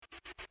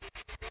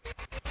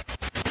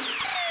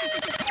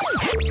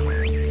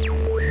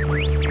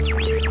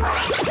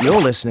You're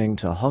listening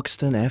to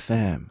Hoxton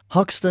FM.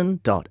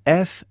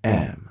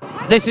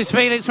 Hoxton.fm. This is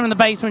Felix from the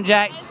Basement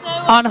Jacks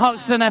on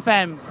Hoxton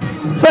FM.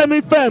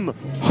 Fem,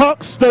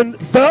 Hoxton.fm.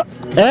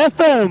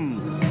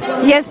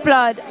 Yes,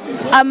 blood.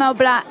 I'm Mel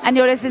Black, and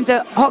you're listening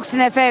to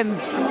Hoxton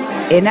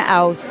FM in the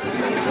house.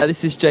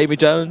 This is Jamie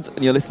Jones,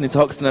 and you're listening to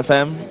Hoxton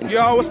FM.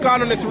 Yo, what's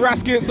going on? It's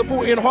Raskin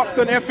supporting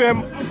Hoxton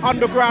FM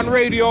Underground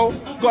Radio.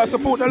 Got to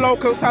support the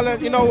local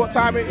talent. You know what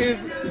time it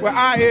is. We're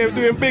out here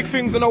doing big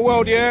things in the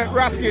world, yeah?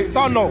 Raskin,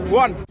 don't know.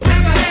 One.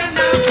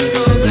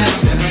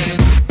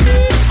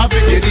 I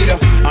figured either.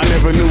 I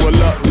never knew a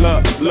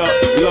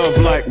love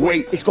like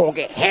wait. It's gonna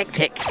get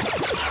hectic.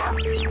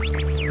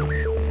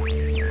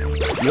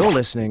 You're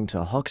listening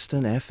to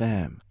Hoxton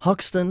FM.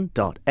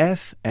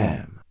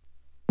 Hoxton.fm.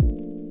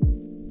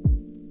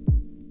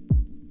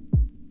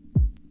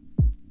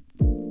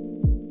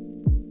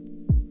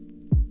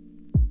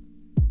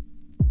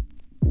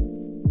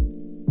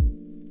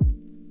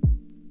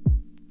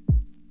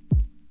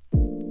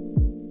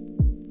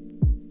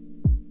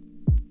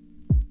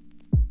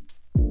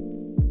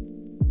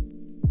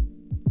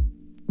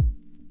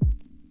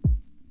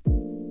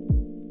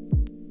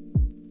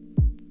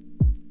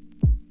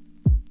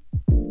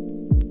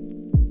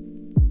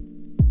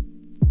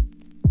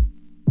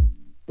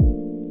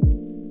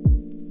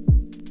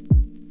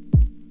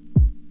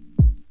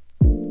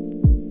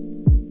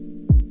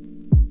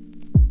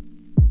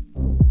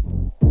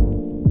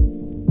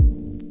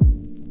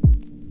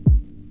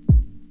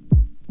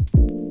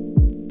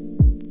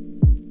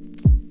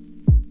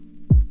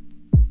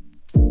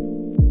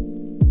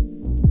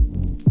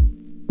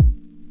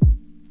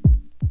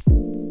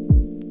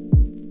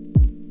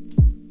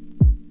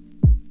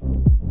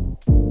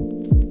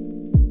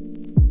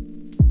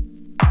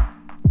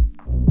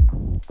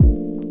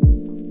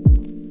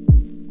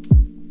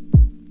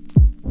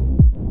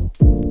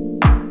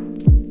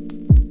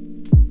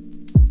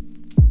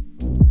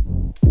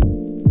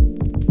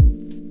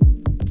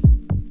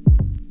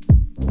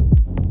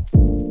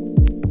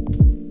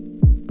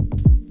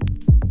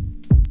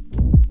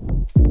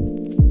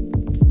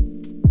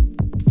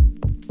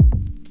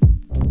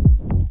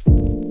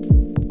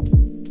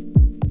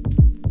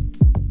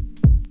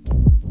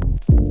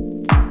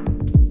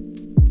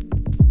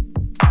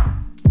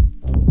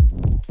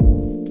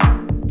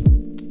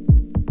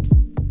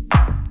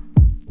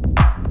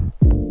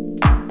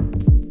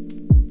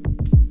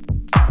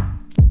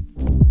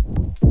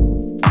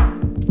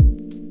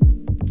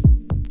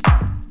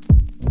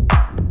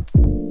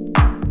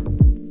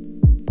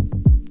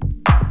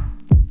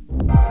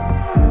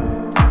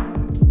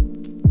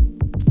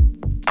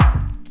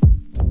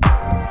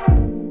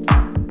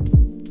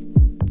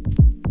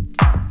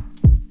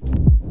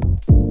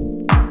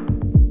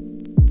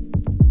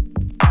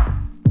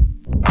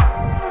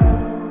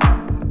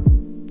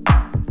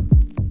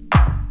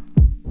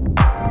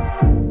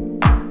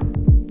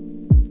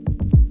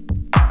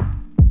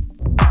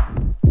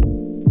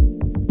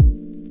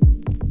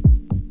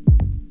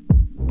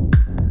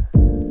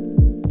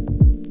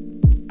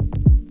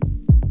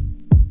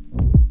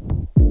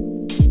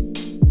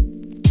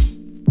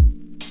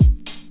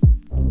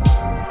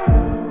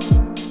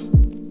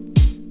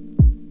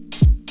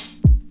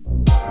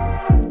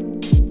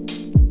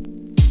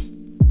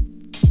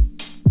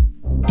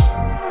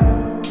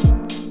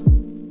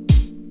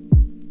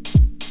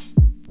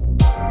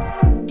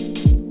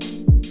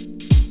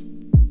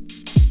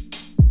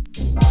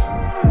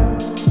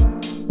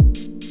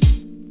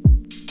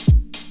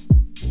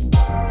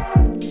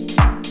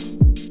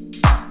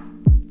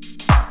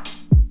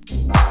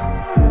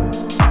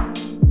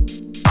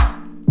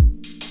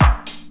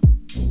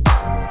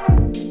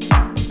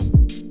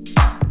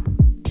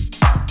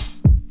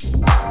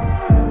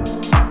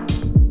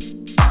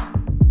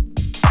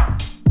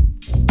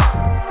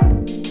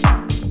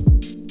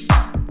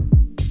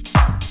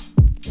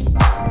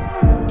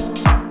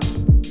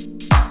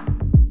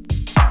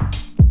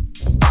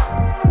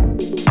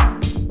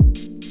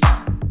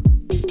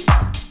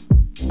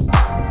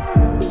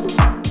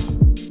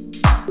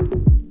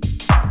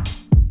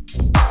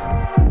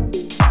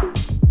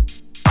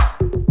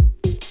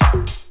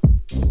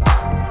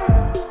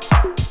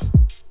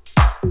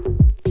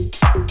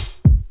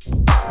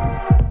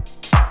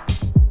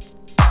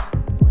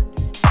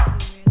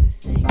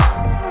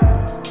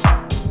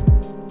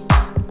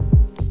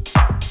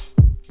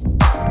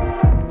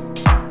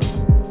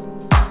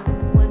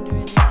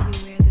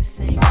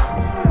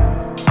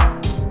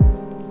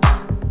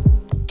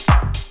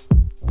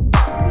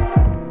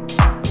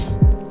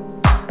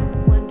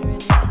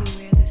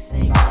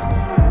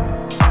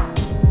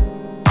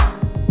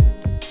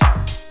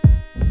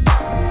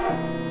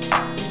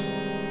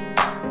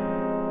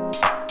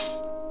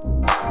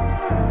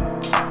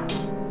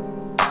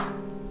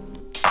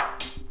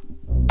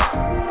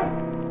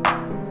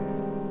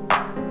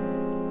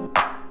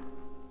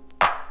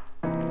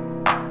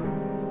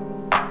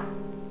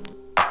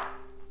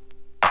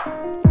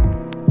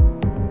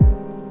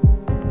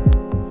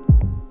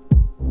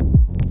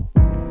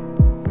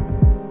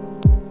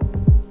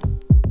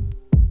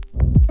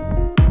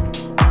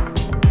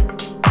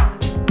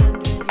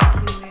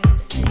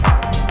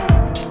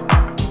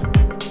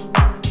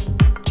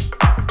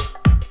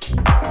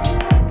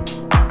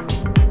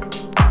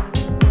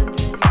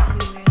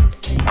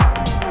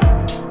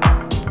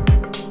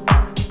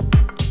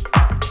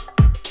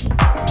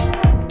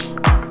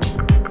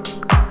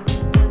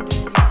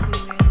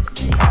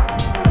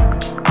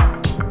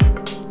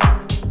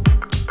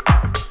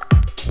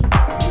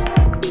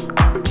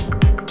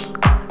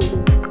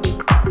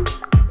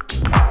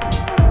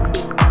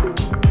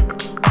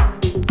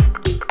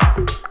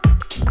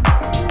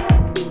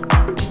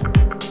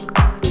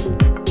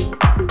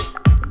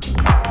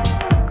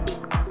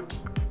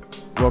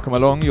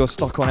 welcome along. You're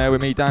stuck on air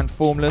with me, Dan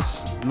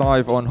Formless,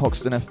 live on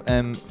Hoxton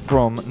FM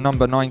from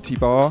number 90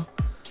 bar.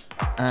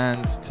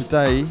 And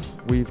today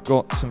we've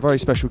got some very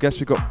special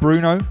guests. We've got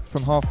Bruno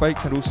from Half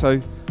Baked and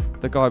also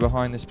the guy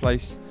behind this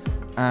place.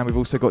 And we've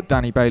also got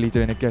Danny Bayley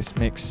doing a guest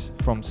mix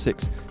from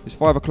 6. It's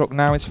 5 o'clock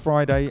now, it's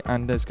Friday,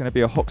 and there's going to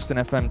be a Hoxton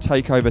FM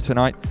takeover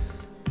tonight.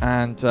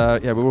 And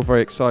we're all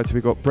very excited.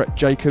 We've got Brett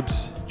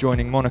Jacobs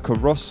joining Monica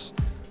Ross.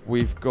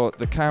 We've got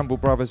the Campbell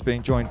brothers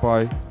being joined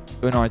by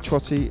Unai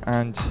Trotti,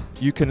 and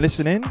you can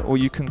listen in or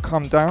you can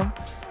come down.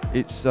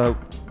 It's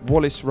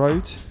Wallace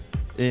Road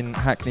in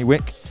Hackney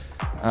Wick,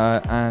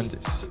 and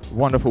it's a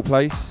wonderful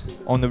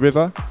place on the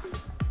river.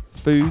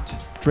 Food,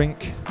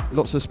 drink,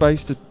 lots of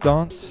space to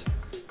dance.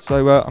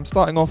 So I'm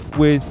starting off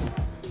with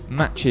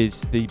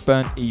Matches, the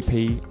Burnt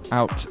EP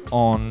out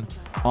on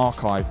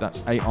Archive.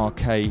 That's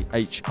ARKHIVE.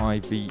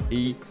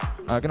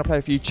 I'm going to play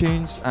a few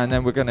tunes and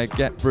then we're going to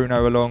get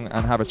Bruno along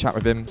and have a chat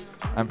with him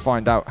and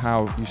find out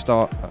how you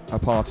start a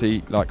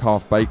party like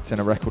Half Baked and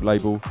a record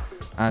label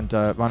and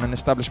run an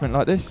establishment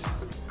like this.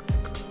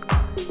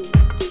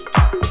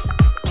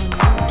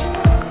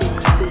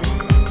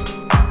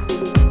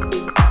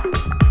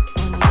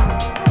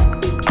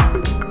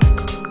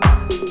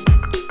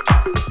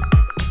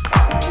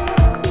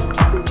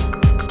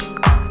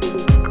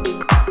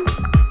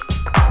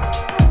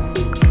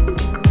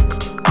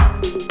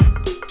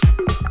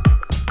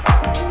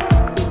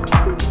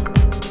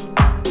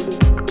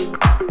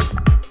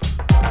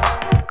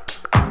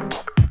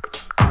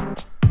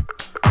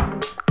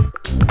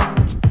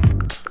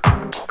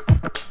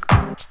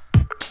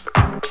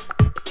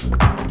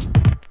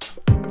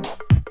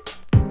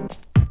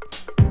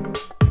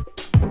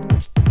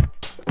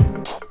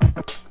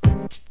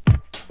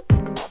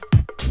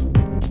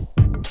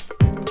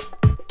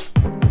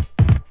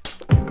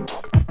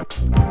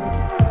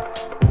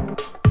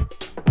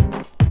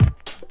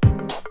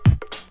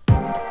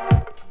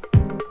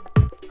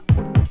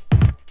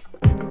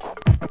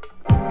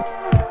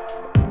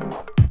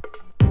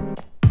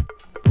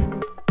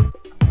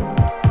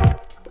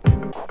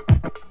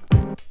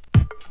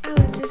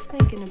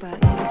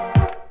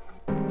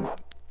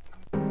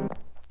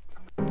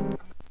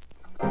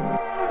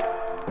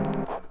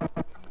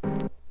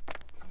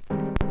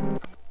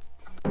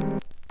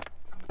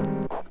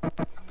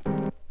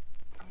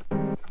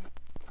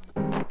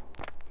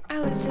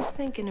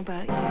 Thinking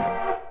about you.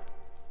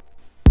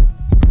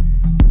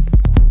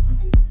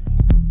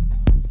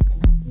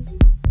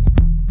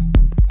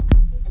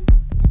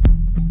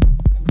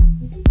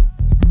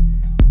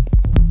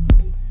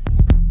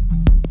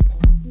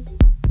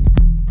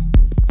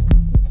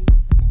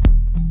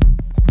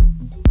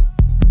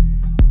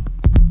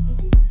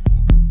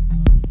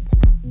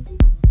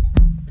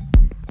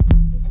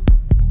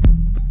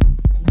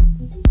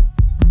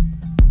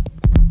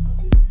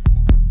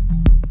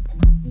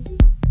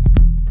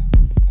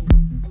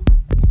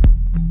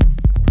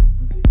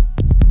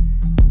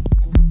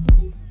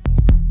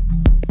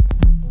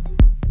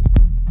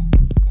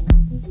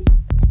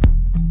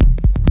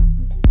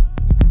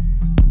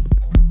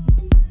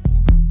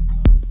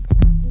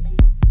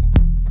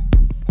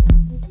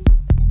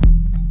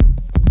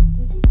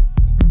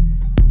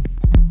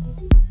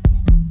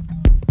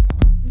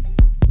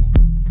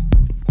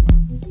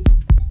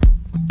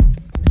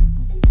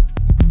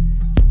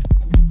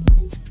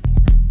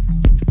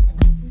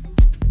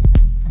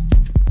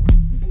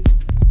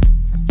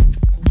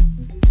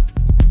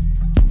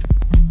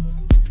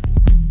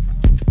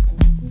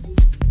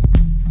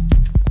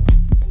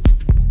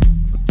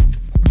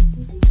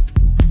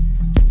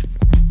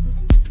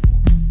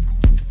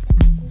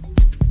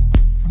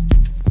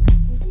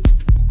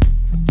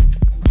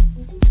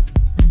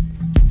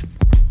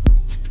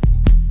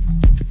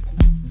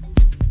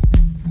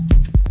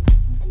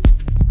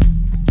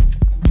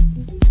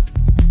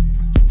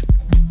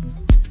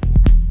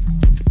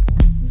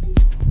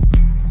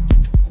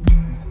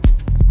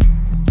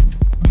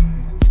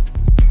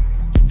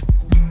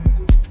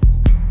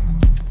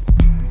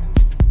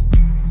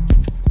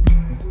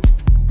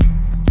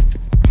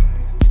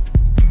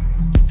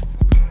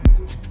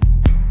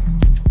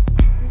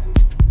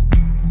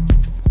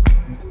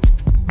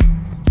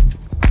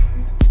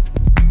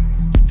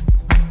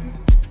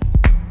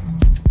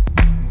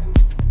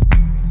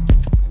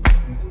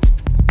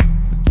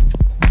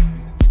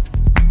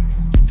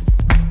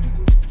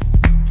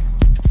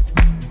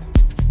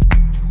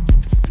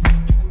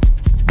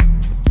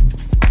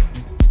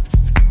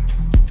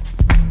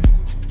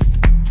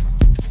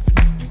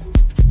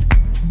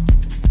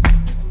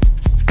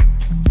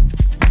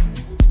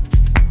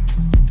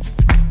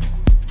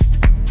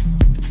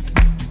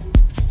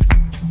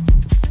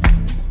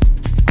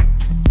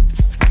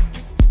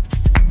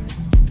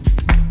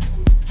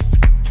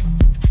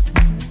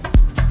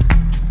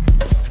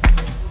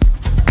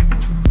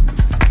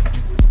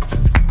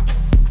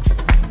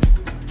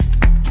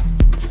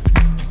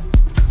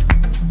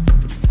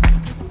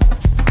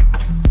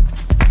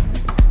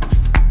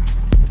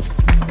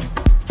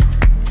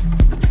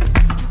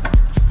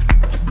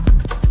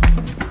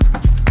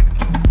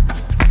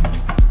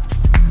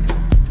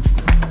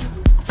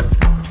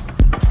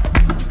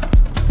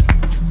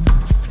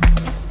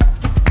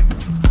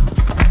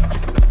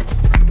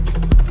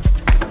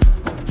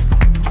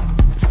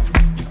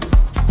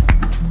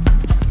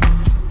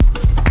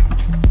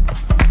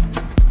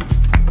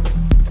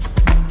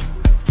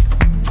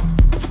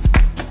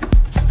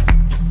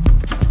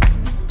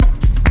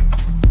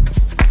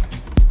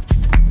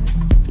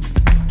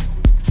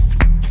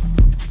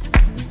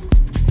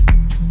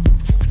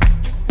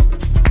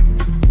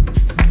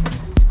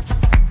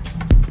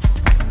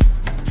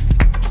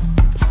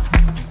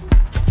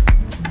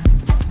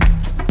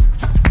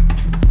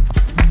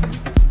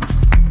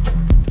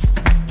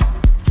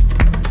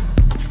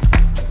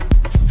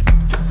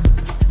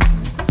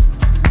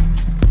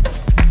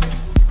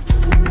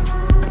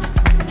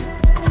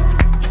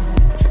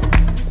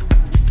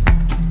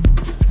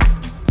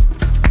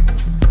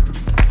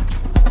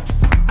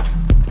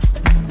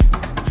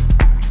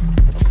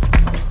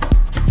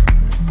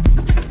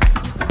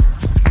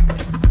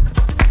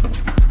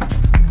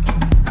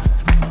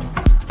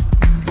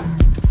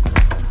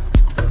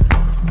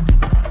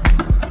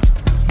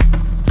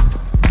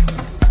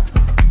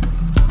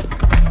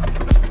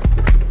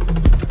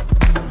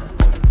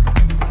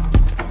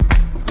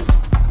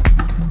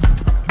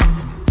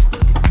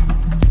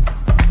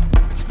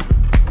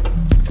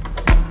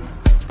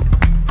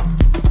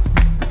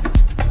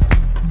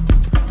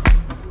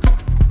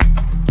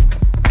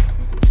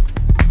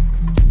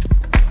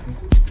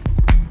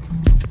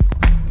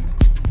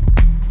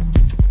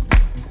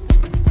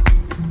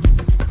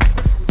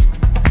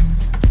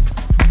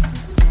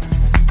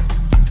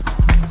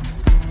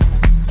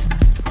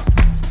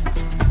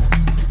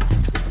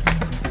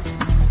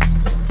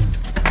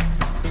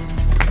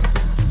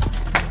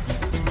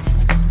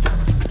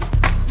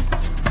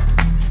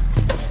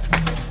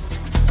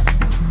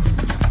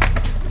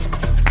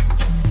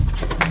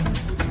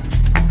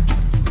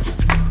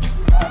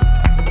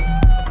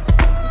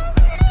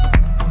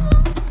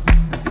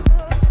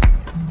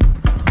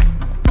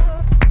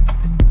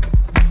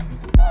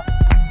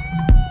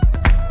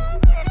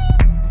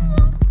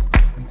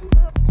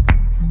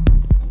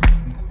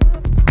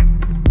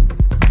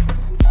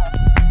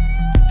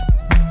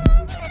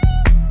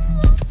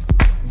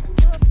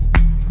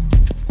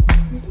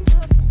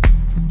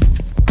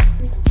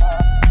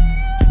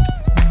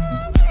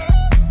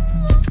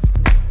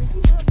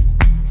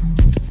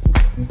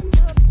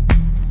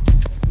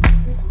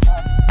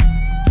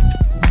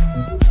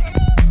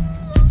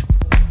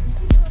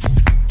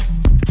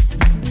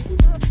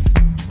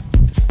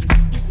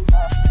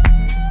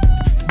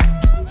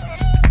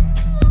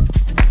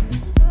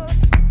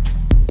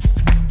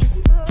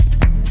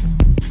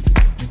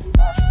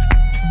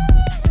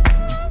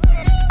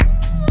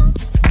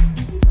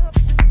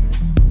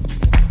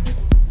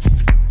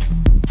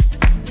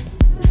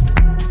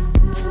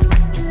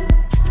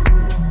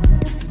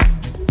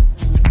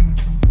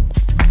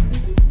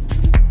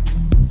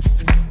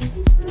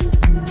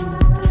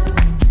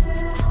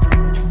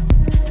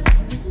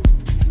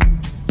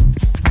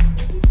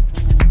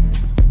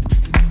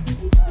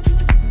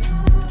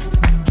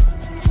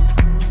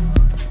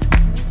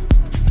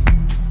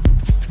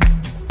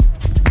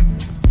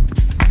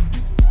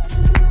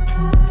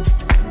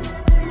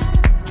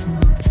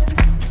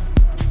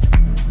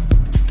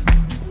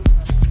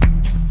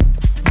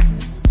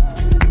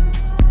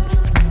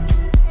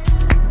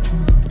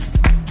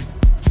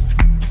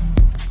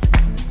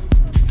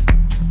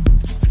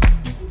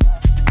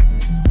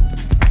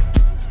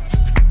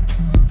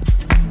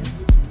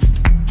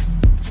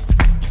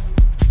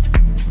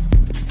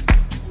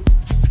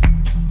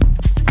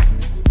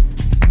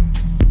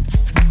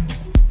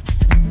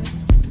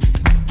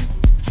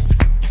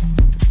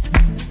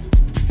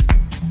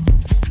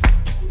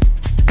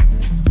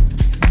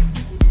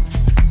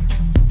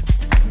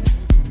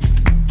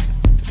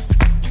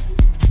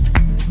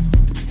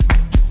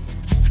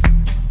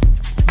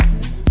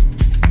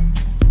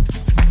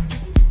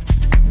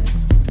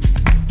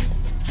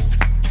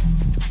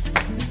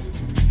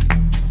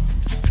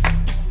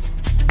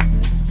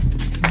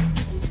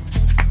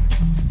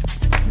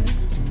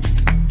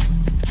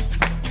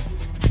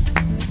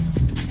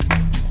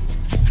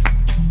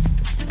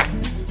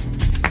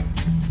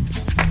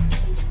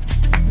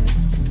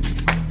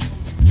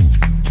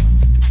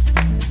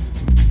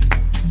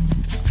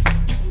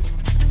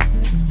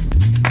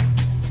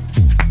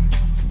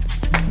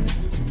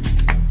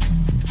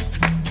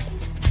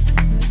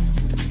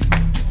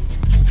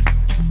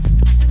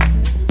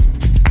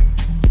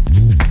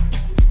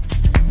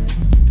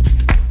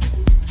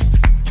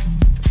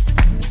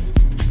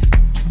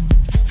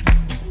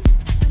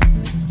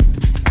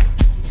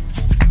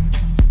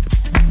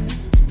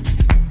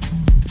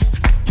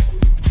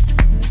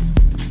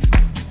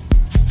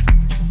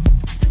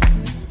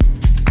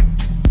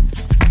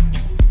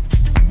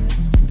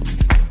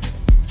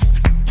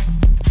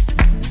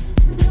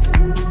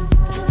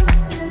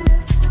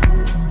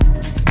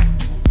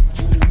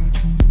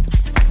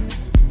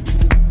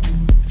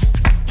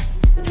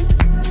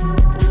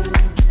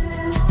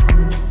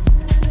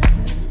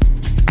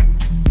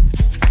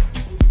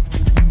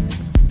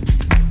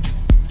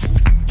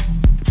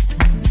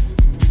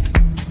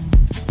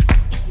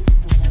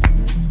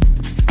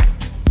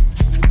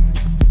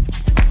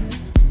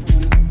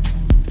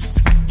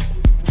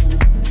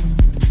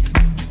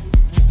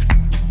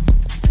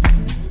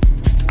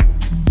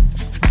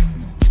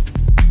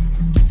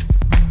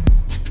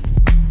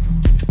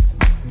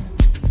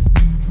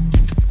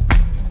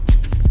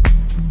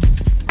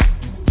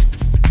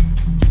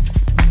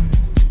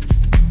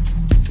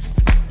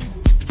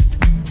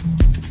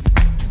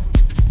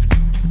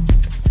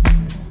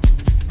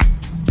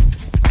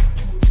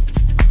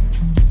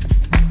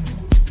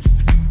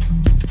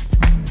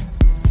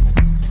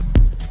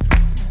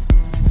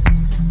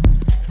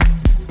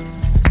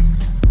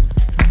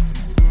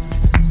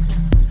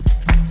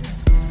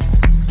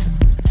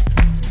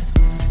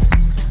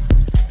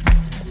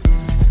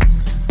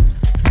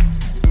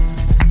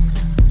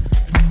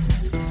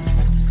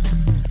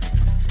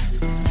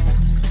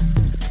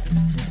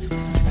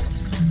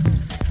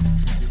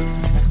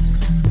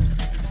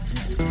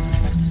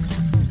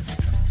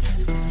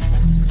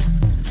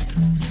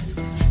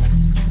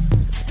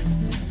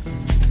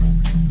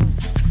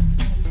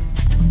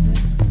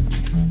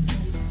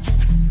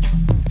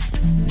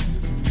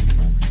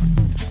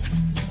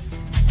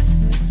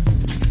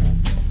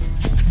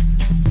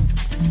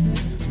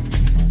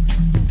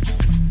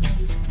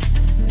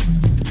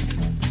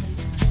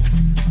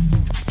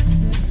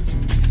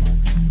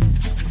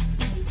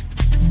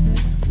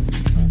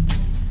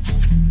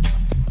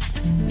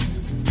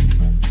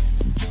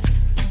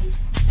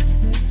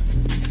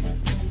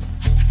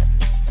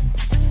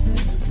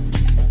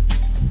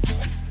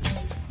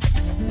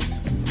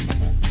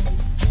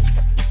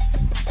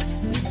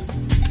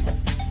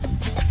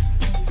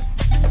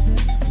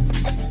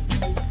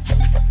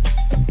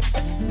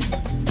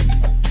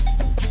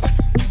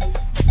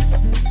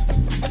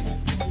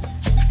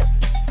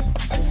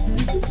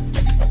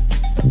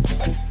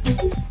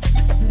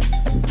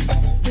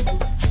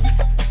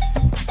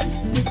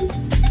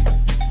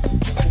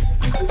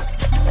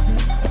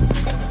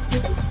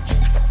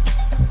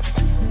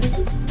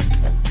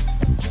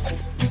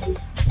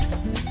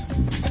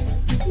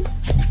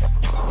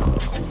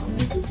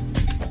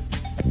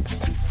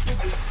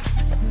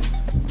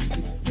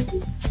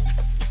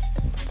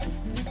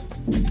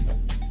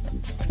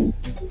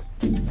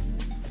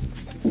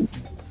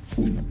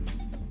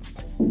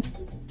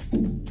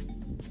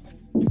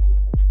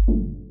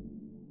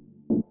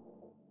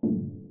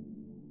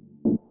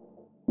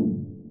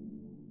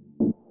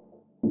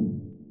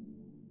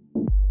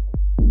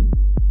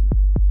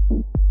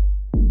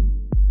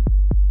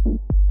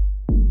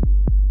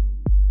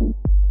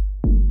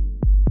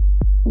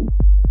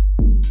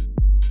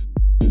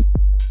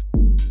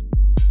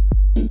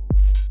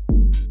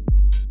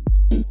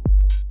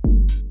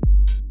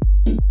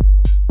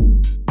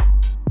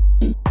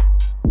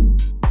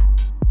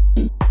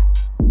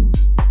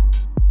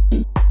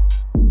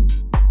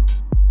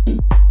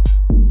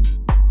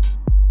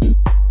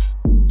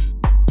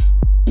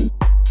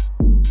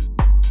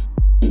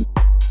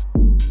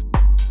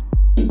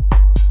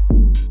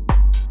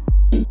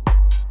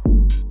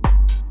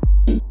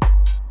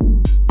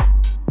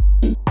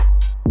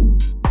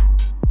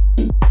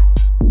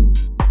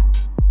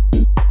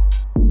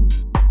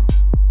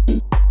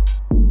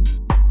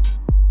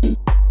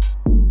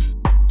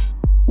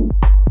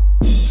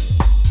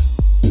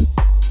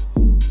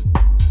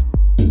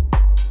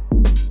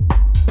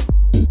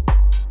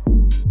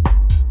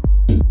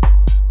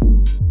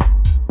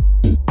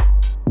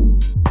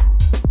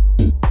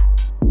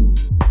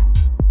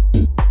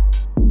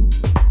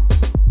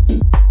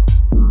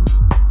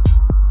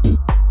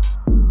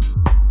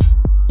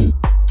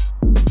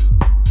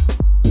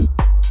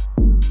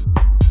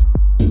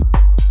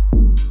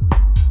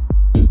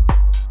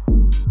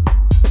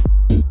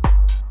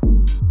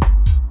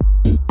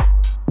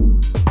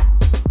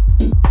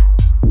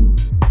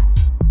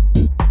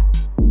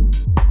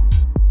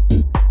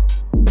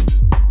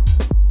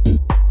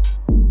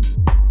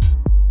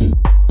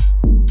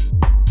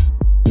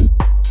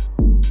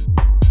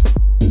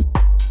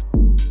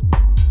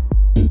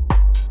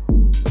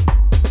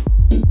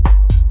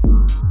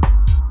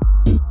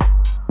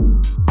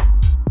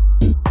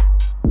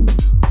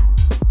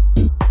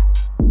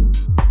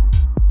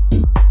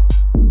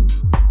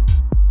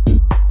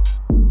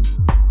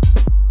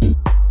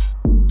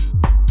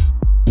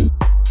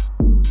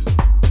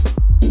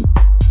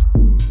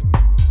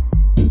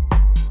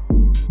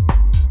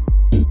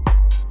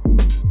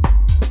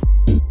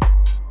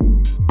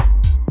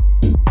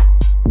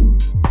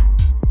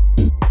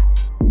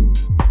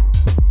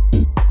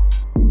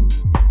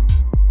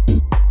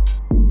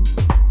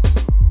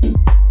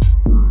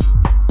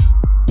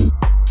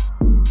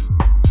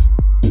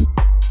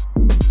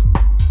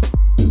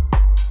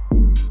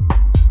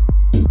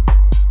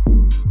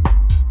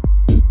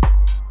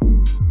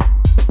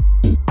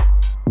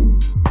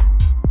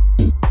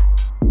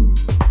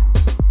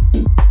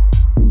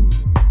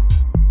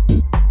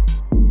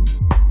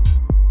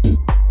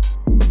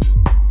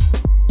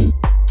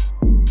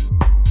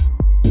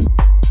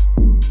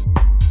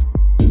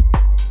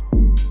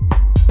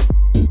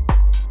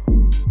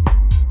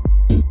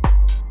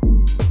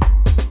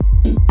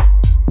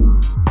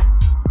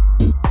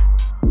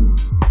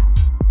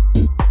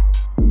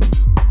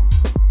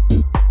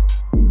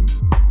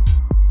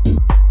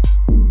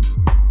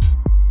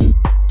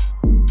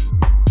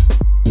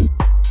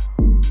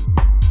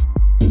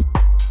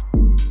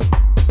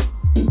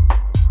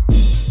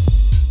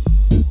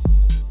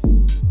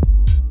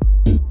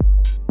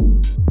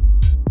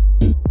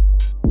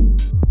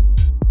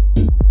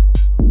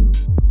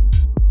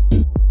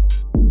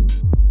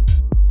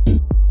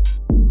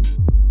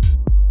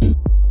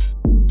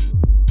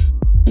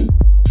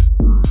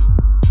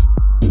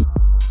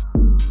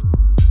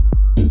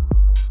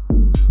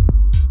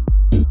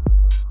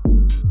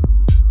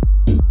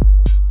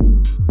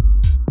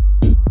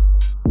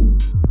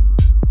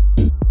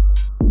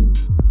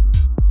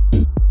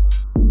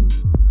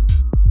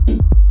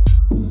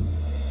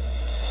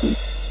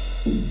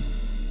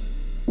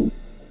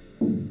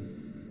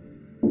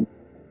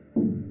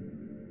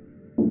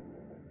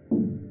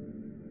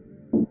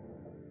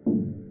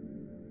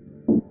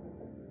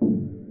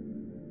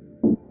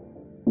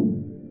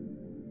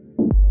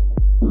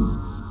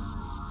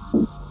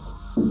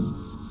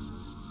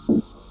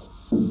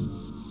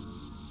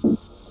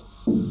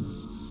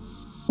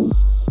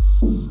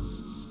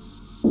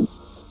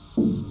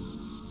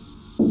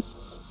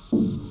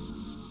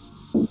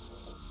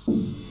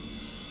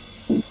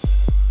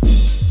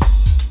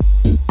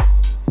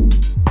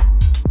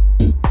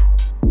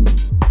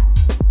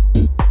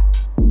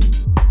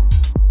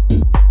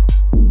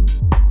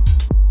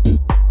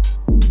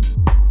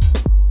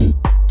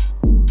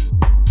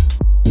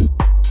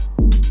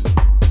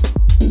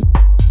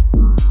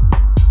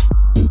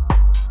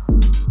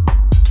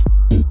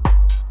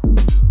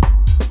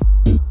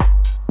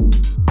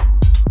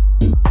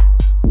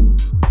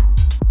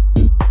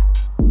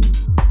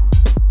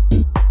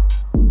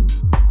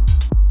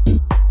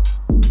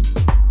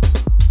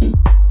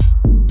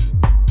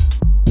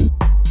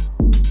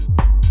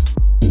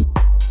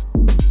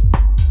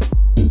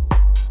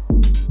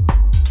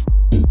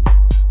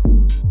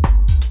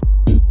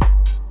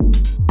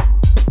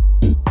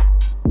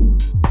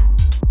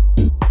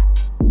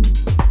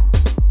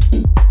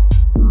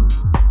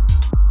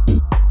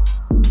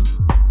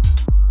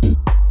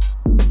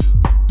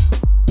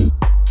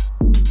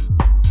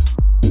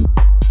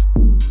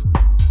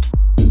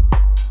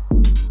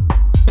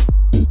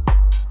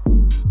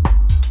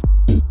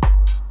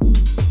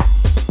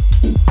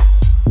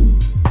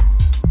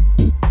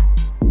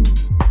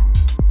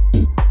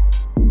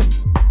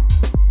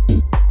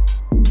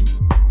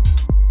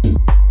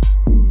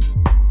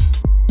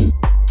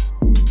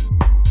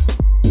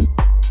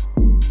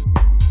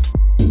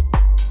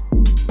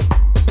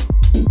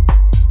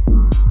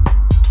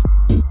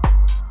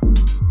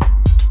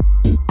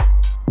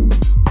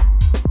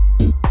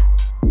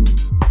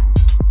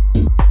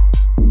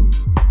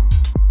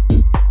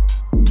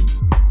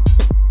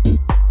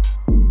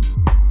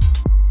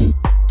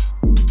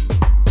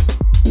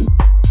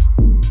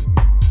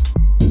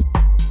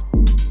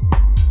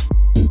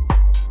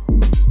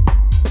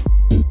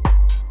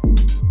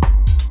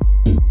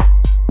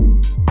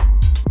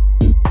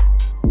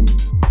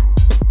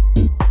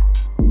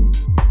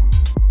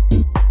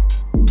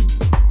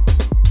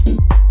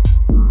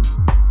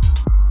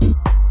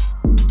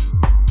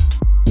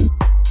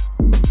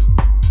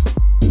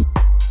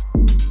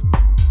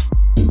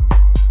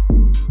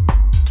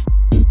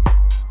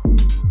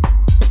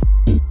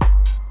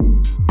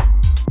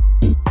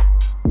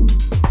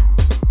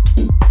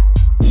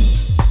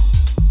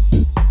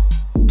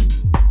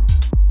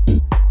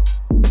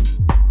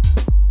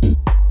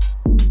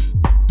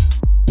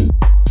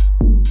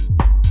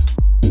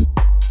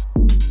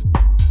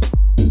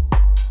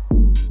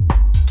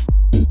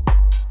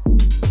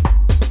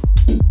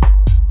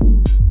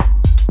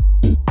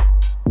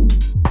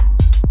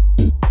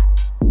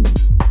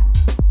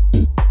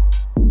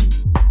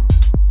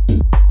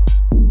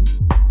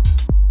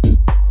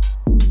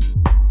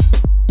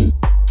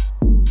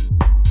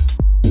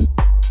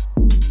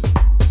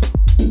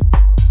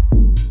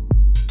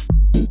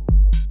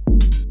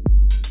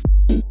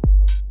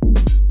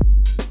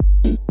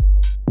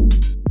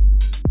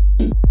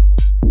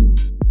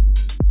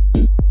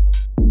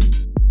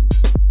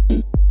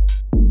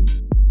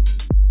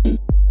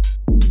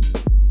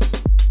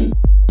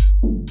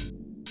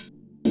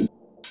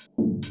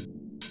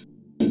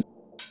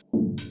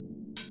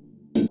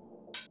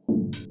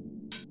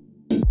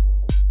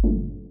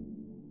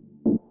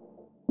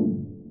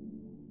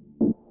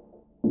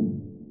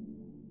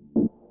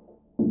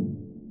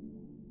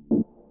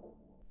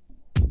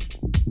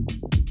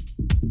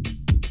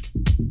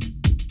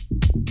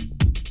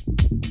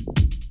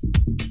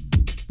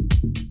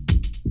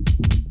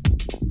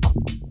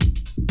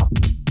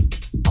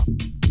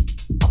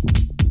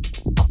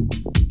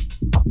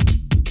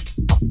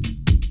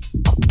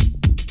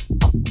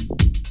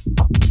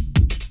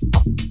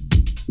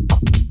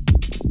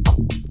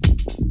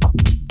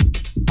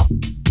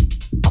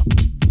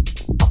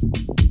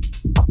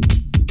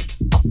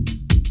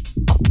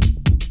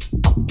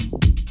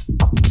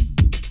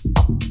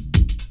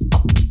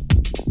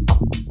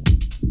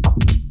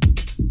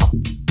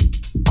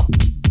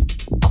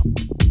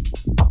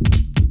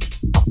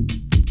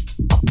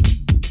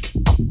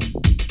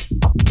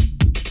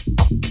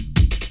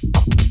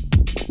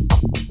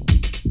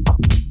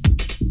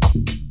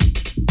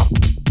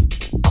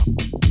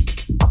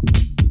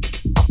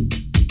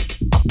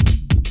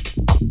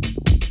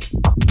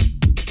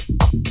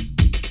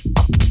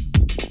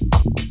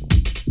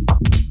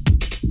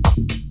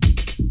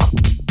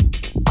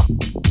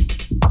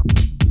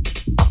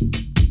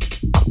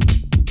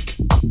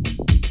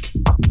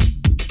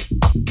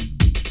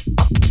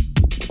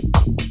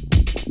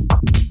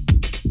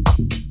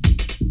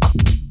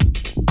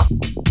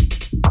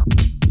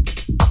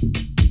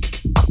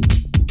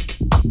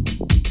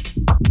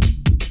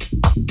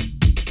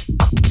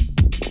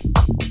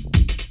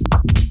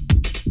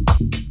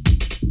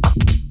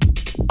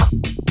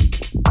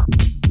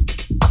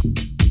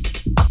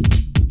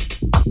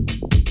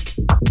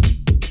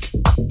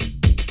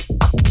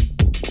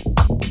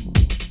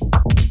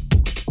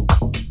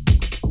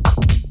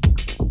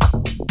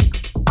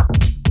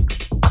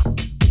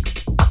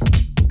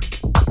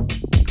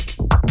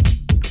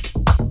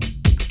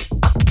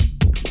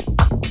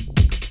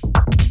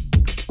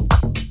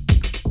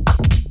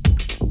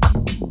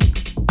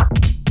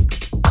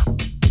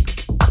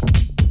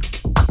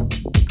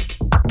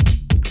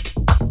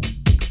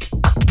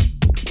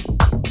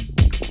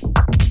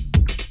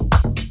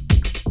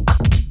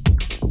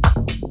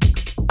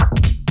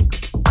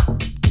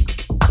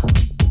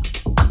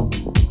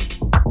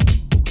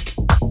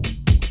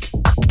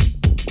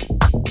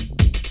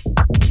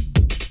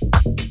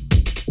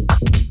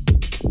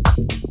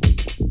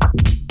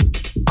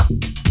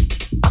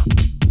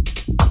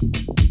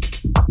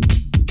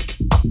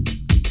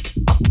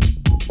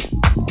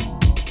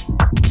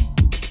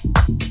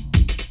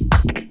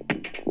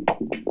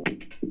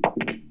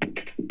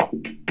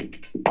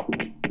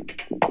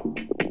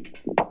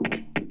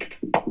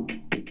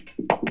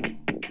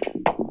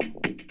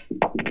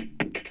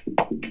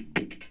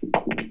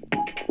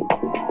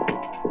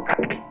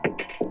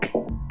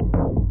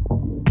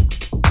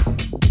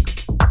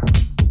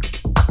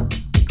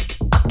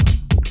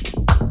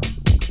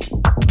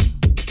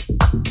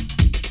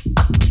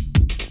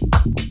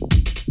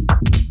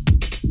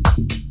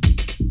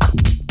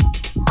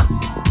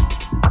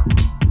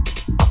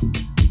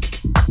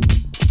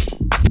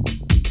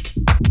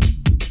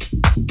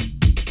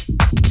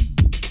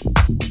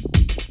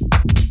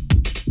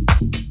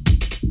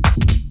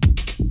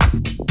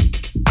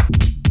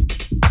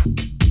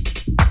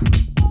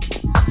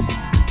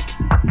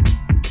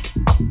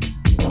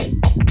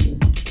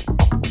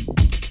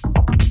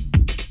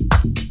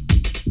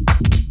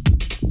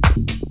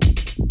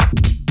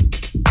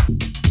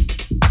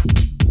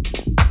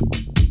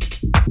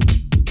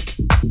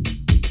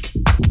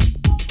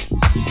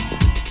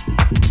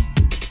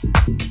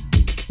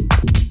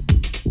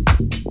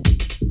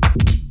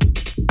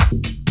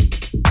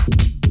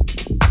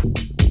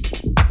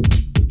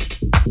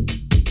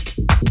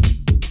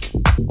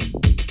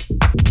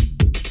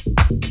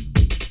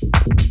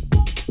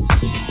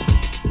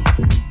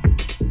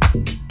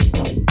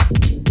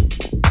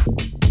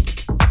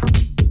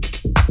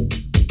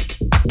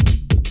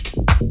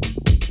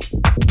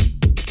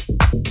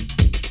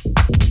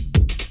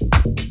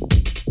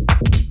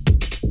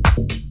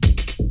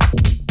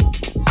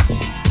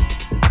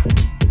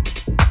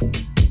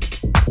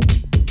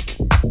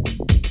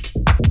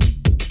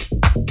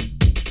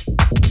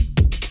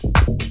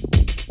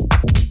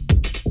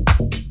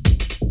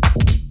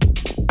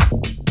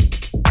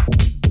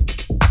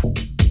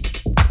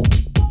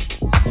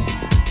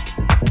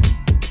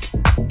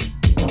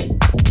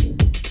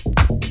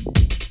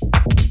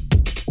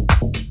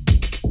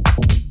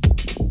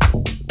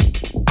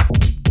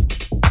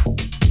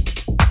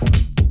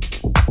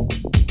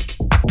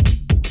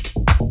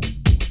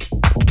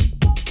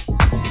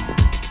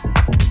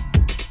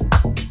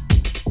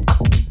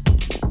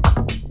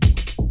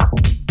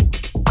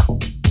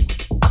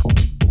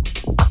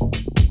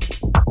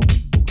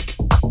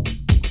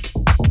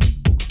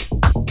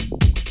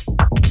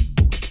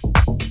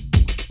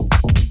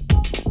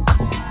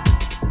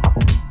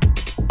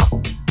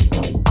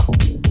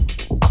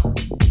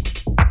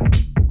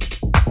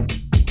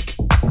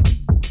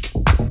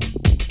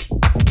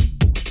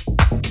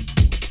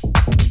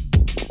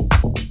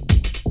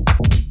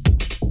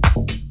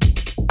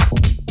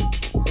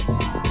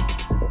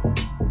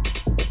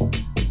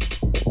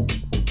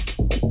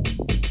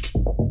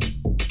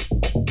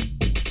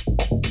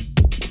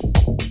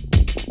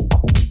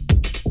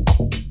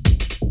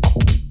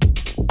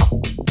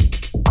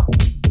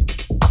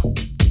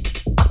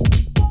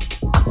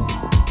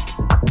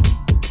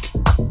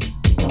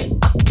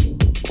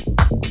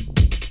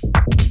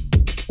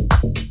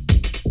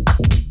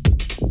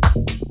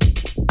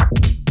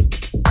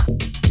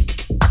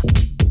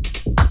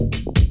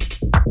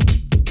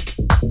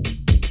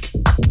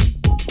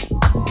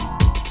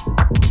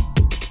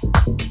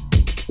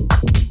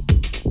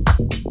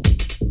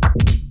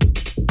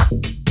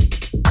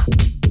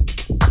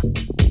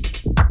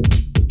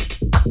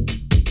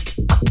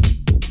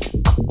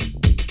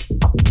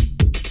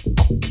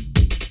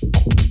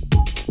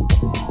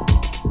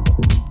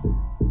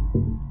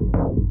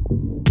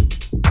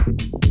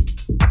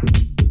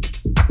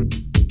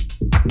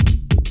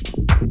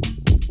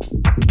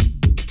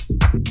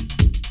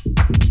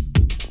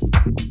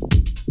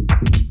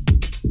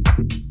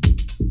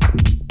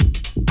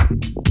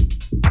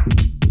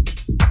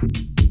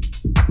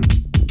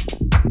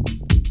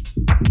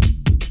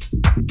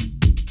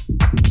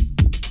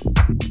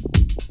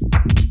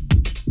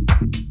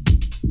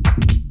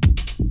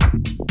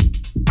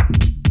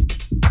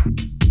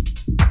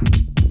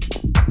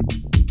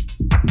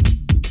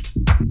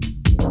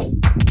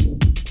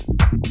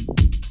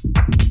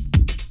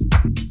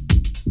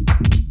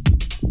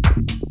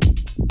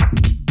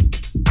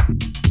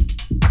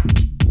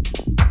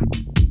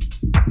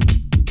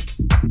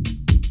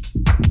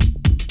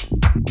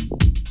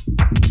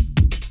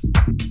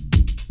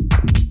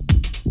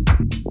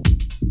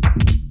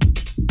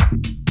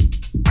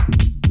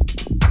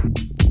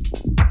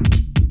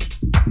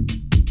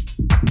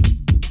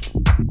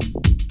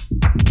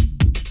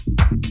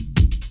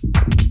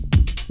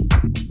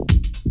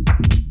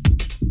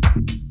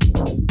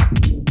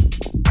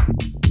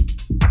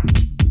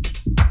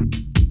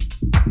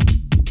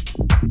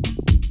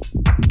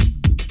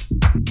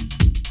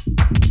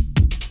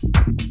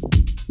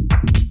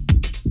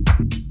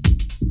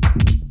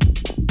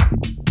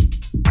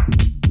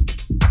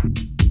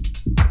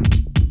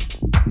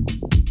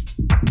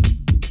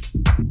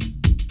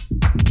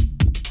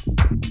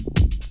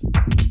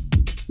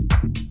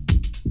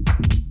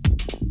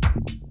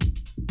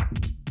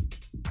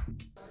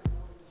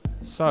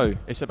 So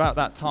it's about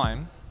that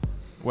time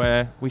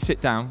where we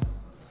sit down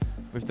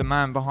with the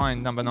man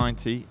behind number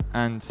 90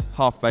 and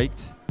Half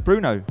Baked,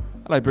 Bruno.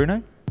 Hello,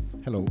 Bruno.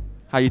 Hello.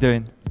 How you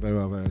doing? Very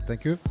well,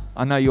 thank you.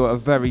 I know you're a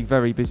very,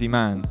 very busy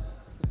man.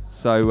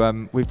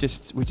 So we've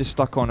just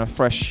stuck on a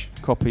fresh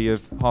copy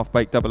of Half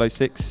Baked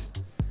 006.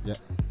 Yeah.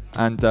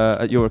 And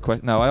at your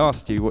request, no, I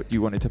asked you what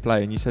you wanted to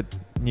play, and you said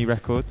new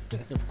record.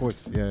 Of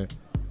course, yeah.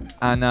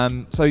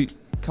 And so,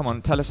 come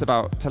on, tell us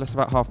about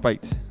Half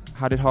Baked.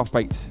 How did Half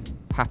Baked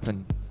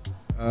happen?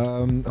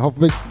 Half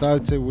Baked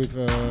started with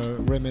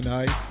Remy and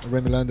I.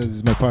 Remy Landers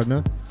is my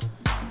partner,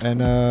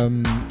 and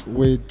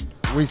we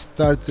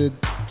started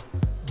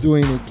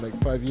doing it like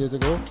 5 years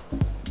ago.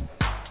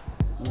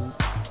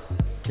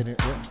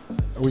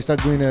 We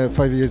started doing it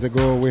 5 years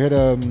ago.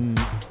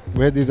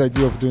 We had this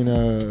idea of doing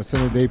a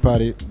Sunday day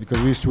party because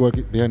we used to work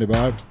behind the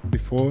bar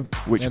before.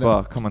 Which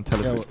bar? Come on,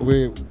 tell us.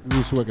 We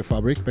used to work at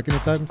Fabric back in the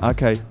time.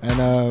 Okay. And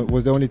it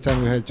was the only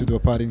time we had to do a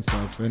party and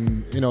stuff.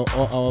 And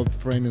all our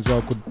friends as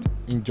well could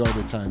enjoy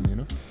the time,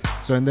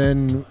 So and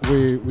then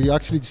we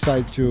actually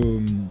decided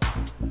to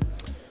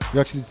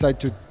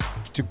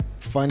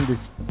find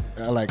this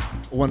like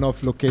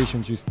one-off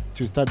location to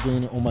start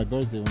doing on my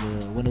birthday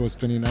when it was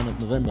 29th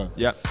of November.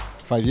 Yeah.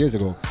 5 years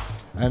ago.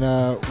 And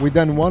we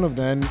done one of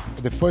them.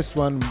 The first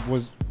one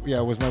was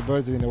my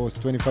birthday, and I was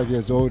 25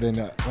 years old, and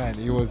man,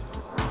 it was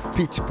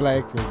pitch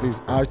black. It was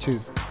these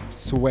arches,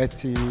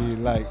 sweaty,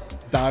 like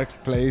dark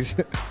place.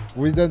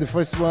 We done the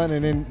first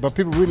one, but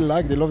people really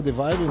liked. They loved the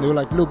vibe, and they were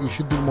like, "Look, you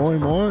should do more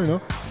and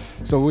more,"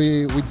 So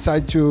we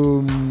decided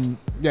to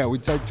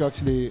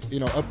actually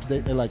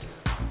update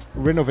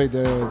renovate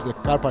the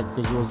car park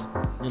because it was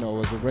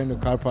a brand new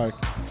car park,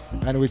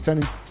 and we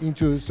turned it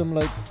into some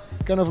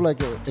kind of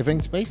like an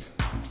event space.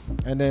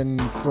 And then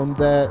from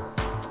there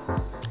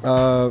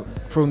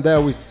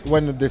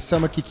when the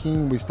summer kicked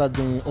in, we started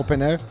doing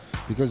open air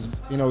because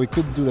we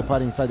couldn't do the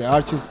party inside the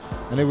arches,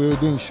 and then we were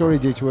doing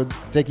Shoreditch. We were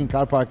taking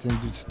car parks and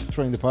just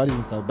throwing the parties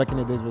and stuff. Back in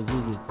the days it was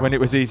easy. When it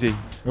was easy.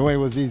 When it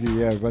was easy,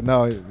 yeah. But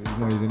now it's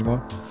not easy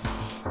anymore.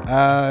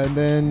 And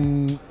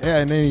then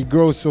it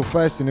grows so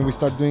fast, and then we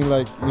start doing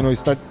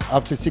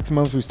after 6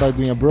 months we started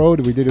doing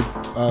abroad. We did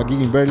a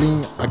gig in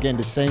Berlin, again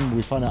the same.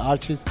 We found the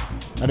arches,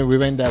 and then we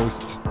went there. We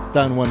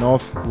done one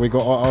off. We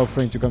got all our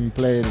friends to come and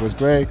play, and it was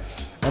great.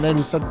 And then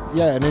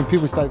and then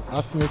people started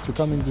asking us to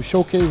come and do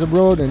showcase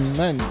abroad,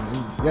 and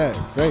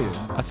great.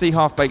 I see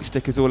Half Baked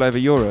stickers all over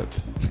Europe.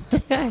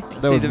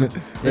 That's me.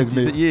 Is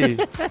it you?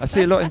 I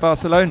see a lot in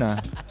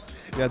Barcelona.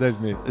 Yeah, that's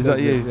me. Is that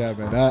you? Yeah,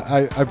 man.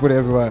 I put it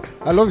everywhere.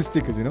 I love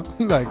stickers, Yeah.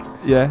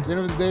 At the end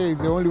of the day,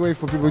 it's the only way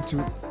for people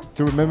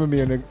to remember me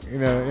in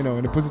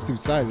a positive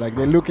side. Like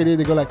they look at it,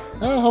 they go like,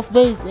 Half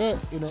Baked.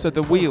 So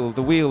the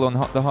wheel on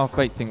the Half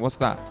Baked thing, what's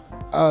that?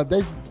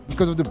 That's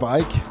because of the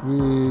bike.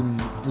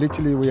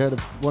 We had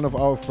one of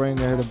our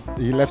friends.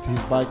 He left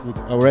his bike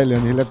with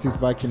Aurelian. He left his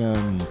bike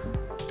in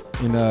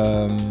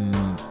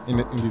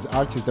these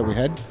arches that we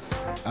had,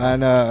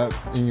 and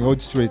in Old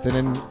Street, and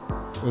then.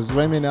 It was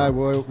Remy and I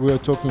we were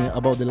talking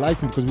about the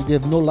lighting because we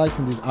have no light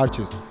in these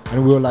arches,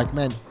 and we were like,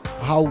 man,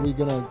 how are we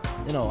gonna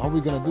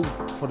do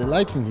for the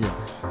lighting here?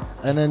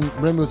 And then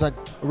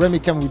Remy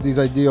came with this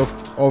idea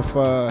of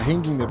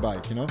hanging the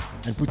bike,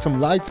 and put some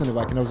lights on the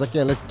bike. And I was like,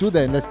 yeah, let's do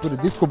that, and let's put a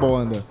disco ball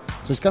under.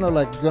 So it's kind of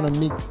like gonna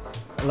mix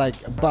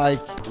like a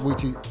bike,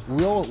 which is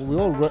we all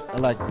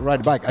ride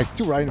a bike. I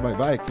still ride my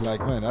bike. Like,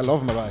 man, I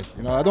love my bike.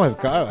 I don't have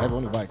a car, I have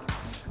only a bike,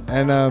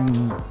 and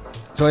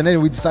and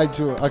then we decided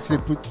to actually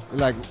put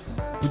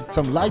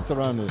some lights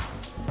around it,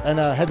 and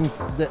having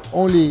the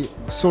only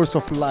source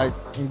of light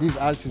in these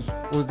arches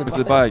was the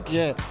bike.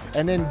 Yeah,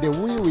 and then the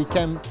wheel we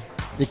kind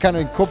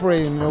of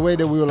incorporated in a way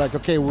that we were like,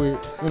 okay, we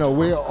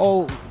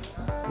all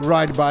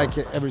ride bike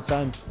every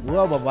time. We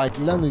all have a bike.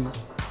 London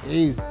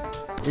is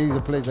a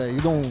place that you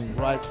don't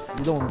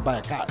buy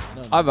a car.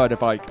 I ride a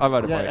bike.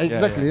 Yeah,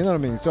 exactly. You know what I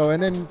mean.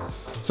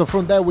 So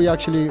from there we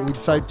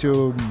decided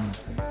to.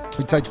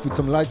 We tried to put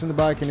some lights on the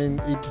bike, and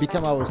then it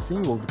became our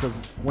symbol because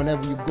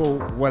wherever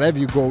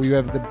you go, you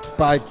have the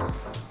bike,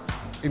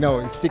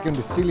 it's sticking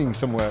the ceiling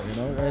somewhere,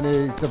 and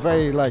it's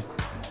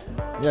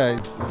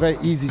it's very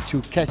easy to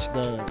catch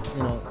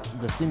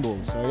the symbol.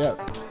 So yeah.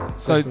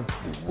 So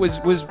was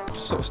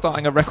sort of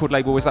starting a record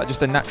label, was that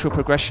just a natural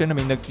progression? I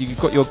mean, you've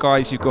got your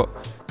guys, you've got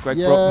Greg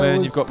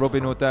Brockman, you've got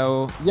Robin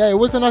Ordell. Yeah, it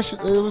was a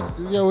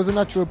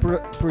natural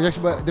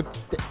progression, but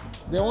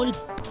the only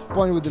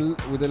point with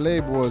the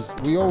label was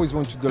we always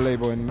wanted to do a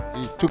label, and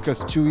it took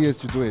us 2 years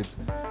to do it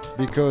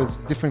because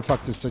different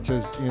factors such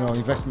as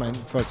investment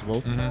first of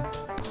all,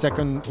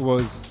 second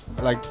was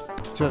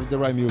to have the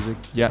right music,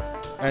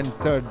 and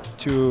third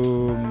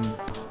to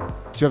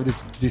have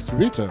this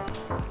distributor,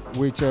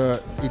 which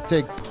it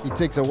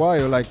takes a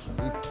while.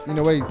 In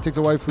a way, it takes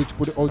a while for you to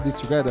put all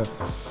this together.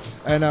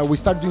 And we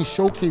started doing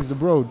showcases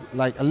abroad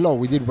a lot.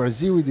 We did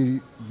Brazil, we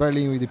did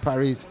Berlin, we did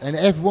Paris, and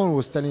everyone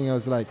was telling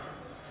us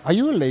are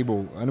you a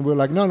label? And we were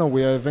like, no,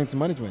 we are events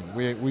management.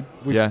 We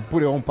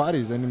put it on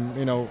parties, and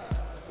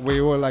we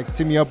were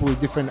teaming up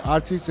with different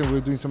artists, and we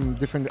were doing some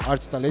different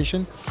art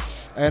installation,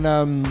 and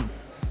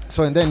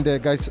So and then the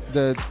guys,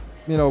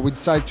 we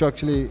decided to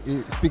actually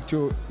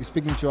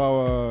speaking to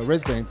our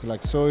residents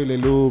like Soy,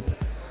 Leloop,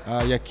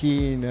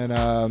 Yakin,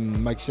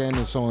 and Mike Shen,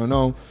 and so on and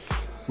on.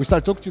 We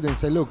started talking to them and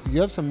say, look,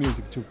 you have some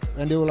music too,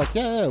 and they were like,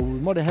 yeah, we're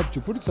more than happy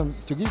to put it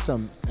to give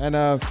some, and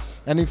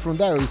then from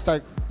there we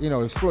start,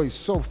 it flows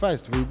so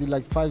fast. We did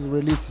like 5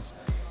 releases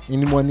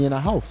in 1 year and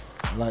a half,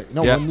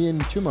 1 year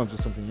and 2 months or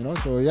something,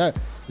 So yeah,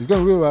 it's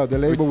going real well. The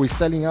label we're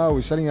selling like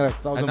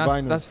 1,000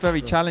 vinyls. That's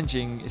very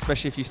challenging,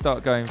 especially if you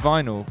start going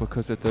vinyl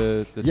because of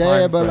the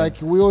time but frame.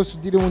 like we also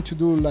didn't want to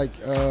do like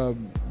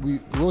we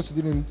also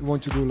didn't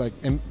want to do like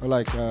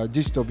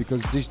digital,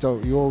 because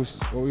digital you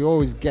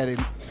always get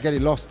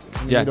it lost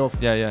in the middle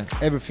of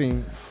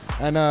everything.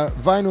 And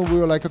vinyl, we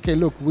were like, okay,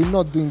 look, we're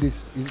not doing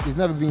this. It's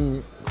never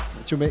been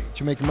to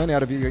make money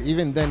out of it.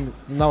 Even then,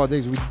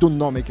 nowadays we do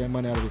not make any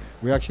money out of it.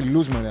 We actually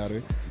lose money out of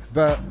it.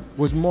 But it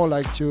was more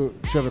like to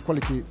have a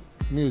quality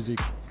music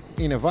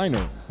in a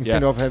vinyl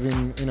instead of having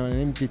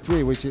an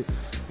MP3, which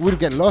would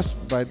get lost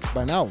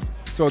by now.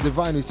 So the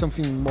vinyl is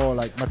something more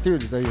like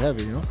materials that you have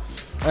it,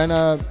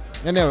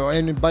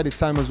 and by the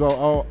time as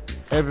well,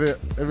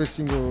 every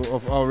single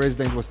of our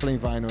residents was playing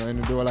vinyl,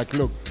 and they were like,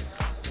 look,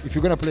 if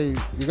you're gonna put an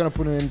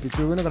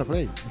MP3, we're not gonna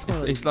play.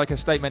 It's like a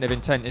statement of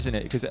intent, isn't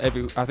it? Because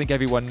I think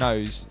everyone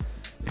knows,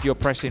 if you're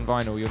pressing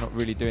vinyl, you're not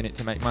really doing it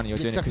to make money. You're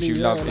doing it because you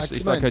love it.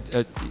 It's like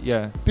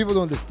People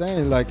don't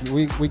understand. Like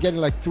we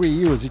getting like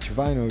 €3 each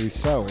vinyl we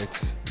sell.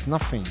 It's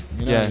nothing.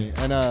 You know what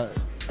I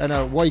mean?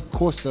 And what it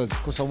costs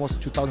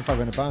almost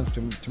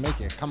 £2,500 to make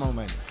it. Come on,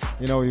 man.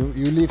 You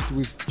live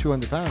with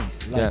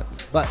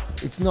 £200. But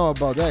it's not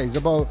about that.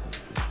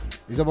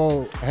 It's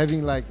about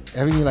having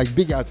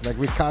big artists like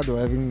Ricardo,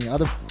 having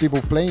other people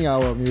playing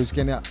our music,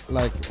 and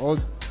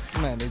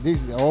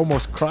this I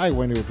almost cry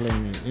when they were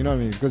playing it. You know what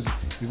I mean? Because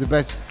it's the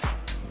best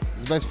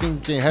thing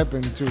can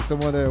happen to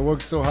someone that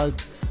works so hard.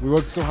 We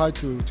work so hard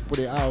to put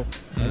it out,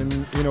 and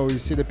you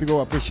see that people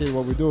appreciate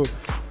what we do.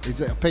 It's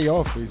a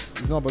payoff.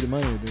 It's not about the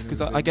money.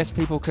 Because I guess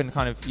people can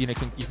kind of you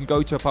can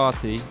go to a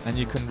party and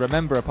you can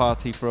remember a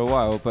party for a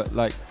while, but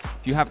like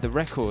if you have the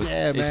record,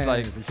 it's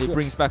like it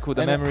brings back all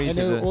the memories.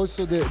 And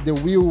also the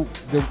wheel,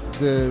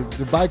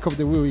 the bike of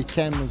the wheel, it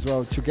came as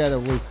well together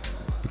with,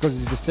 because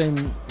it's the same.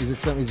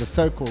 It's a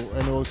circle,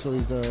 and also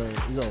is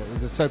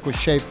a circle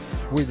shape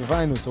with the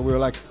vinyl. So we were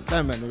like,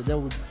 damn man, that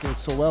would go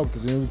so well,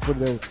 because we put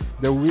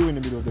the wheel in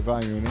the middle of the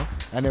vinyl,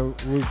 and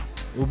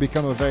it will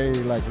become a very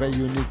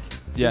unique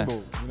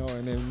symbol,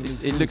 and then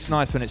it looks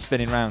nice when it's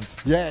spinning round.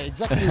 Yeah,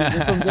 exactly.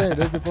 That's what I'm saying.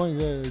 That's the point.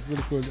 Yeah, it's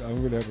really cool.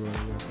 I'm really happy with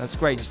it. Yeah. That's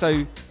great.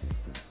 So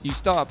you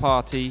start a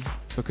party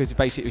because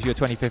basically it was your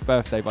 25th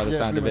birthday by the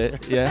sound of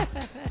it. Yeah.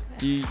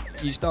 You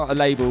start a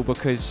label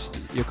because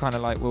you're kind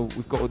of like, well,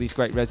 we've got all these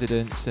great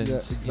residents, and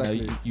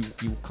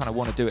you kind of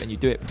want to do it, and you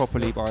do it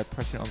properly by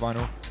pressing it on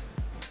vinyl.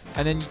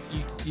 And then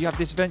you have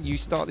this venue. You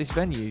start this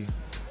venue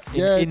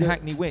in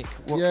Hackney Wick.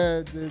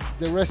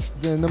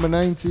 The number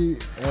 90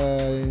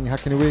 in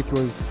Hackney Wick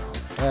was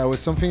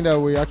something that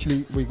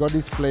we got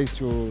this place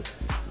to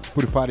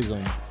put the parties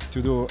on,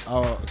 to do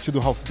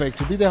Half Baked,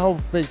 to be the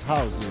Half Baked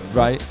house.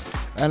 Right.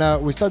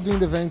 And we started doing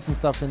the events and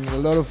stuff, and a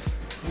lot of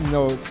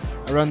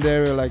around the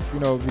area,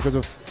 because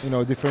of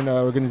different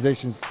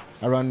organizations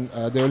around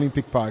the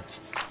Olympic parks,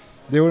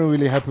 they weren't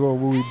really happy with what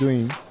we were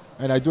doing,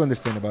 and I do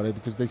understand about it,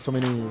 because there's so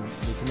many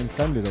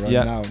families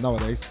around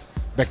nowadays.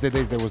 Back the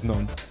days there was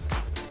none,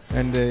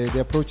 and they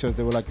approached us.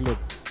 They were like, look,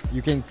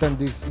 you can turn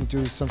this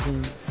into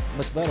something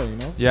much better,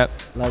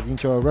 like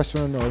into a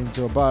restaurant or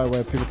into a bar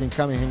where people can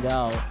come and hang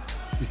out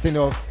instead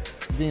of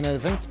being an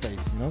event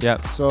space.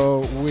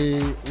 So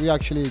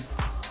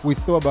we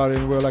thought about it,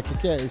 and we were like,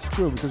 okay, it's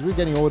true, because we're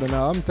getting older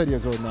now. I'm 30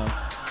 years old now,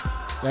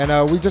 and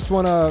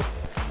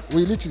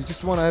we literally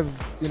just want to have,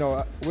 we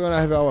want to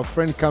have our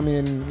friend come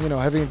in,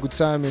 having a good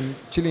time and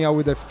chilling out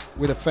with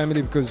the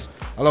family, because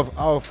a lot of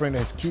our friend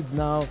has kids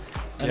now,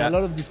 and a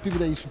lot of these people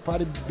that used to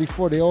party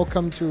before, they all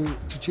come to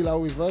chill out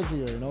with us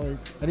here, and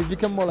it's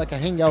become more like a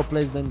hangout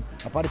place than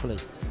a party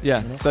place.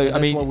 So and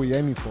that's what we're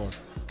aiming for.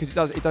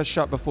 Because it does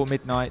shut before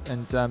midnight,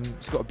 and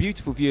it's got a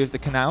beautiful view of the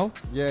canal.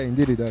 Yeah,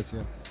 indeed it does.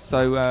 Yeah.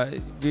 So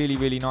really,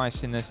 really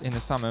nice in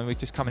the summer. We're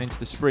just coming into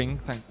the spring,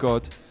 thank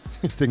God.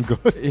 Thank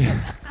God. Yeah.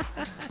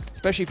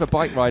 Especially for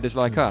bike riders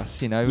like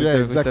us, with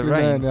exactly, the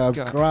rain. Man.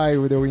 I cry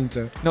with the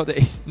winter. Not that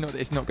it's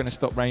not going to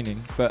stop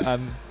raining, but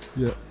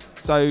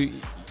So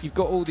you've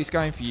got all this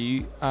going for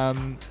you. I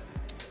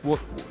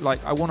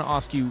want to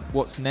ask you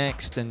what's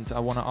next, and I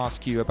want to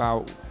ask you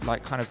about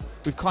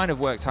we've kind of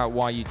worked out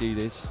why you do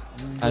this,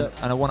 and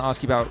I want to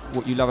ask you about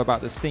what you love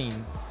about the scene.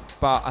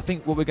 But I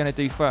think what we're going to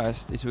do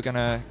first is we're going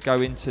to go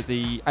into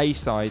the A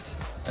side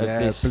of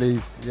this. Yeah,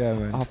 please. Yeah,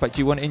 man. But do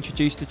you want to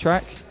introduce the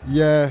track?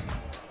 Yeah.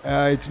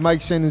 It's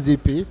Mike Shannon's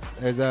EP.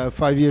 It's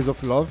 5 years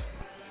of love.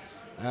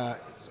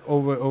 It's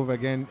over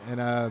again,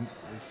 and I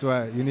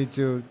swear you need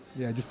to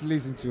just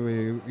listen to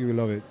it. You will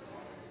love it.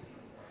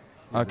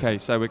 Okay,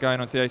 so we're going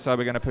on to the A side.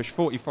 We're going to push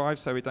 45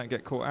 so we don't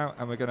get caught out,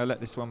 and we're going to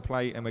let this one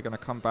play, and we're going to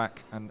come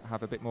back and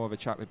have a bit more of a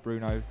chat with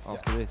Bruno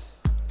after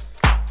this.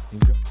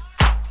 Enjoy.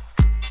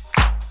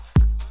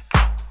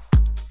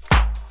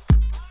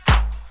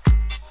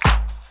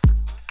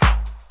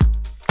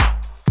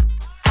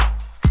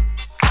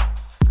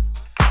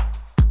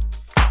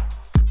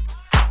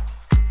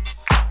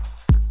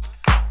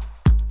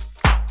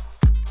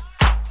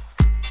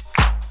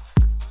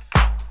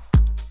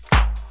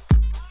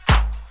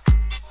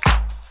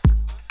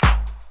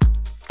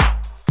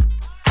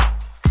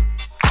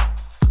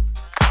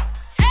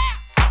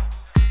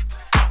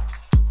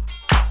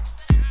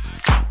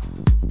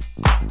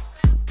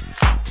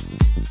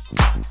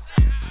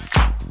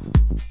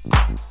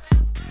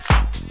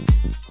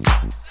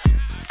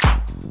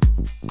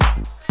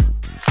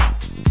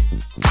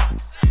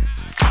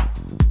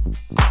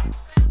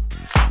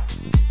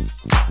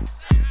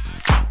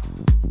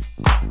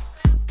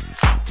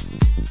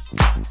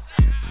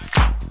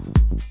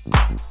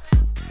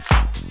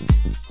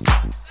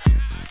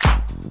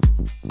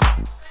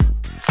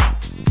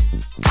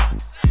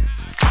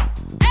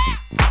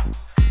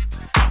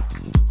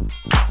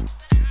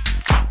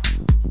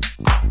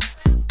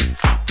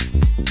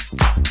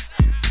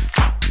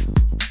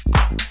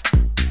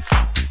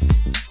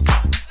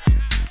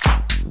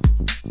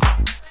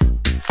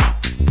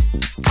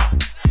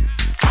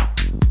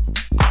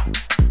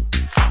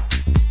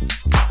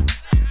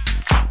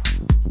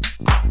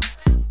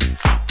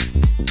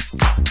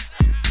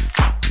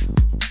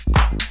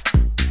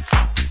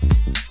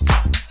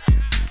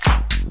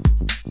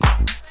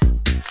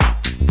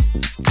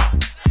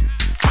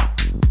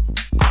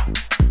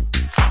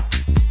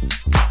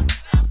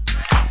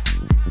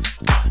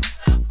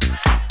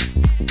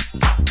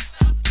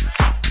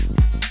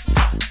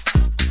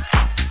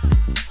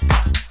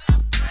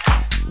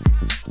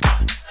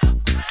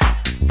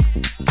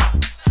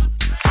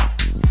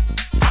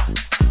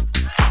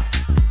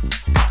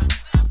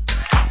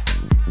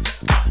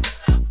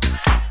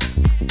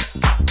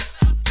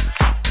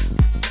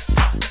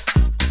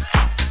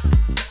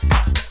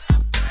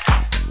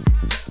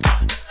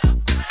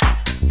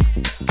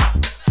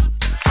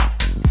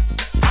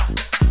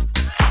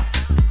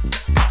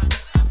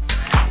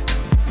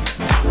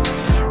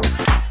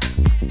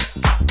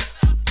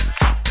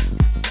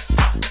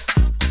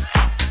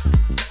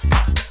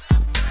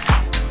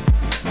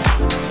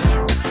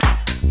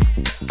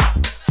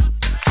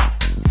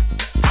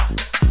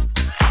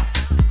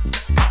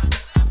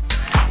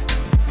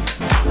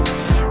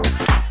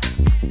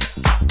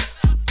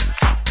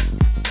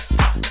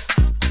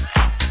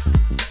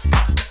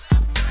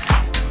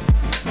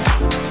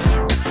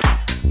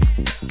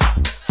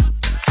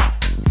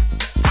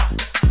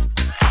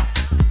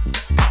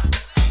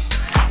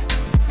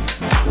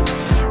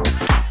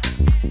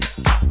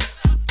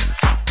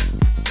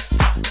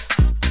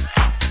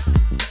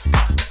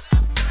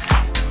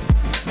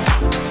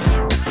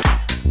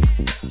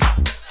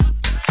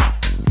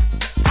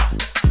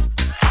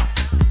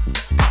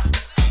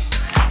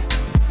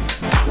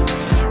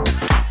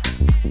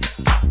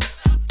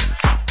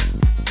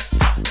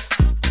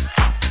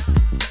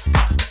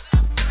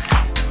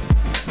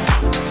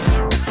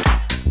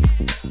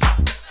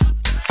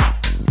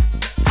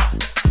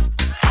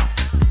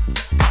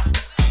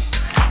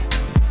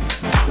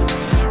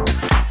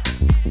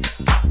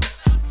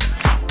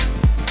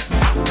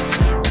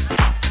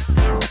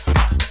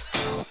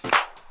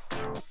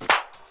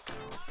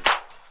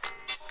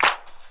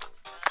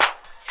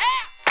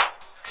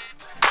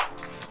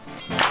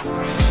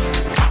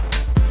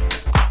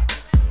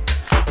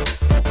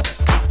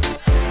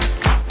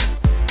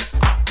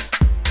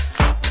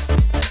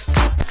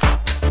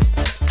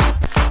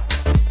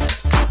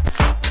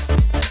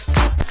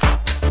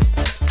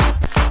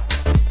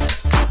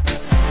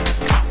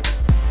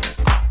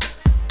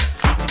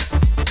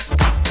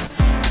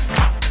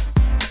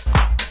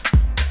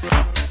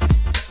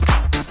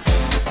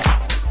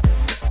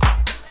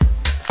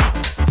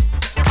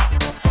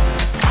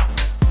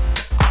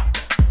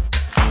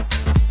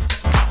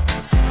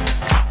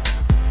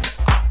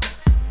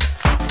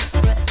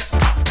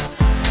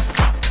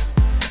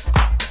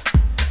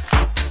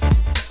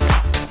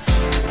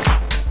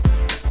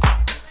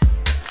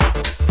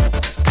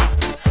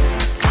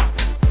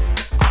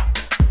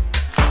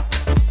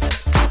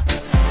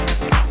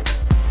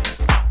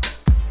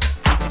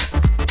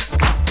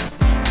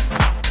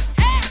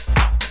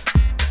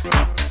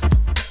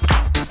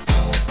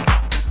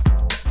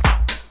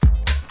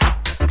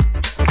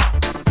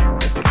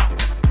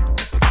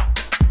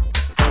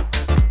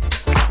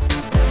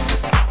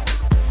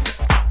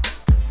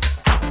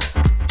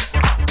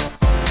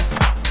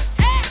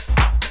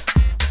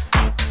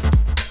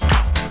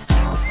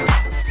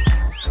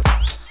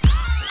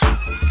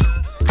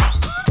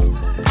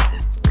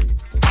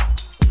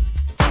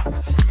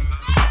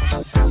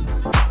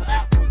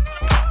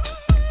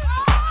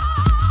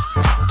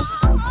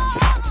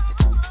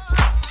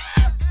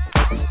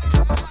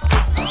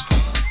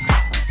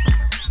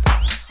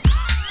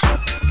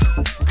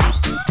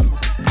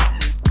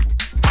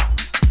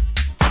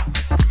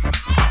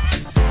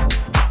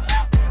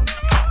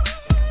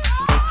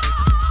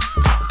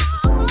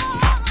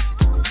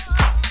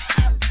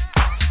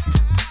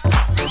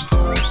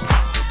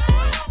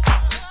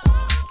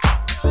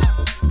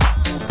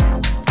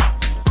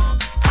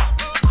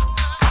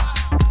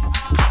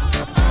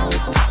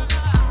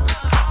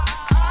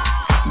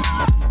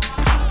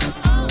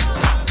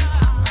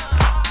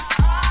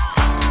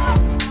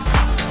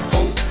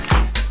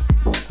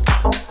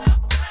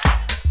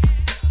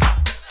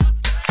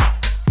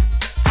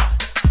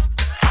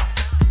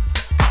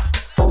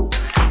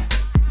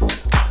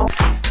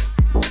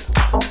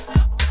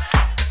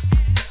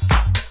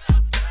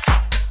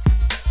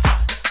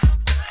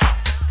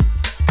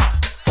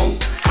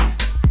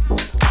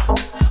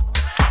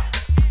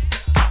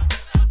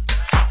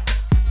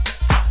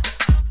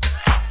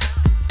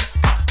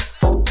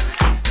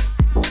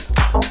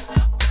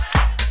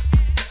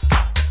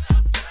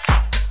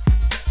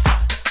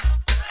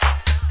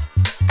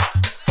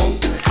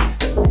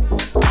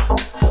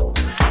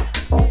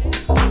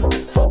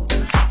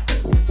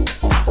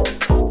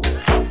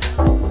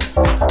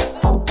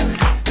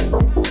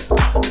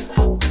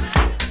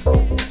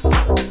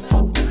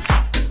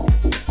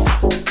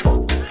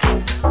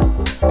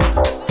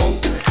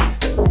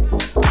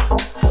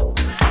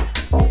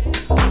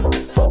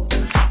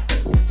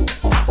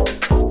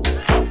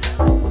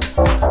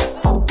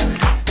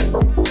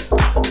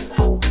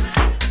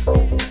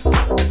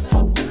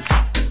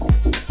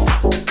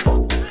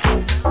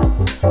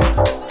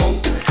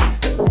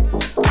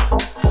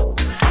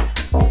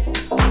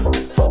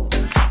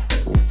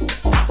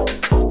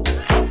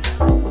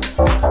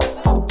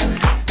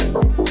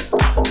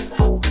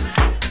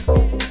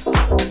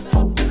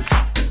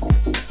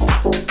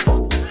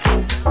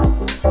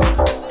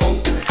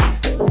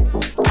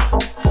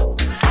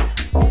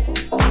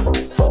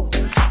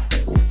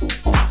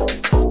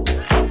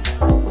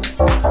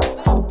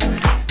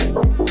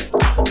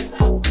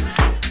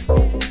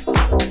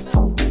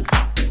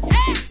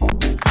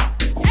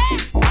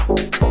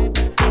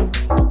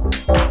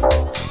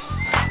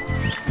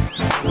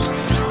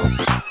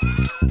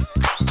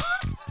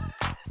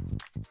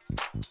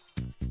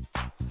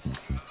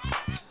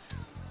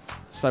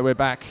 So we're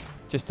back,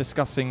 just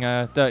discussing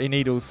Dirty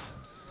Needles.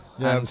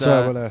 Yeah, I'm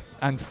sorry about that.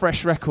 And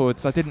fresh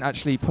records. I didn't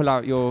actually pull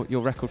out your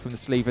record from the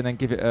sleeve and then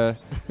give it a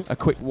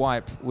quick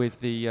wipe with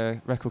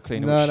the record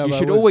cleaner. No, you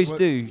should always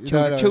do.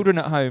 Children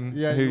at home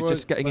who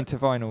just getting into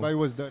vinyl. But it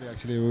was dirty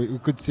actually. We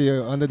could see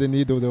under the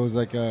needle there was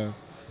like a.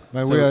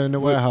 We are in the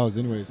warehouse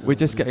anyway. So we're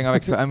just getting our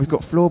expert, and we've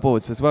got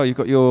floorboards as well. You've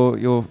got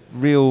your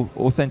real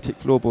authentic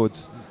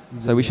floorboards.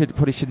 So we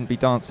probably shouldn't be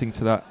dancing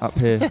to that up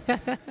here.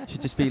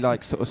 Should just be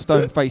like sort of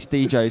stone-faced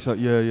DJs,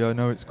 like yeah, I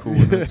know it's cool,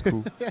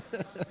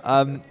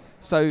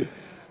 So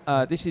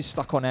this is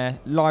Stuck on Air,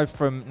 live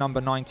from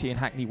number 90 in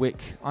Hackney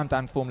Wick. I'm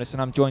Dan Formless,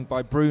 and I'm joined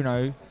by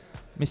Bruno,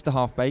 Mr.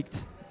 Half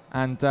Baked,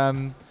 and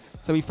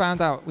so we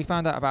found out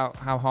about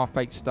how Half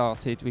Baked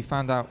started. We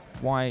found out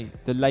why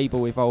the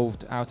label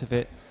evolved out of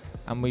it,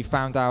 and we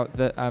found out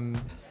that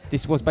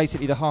this was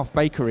basically the Half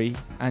Bakery,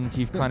 and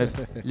you've kind of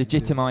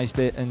legitimised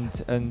it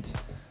and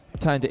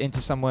turned it into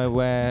somewhere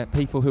where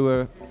people who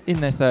are in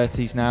their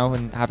 30s now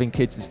and having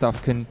kids and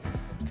stuff can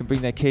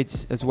bring their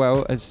kids as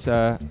well as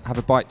have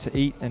a bite to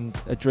eat and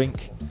a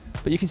drink.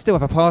 But you can still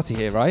have a party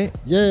here, right?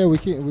 Yeah, we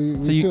can.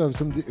 We still have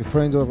some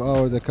friends of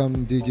ours that come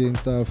DJ and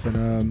stuff,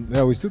 and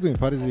we're still doing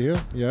parties here.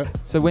 Yeah.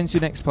 So when's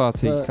your next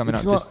party coming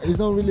up? It's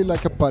not really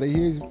like a party.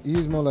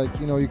 Here's more like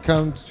you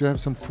come to have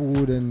some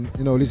food and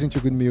listen to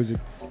good music.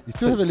 You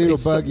still have a little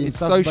buggy. It's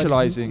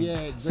socialising. Yeah,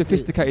 exactly.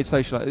 Sophisticated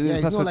socialising. Yeah,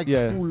 it's not like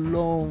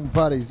full-on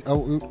parties.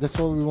 That's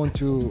why we want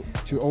to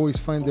always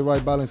find the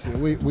right balance.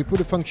 We put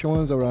the function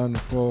ones around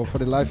for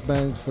the live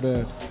band, for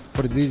the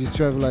DJs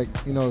to have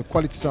like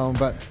quality sound,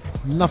 but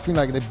nothing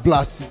like the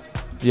blast.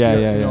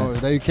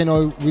 That you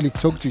cannot really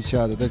talk to each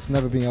other. That's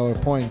never been our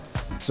point.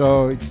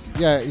 So it's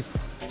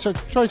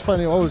try to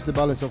find always the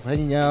balance of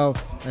hanging out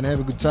and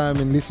have a good time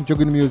and listen to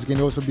good music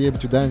and also be able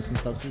to dance and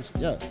stuff. So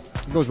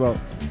it goes well.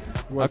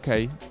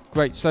 Okay,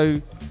 great. So,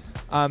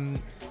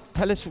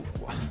 tell us.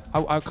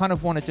 I kind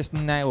of want to just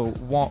nail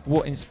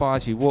what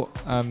inspires you. What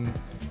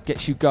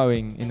gets you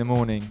going in the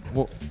morning?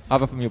 What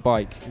other from your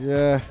bike?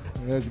 Yeah,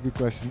 that's a good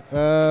question.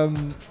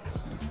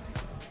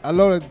 A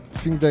lot of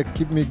things that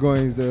keep me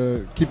going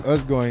keep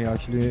us going.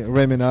 Actually,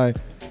 Rem and I.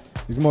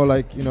 It's more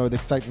like the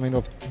excitement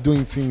of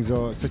doing things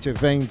or such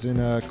events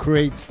and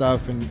create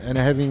stuff and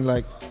having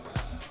like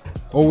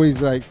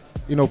always like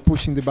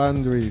pushing the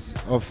boundaries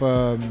of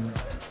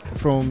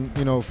from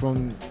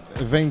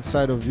event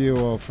side of view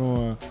or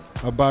from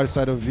a bar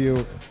side of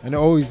view, and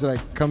always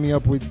like coming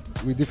up with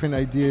different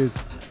ideas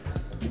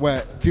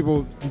where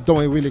people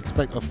don't really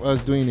expect of us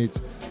doing it.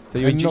 So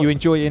you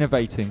enjoy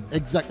innovating?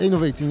 Exactly,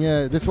 innovating,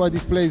 yeah. That's why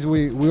this place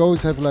we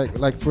always have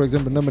like for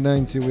example number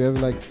 90, we have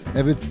like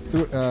every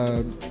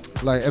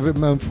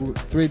month,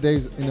 3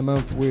 days in a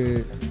month,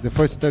 the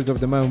first Thursday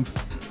of the month,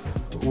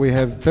 we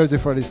have Thursday,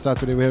 Friday,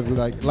 Saturday, we have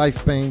like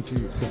live paint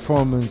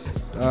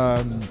performance,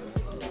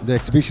 the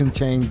exhibition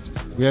chains,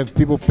 we have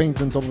people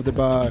paint on top of the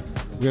bar,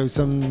 we have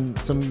some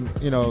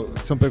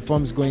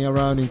performance going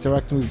around,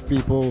 interacting with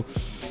people,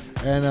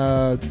 and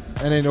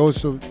then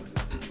also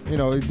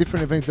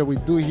different events that we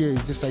do here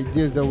is just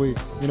ideas that we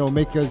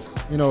make us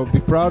be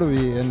proud of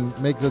it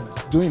and makes us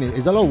doing it.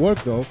 It's a lot of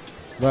work though,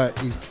 but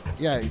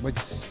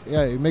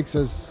it makes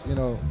us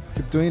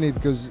keep doing it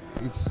because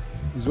it's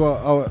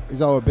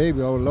our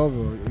baby, our love.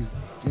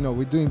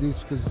 We're doing this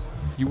because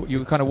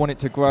you kind of want it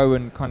to grow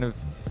and kind of.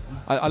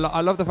 I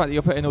love the fact that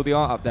you're putting all the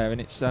art up there,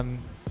 and it's a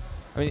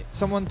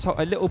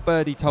little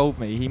birdie told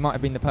me, he might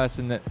have been the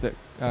person that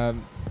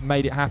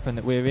made it happen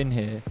that we're in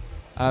here,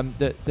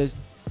 that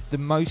there's the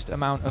most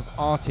amount of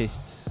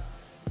artists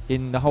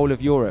in the whole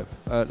of Europe,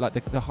 like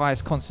the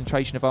highest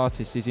concentration of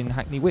artists is in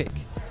Hackney Wick.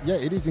 Yeah,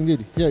 it is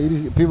indeed. Yeah, it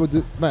is. People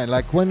do, man.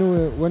 Like when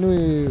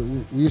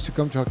we used to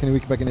come to Hackney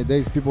Wick back in the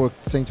days, people were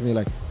saying to me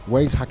like,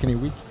 "Where is Hackney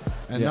Wick?"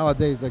 And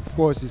nowadays, like, of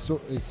course,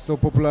 it's so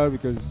popular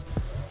because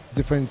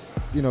different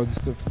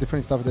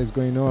stuff that is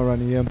going on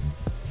around here,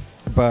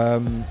 but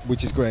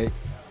which is great.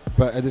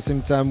 But at the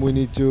same time, we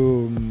need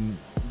to,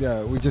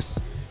 we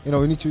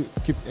need to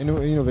keep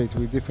innovate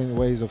with different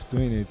ways of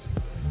doing it,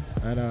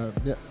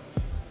 and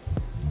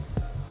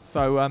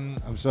So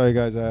I'm sorry,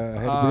 guys. I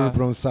had Bruno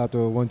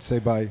Bronsato want to say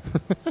bye.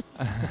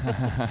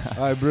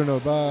 Hi, Bruno.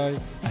 Bye.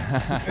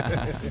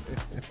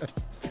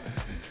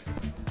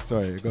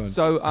 Sorry, go on.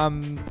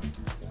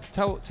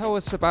 So, tell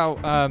us about.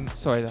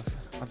 Sorry,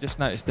 I've just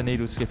noticed the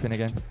needle skipping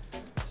again.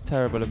 It's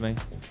terrible of me.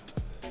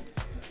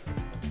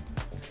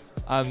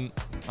 I'm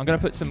going to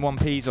put some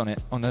 1Ps on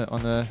it on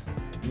the.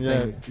 Yeah,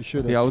 thing, you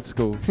should. The old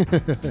school.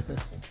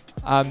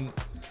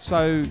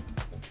 So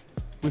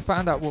we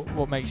found out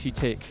what makes you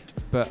tick,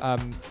 but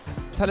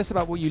tell us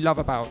about what you love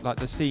about like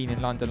the scene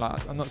in London.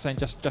 Like, I'm not saying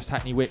just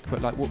Hackney Wick,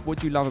 but like what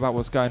do you love about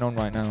what's going on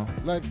right now?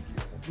 Like,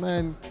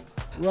 man,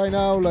 right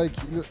now, like,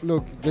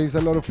 look, there's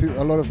a lot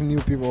of new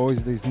people.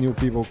 Always there's new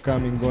people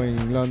coming, going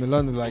in London.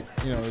 London, like,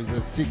 is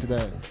a city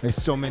that there's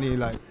so many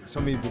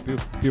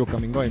people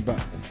coming, going.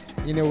 But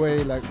in a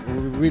way, like,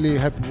 we're really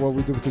happy with what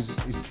we do because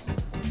it's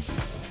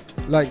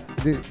like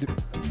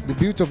the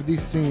beauty of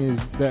this thing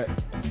is that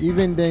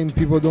even then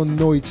people don't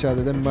know each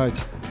other that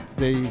much.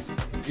 There's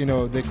you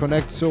know, they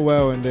connect so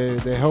well and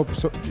they help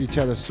each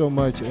other so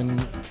much, and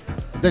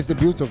that's the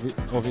beauty of it,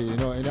 you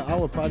know. In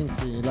our party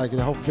scene, like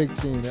the Half Baked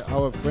scene,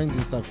 our friends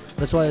and stuff.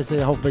 That's why I say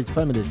Half Baked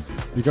family,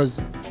 because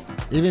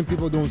even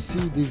people don't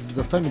see this as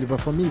a family, but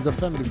for me it's a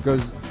family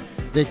because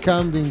they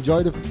come, they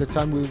enjoy the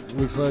time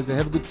with us, they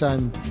have a good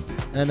time,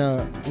 and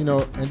you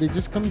know, and they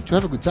just come to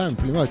have a good time,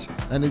 pretty much.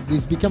 And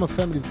it's become a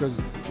family because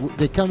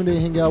they come and they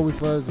hang out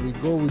with us. We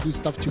go, we do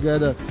stuff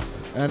together,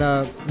 and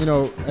you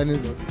know, and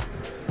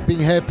being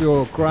happy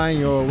or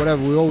crying or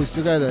whatever, we're always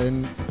together.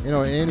 And you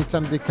know,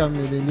 anytime they come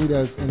and they need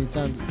us,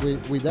 anytime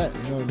we that,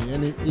 you know what I mean.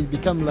 And it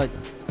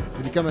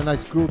become a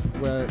nice group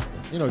where,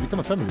 you know, become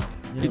a family.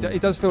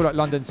 It does feel like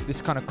London's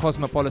this kind of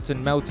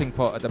cosmopolitan melting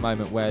pot at the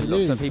moment, where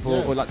lots of people,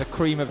 or like the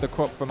cream of the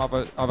crop from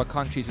other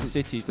countries and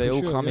cities, they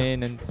all come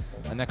in and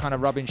they're kind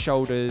of rubbing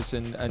shoulders,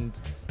 and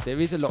there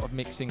is a lot of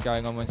mixing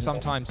going on when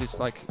sometimes it's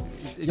like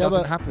it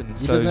doesn't happen.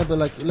 It doesn't happen.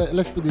 Like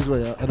let's put it this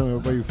way, I don't know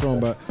where you're from,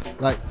 but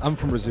like I'm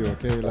from Brazil,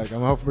 okay? Like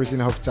I'm half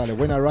Brazilian, half Italian.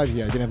 When I arrived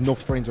here, I didn't have no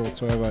friends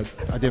whatsoever.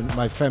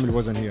 My family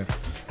wasn't here.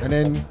 And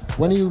then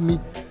when you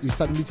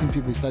start meeting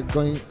people, you start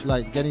going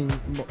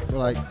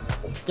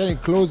getting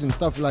close and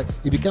stuff. Like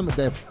you become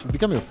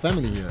your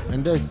family here,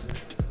 and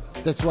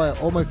that's why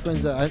all my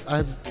friends I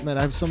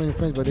have so many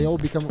friends, but they all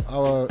become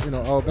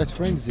our best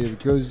friends here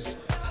because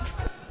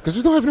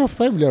we don't have no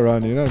family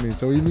around, you know what I mean?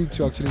 So you need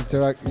to actually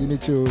interact. You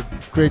need to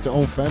create your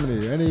own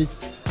family, and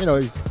it's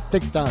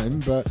take time,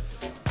 but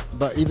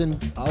even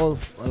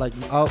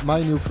my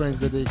new friends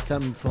that they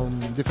come from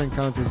different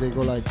countries, they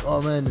go like,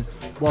 oh man,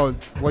 wow,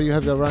 what you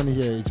have around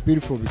here, it's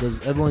beautiful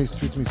because everyone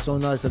treats me so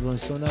nice,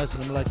 everyone's so nice,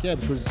 and I'm like, yeah,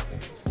 because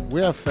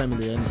we are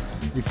family, and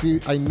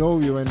if I know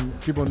you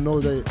and people know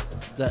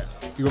that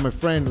you're my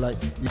friend, like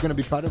you're gonna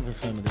be part of the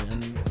family,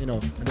 and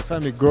and the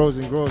family grows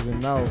and grows,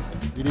 and now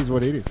it is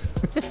what it is.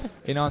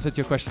 In answer to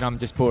your question, I'm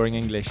just boring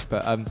English,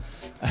 but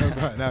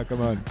no,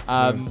 come on.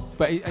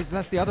 But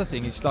that's the other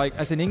thing. It's like,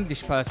 as an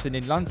English person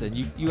in London,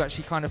 you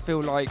actually kind of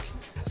feel like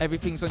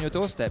everything's on your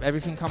doorstep.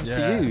 Everything comes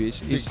to you.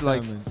 It's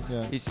like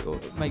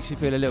it makes you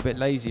feel a little bit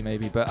lazy,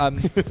 maybe. But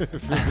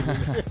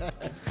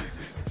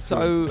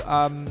so.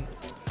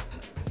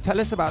 Tell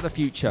us about the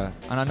future,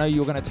 and I know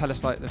you're going to tell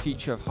us like the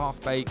future of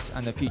Half Baked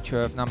and the future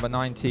of Number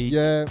 90.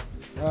 Yeah,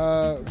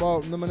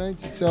 well, Number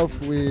 90 itself,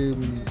 we're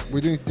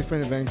doing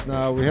different events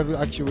now. We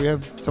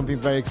have something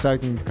very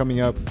exciting coming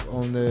up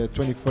on the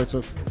 21st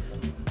of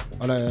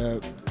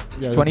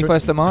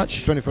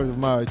March. 21st of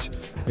March.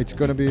 It's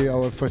going to be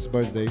our first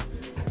birthday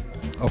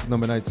of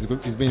Number 90.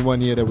 It's been 1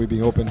 year that we've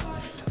been open.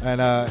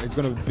 And it's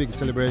going to be a big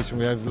celebration.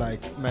 We have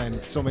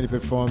so many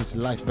performances,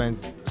 live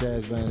bands,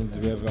 jazz bands.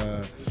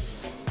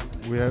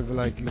 We have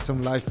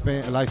some live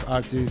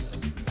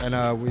artists,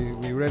 and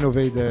we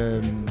renovate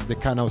the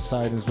canal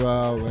side as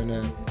well, and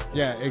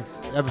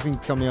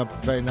everything's coming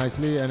up very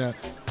nicely. And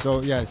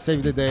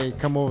save the day,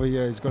 come over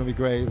here. It's gonna be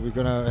great. We're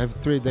gonna have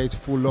 3 days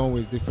full on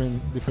with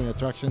different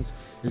attractions.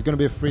 It's gonna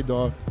be a free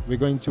door. We're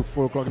going to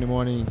 4 o'clock in the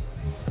morning.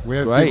 We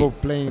have people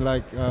playing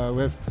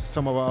we have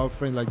some of our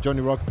friends like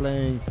Johnny Rock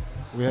playing.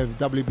 We have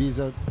W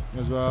Biza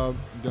as well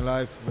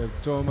live. We have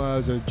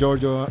Thomas or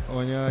Giorgio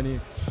Ognani.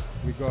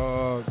 We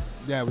got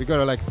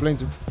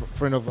plenty of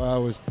friend of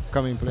ours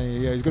coming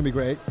playing. Yeah, it's gonna be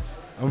great.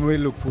 I'm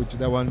really look forward to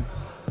that one.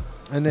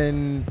 And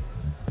then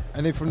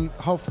from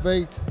Half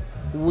Baked,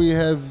 we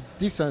have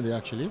this Sunday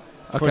actually,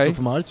 1st of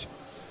March.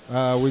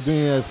 We're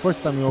doing a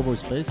first time in Oval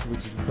Space,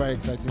 which is very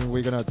exciting.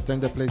 We're gonna turn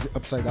the place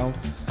upside down.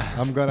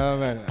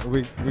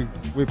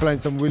 We're playing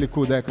some really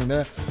cool deck in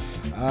there.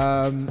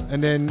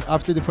 And then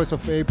after the 1st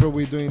of April,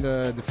 we're doing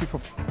the 5th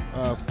of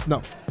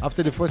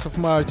after the 1st of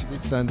March,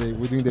 this Sunday,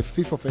 we're doing the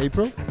 5th of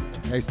April.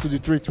 Studio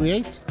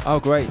 338. Oh,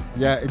 great.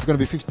 Yeah, it's gonna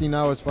be 15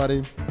 hours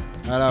party.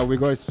 And we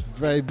got a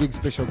very big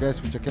special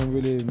guest, which I can't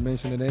really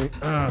mention the name.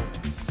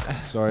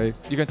 Sorry.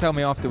 You can tell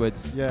me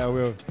afterwards. Yeah, I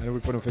will. And we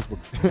put on Facebook.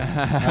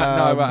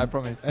 No, I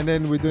promise. And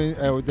then we're doing,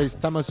 there's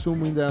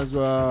Tamasum in there as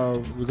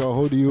well. We got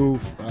Hold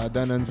Youth,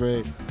 Dan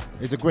Andre.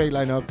 It's a great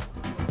lineup.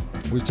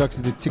 Which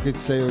actually the ticket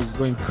sales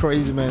going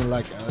crazy, man.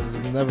 Like I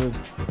never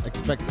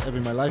expected ever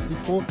in my life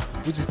before.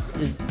 Which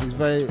is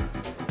very,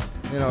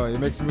 it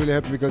makes me really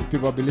happy because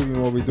people are believing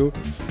in what we do.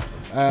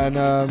 And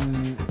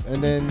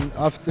then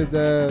after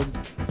that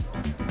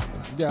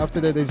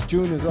there's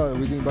June as well.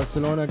 We're doing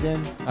Barcelona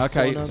again.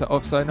 Okay, so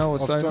off Sona.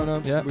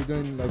 Yeah. We're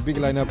doing a big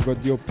lineup. We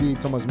got DOP,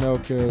 Thomas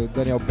Melker,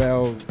 Daniel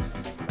Bell,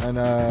 and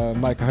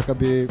Mike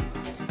Huckabee.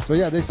 So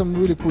yeah, there's some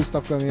really cool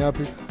stuff coming up.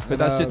 But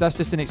that's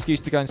just an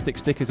excuse to go and stick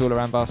stickers all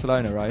around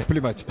Barcelona, right?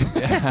 Pretty much.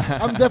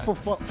 I'm there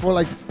for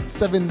like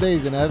 7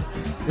 days, and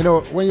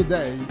when you're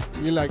there,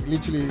 you're like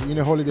literally in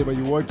a holiday, but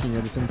you're working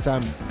at the same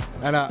time.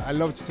 And I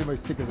love to see my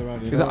stickers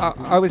around. Because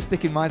I was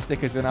sticking my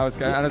stickers when I was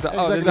going, and I was like,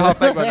 exactly. There's a Half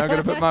Baked one. I'm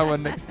going to put my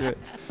one next to it.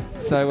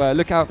 So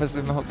look out for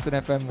some Hoxton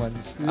FM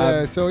ones.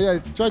 Yeah.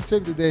 Try to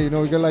save the day.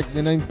 We got like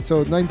the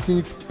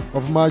 19th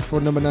of March for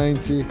Number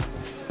 90.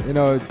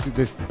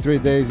 There's 3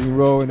 days in a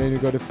row, and then you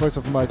got the 1st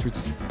of March, which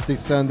is this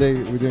Sunday.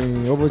 We're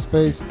doing Oval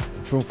Space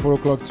from 4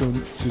 o'clock to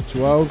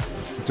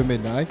 12. to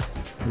midnight,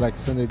 like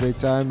Sunday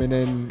daytime, and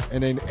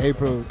then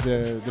April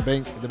the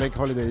bank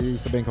holiday, the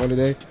Easter bank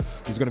holiday,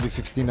 it's gonna be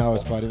 15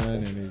 hours party,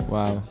 man, and it's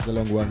a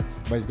long one,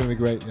 but it's gonna be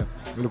great. Yeah,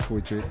 we look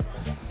forward to it.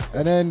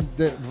 And then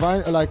the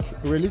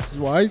releases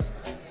wise,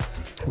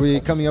 we're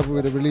coming up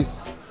with a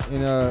release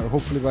in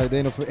hopefully by the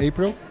end of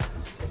April,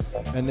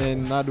 and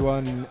then another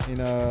one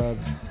in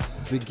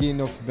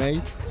beginning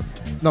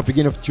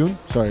of June.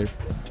 Sorry,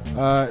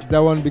 that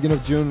one beginning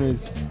of June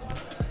is.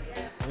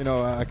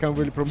 I can't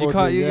really promote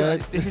it yet.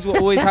 This is what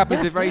always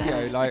happens with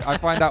radio. Like, I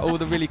find out all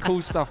the really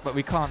cool stuff, but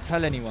we can't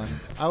tell anyone.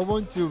 I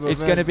want to, but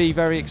it's going to be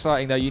very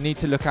exciting, though. You need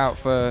to look out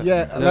for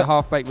the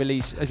half-baked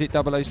release. Is it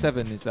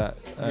 007? Is that?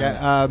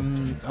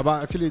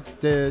 About actually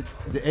the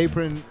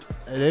April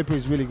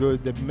is really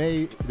good.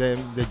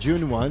 The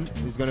June one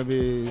is going to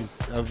be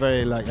a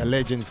very a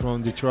legend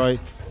from Detroit.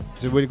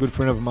 He's a really good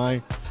friend of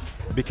mine.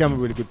 Become a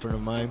really good friend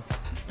of mine.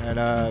 And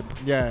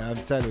I'm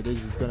telling you,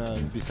 this is gonna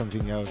be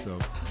something else. So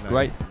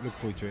great. Look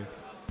forward to it.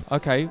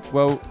 Okay.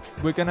 Well,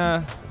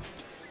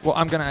 what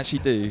I'm gonna actually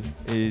do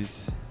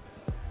is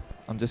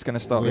I'm just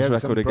gonna start this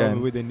record again.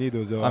 With the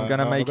needles, I'm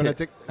gonna make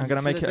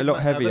it a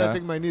lot heavier. I'm gonna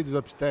take my needles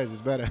upstairs.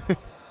 It's better.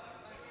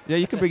 Yeah,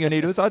 you can bring your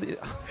needles. You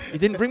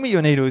didn't bring me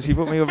your needles. You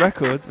brought me your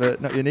record,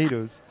 but not your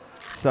needles.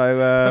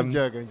 So I'm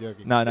joking.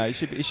 No,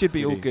 it should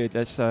be all good.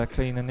 Let's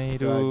clean the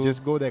needle. So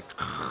just go there.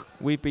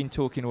 We've been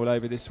talking all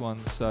over this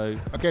one, so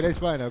okay, that's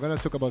fine. I'm gonna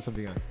talk about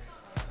something else.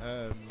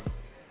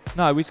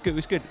 No, it was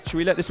good. Should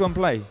we let this one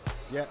play?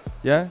 Yeah.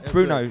 Yeah,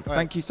 Bruno,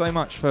 thank you so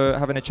much for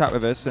having a chat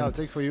with us and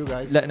take for you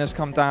guys. Letting us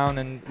come down.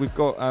 And we've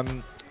got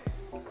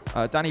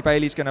Danny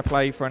Bayley's going to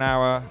play for an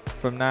hour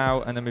from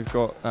now, and then we've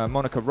got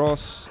Monica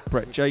Ross,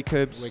 Brett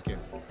Jacobs. Wicked.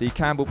 The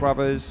Campbell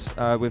brothers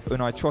with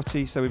Unai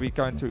Trotti, so we'll be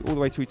going through all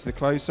the way through to the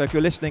close. So if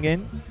you're listening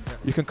in,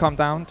 you can come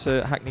down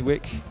to Hackney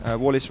Wick,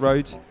 Wallace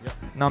Road,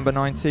 number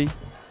 90,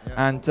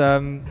 and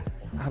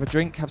have a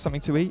drink, have something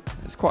to eat.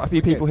 There's quite a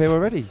few people here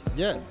already.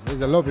 Yeah,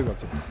 there's a lot of people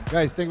actually.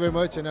 Guys, thank you very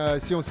much, and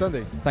see you on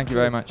Sunday. Thank you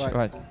very much. Bye.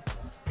 Right.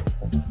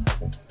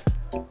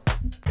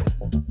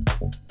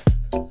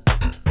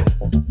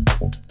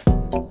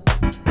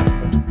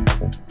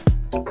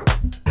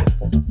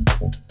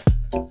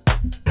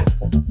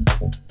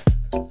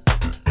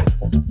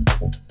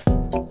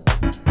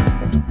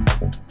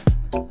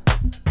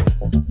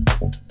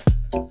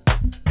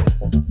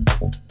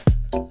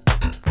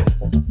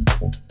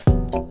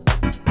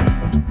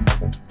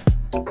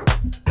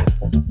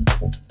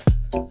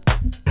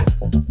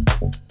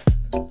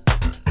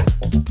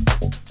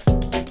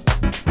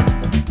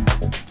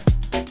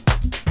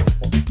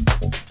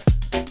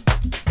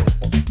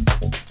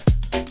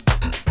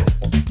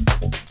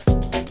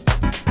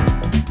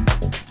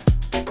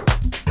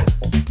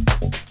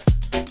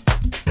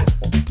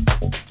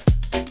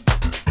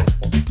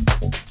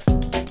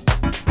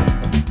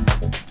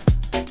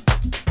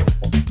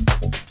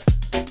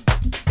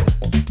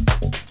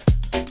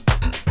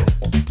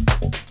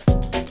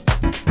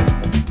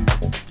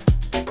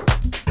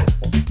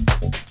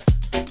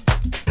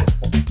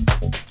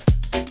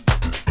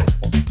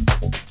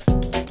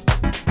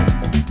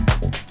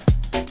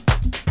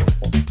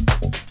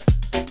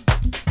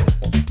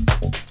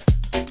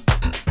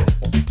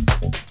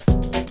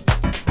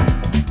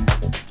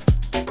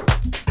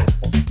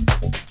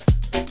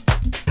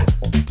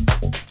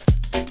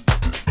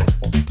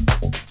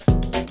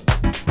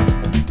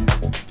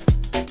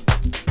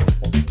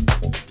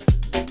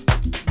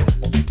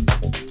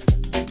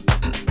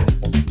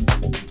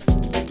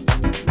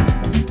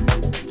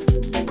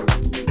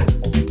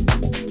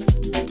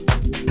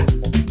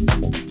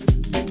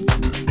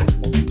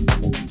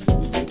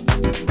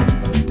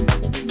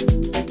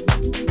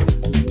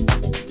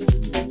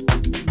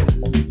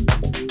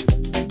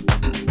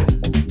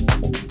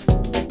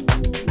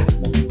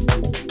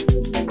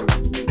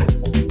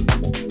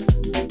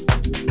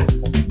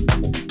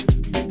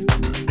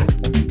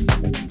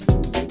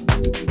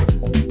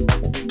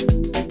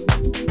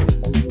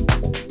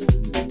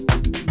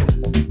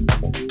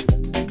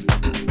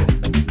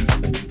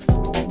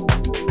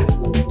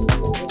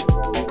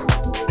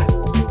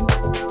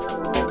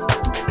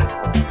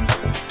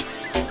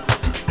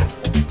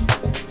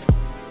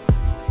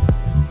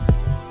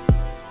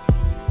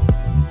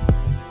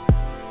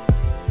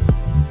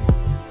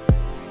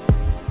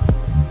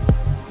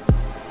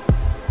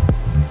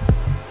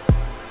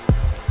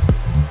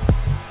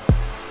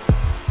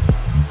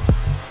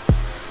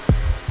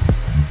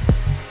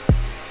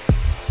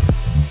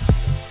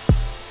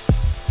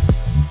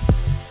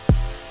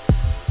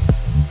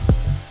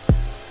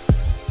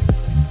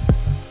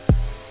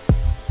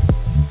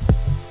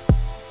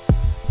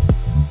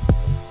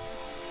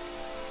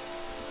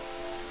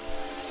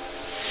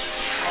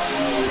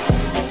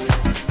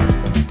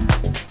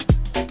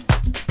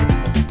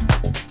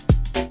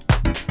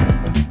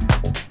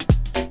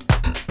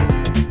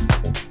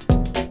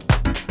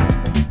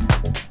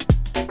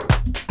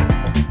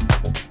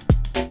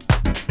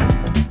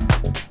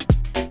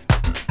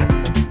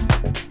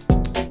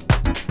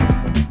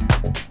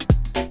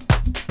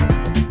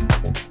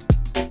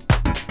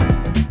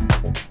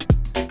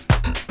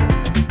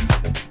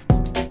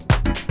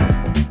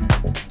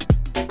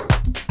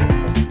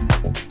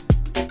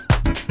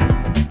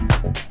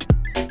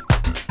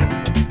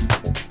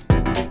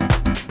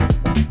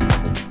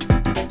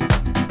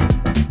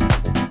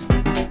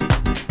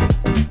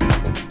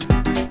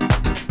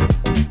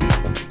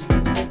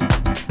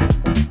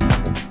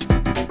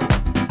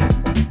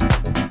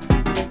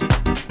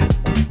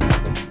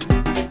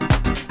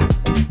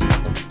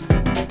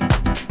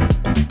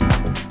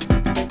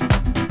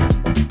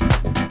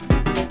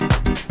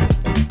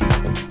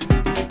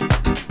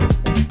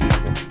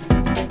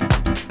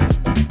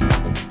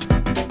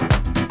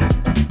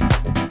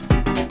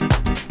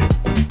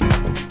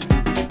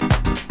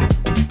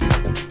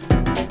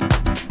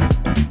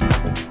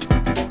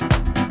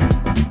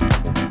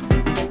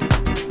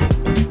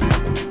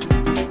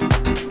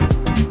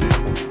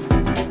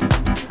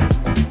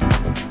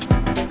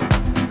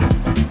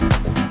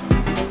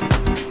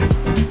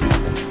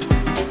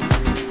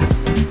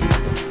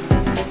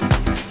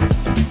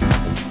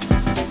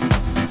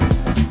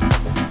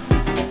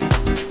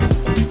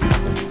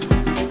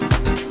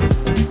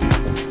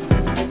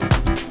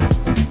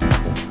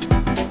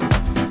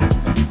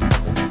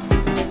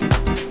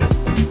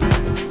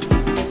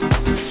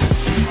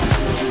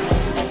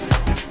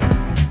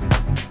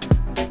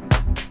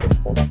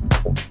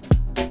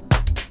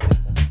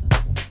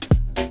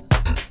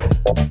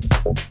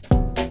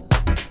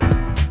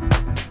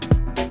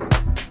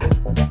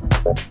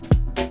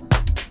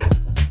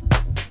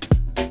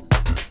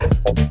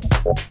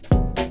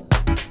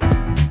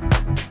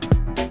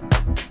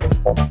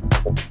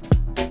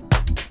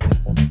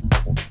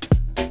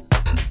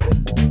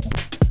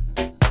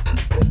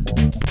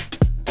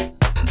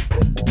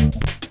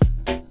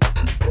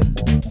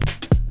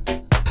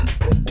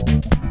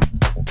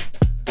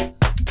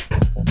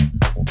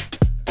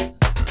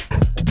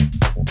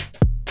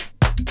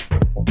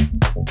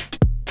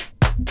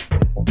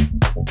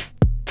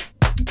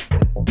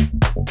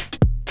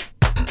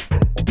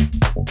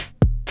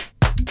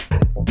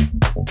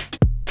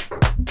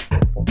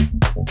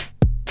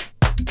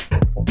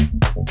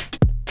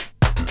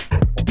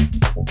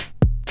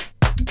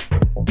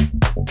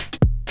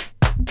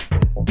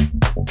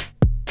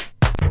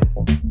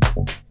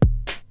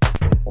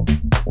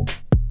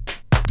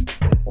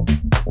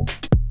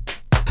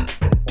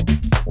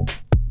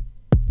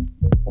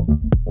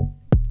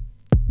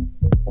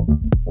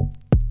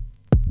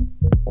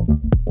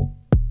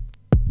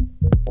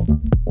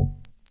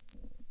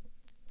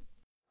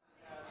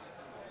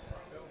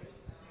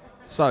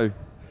 So,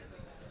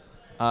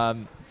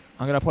 I'm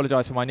going to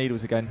apologise for my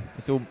needles again.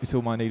 It's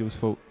all my needles'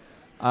 fault.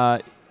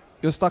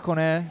 You're stuck on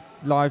air,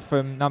 live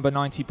from number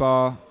 90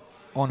 bar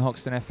on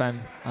Hoxton FM.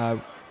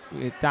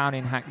 We're down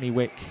in Hackney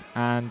Wick,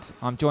 and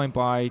I'm joined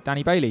by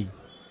Danny Bayley.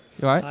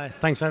 You all right? Hi,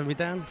 thanks for having me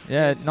down.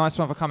 Yeah, Cheers. nice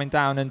one for coming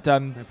down. And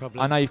No problem.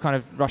 I know you've kind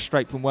of rushed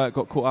straight from work,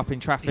 got caught up in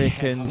traffic.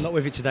 Yeah, and I'm not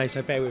with you today,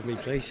 so bear with me,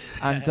 please.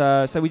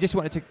 And so we just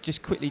wanted to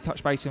just quickly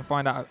touch base and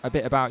find out a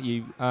bit about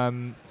you.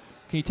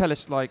 Can you tell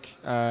us,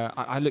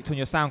 I looked on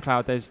your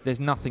SoundCloud, there's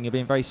nothing, you're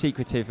being very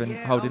secretive and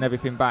holding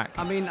everything back.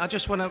 I mean, I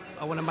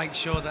want to make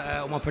sure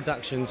that all my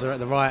productions are at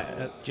the right,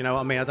 do you know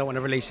what I mean? I don't want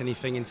to release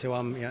anything until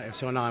I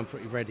know I'm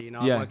pretty ready. You know,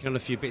 I'm working on a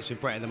few bits with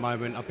Brett at the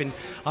moment. I've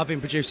been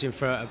producing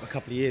for a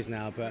couple of years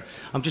now, but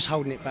I'm just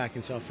holding it back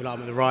until I feel like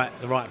I'm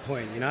at the right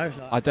point, you know?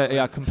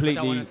 Like, completely.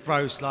 I don't want to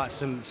throw like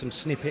some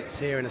snippets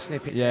here and a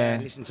snippet there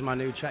and listen to my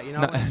new track, you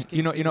know?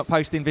 No, you're not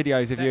posting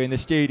videos of you in the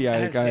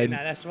studio going, no,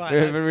 that's right.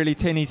 with a really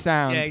tinny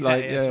sound. Yeah,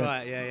 exactly. That's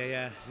right.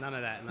 Yeah. None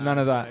of that. None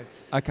of that.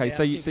 So, okay,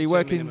 so you're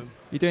working. Minimum.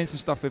 You're doing some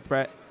stuff with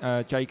Brett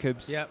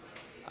Jacobs. Yep.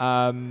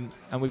 And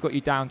we've got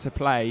you down to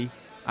play.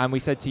 And we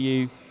said to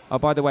you, oh,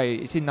 by the way,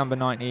 it's in number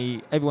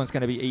 90. Everyone's going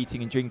to be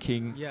eating and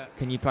drinking. Yeah.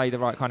 Can you play the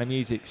right kind of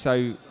music?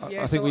 So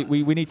I think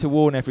we need to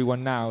warn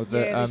everyone now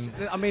that.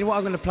 I mean, what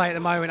I'm going to play at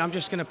the moment, I'm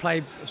just going to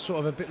play sort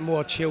of a bit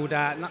more chilled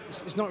out.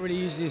 It's not really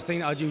usually the thing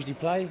that I'd usually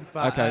play,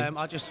 but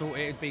I just thought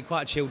it would be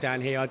quite chilled down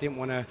here. I didn't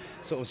want to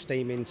sort of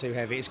steam in too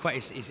heavy.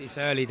 It's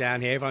early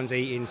down here. Everyone's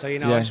eating, so I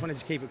just wanted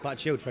to keep it quite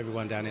chilled for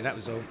everyone down here. That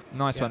was all.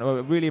 Nice one.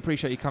 Well, really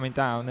appreciate you coming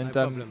down. And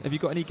have you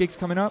got any gigs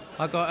coming up?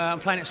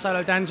 I'm playing at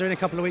Solo Danza in a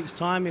couple of weeks'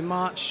 time in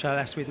March.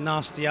 That's with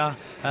Nastia,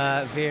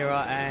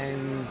 Vera,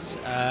 and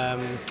I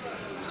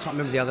can't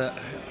remember the other.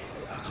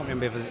 I can't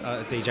remember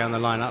the DJ on the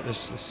lineup.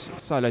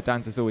 Solo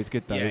Danza's always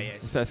good though. Yeah.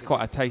 So it's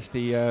quite a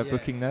tasty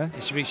booking there.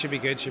 It should be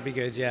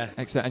good. Yeah.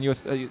 Excellent.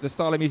 And the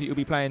style of music you'll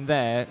be playing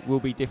there will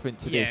be different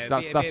to this.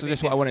 That's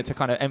just what I wanted to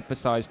kind of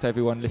emphasise to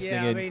everyone listening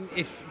in. Yeah, I mean,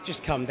 if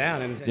just come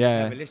down and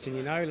have a listen,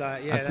 you know,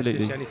 absolutely.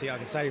 That's the only thing I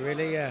can say,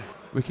 really. Yeah.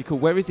 Wicked cool.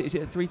 Where is it? Is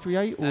it a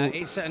 338? Or?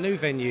 It's at a new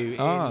venue.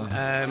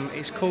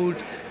 It's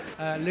called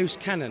Loose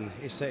Cannon.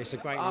 It's a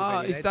great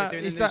new venue.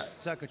 Is that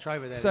Circa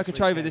Trova there? Circa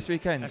Trova this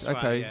weekend. That's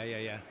okay.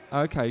 Right.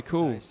 Yeah. Okay.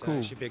 Cool.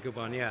 It should be a good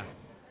one. Yeah.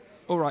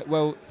 All right.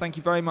 Well, thank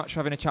you very much for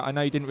having a chat. I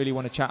know you didn't really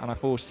want to chat, and I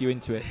forced you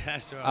into it.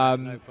 That's all right.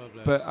 No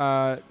problem. But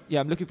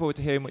I'm looking forward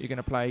to hearing what you're going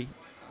to play.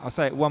 I'll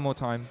say it one more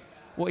time.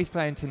 What he's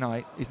playing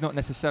tonight is not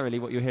necessarily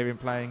what you're hearing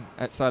playing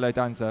at Solo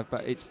Danza,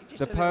 but it's just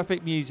the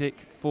perfect music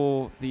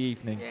for the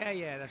evening.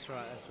 Yeah, that's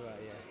right,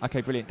 yeah.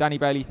 Okay, brilliant. Danny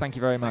Bayley, thank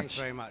you very much. Thanks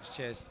very much.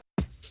 Cheers.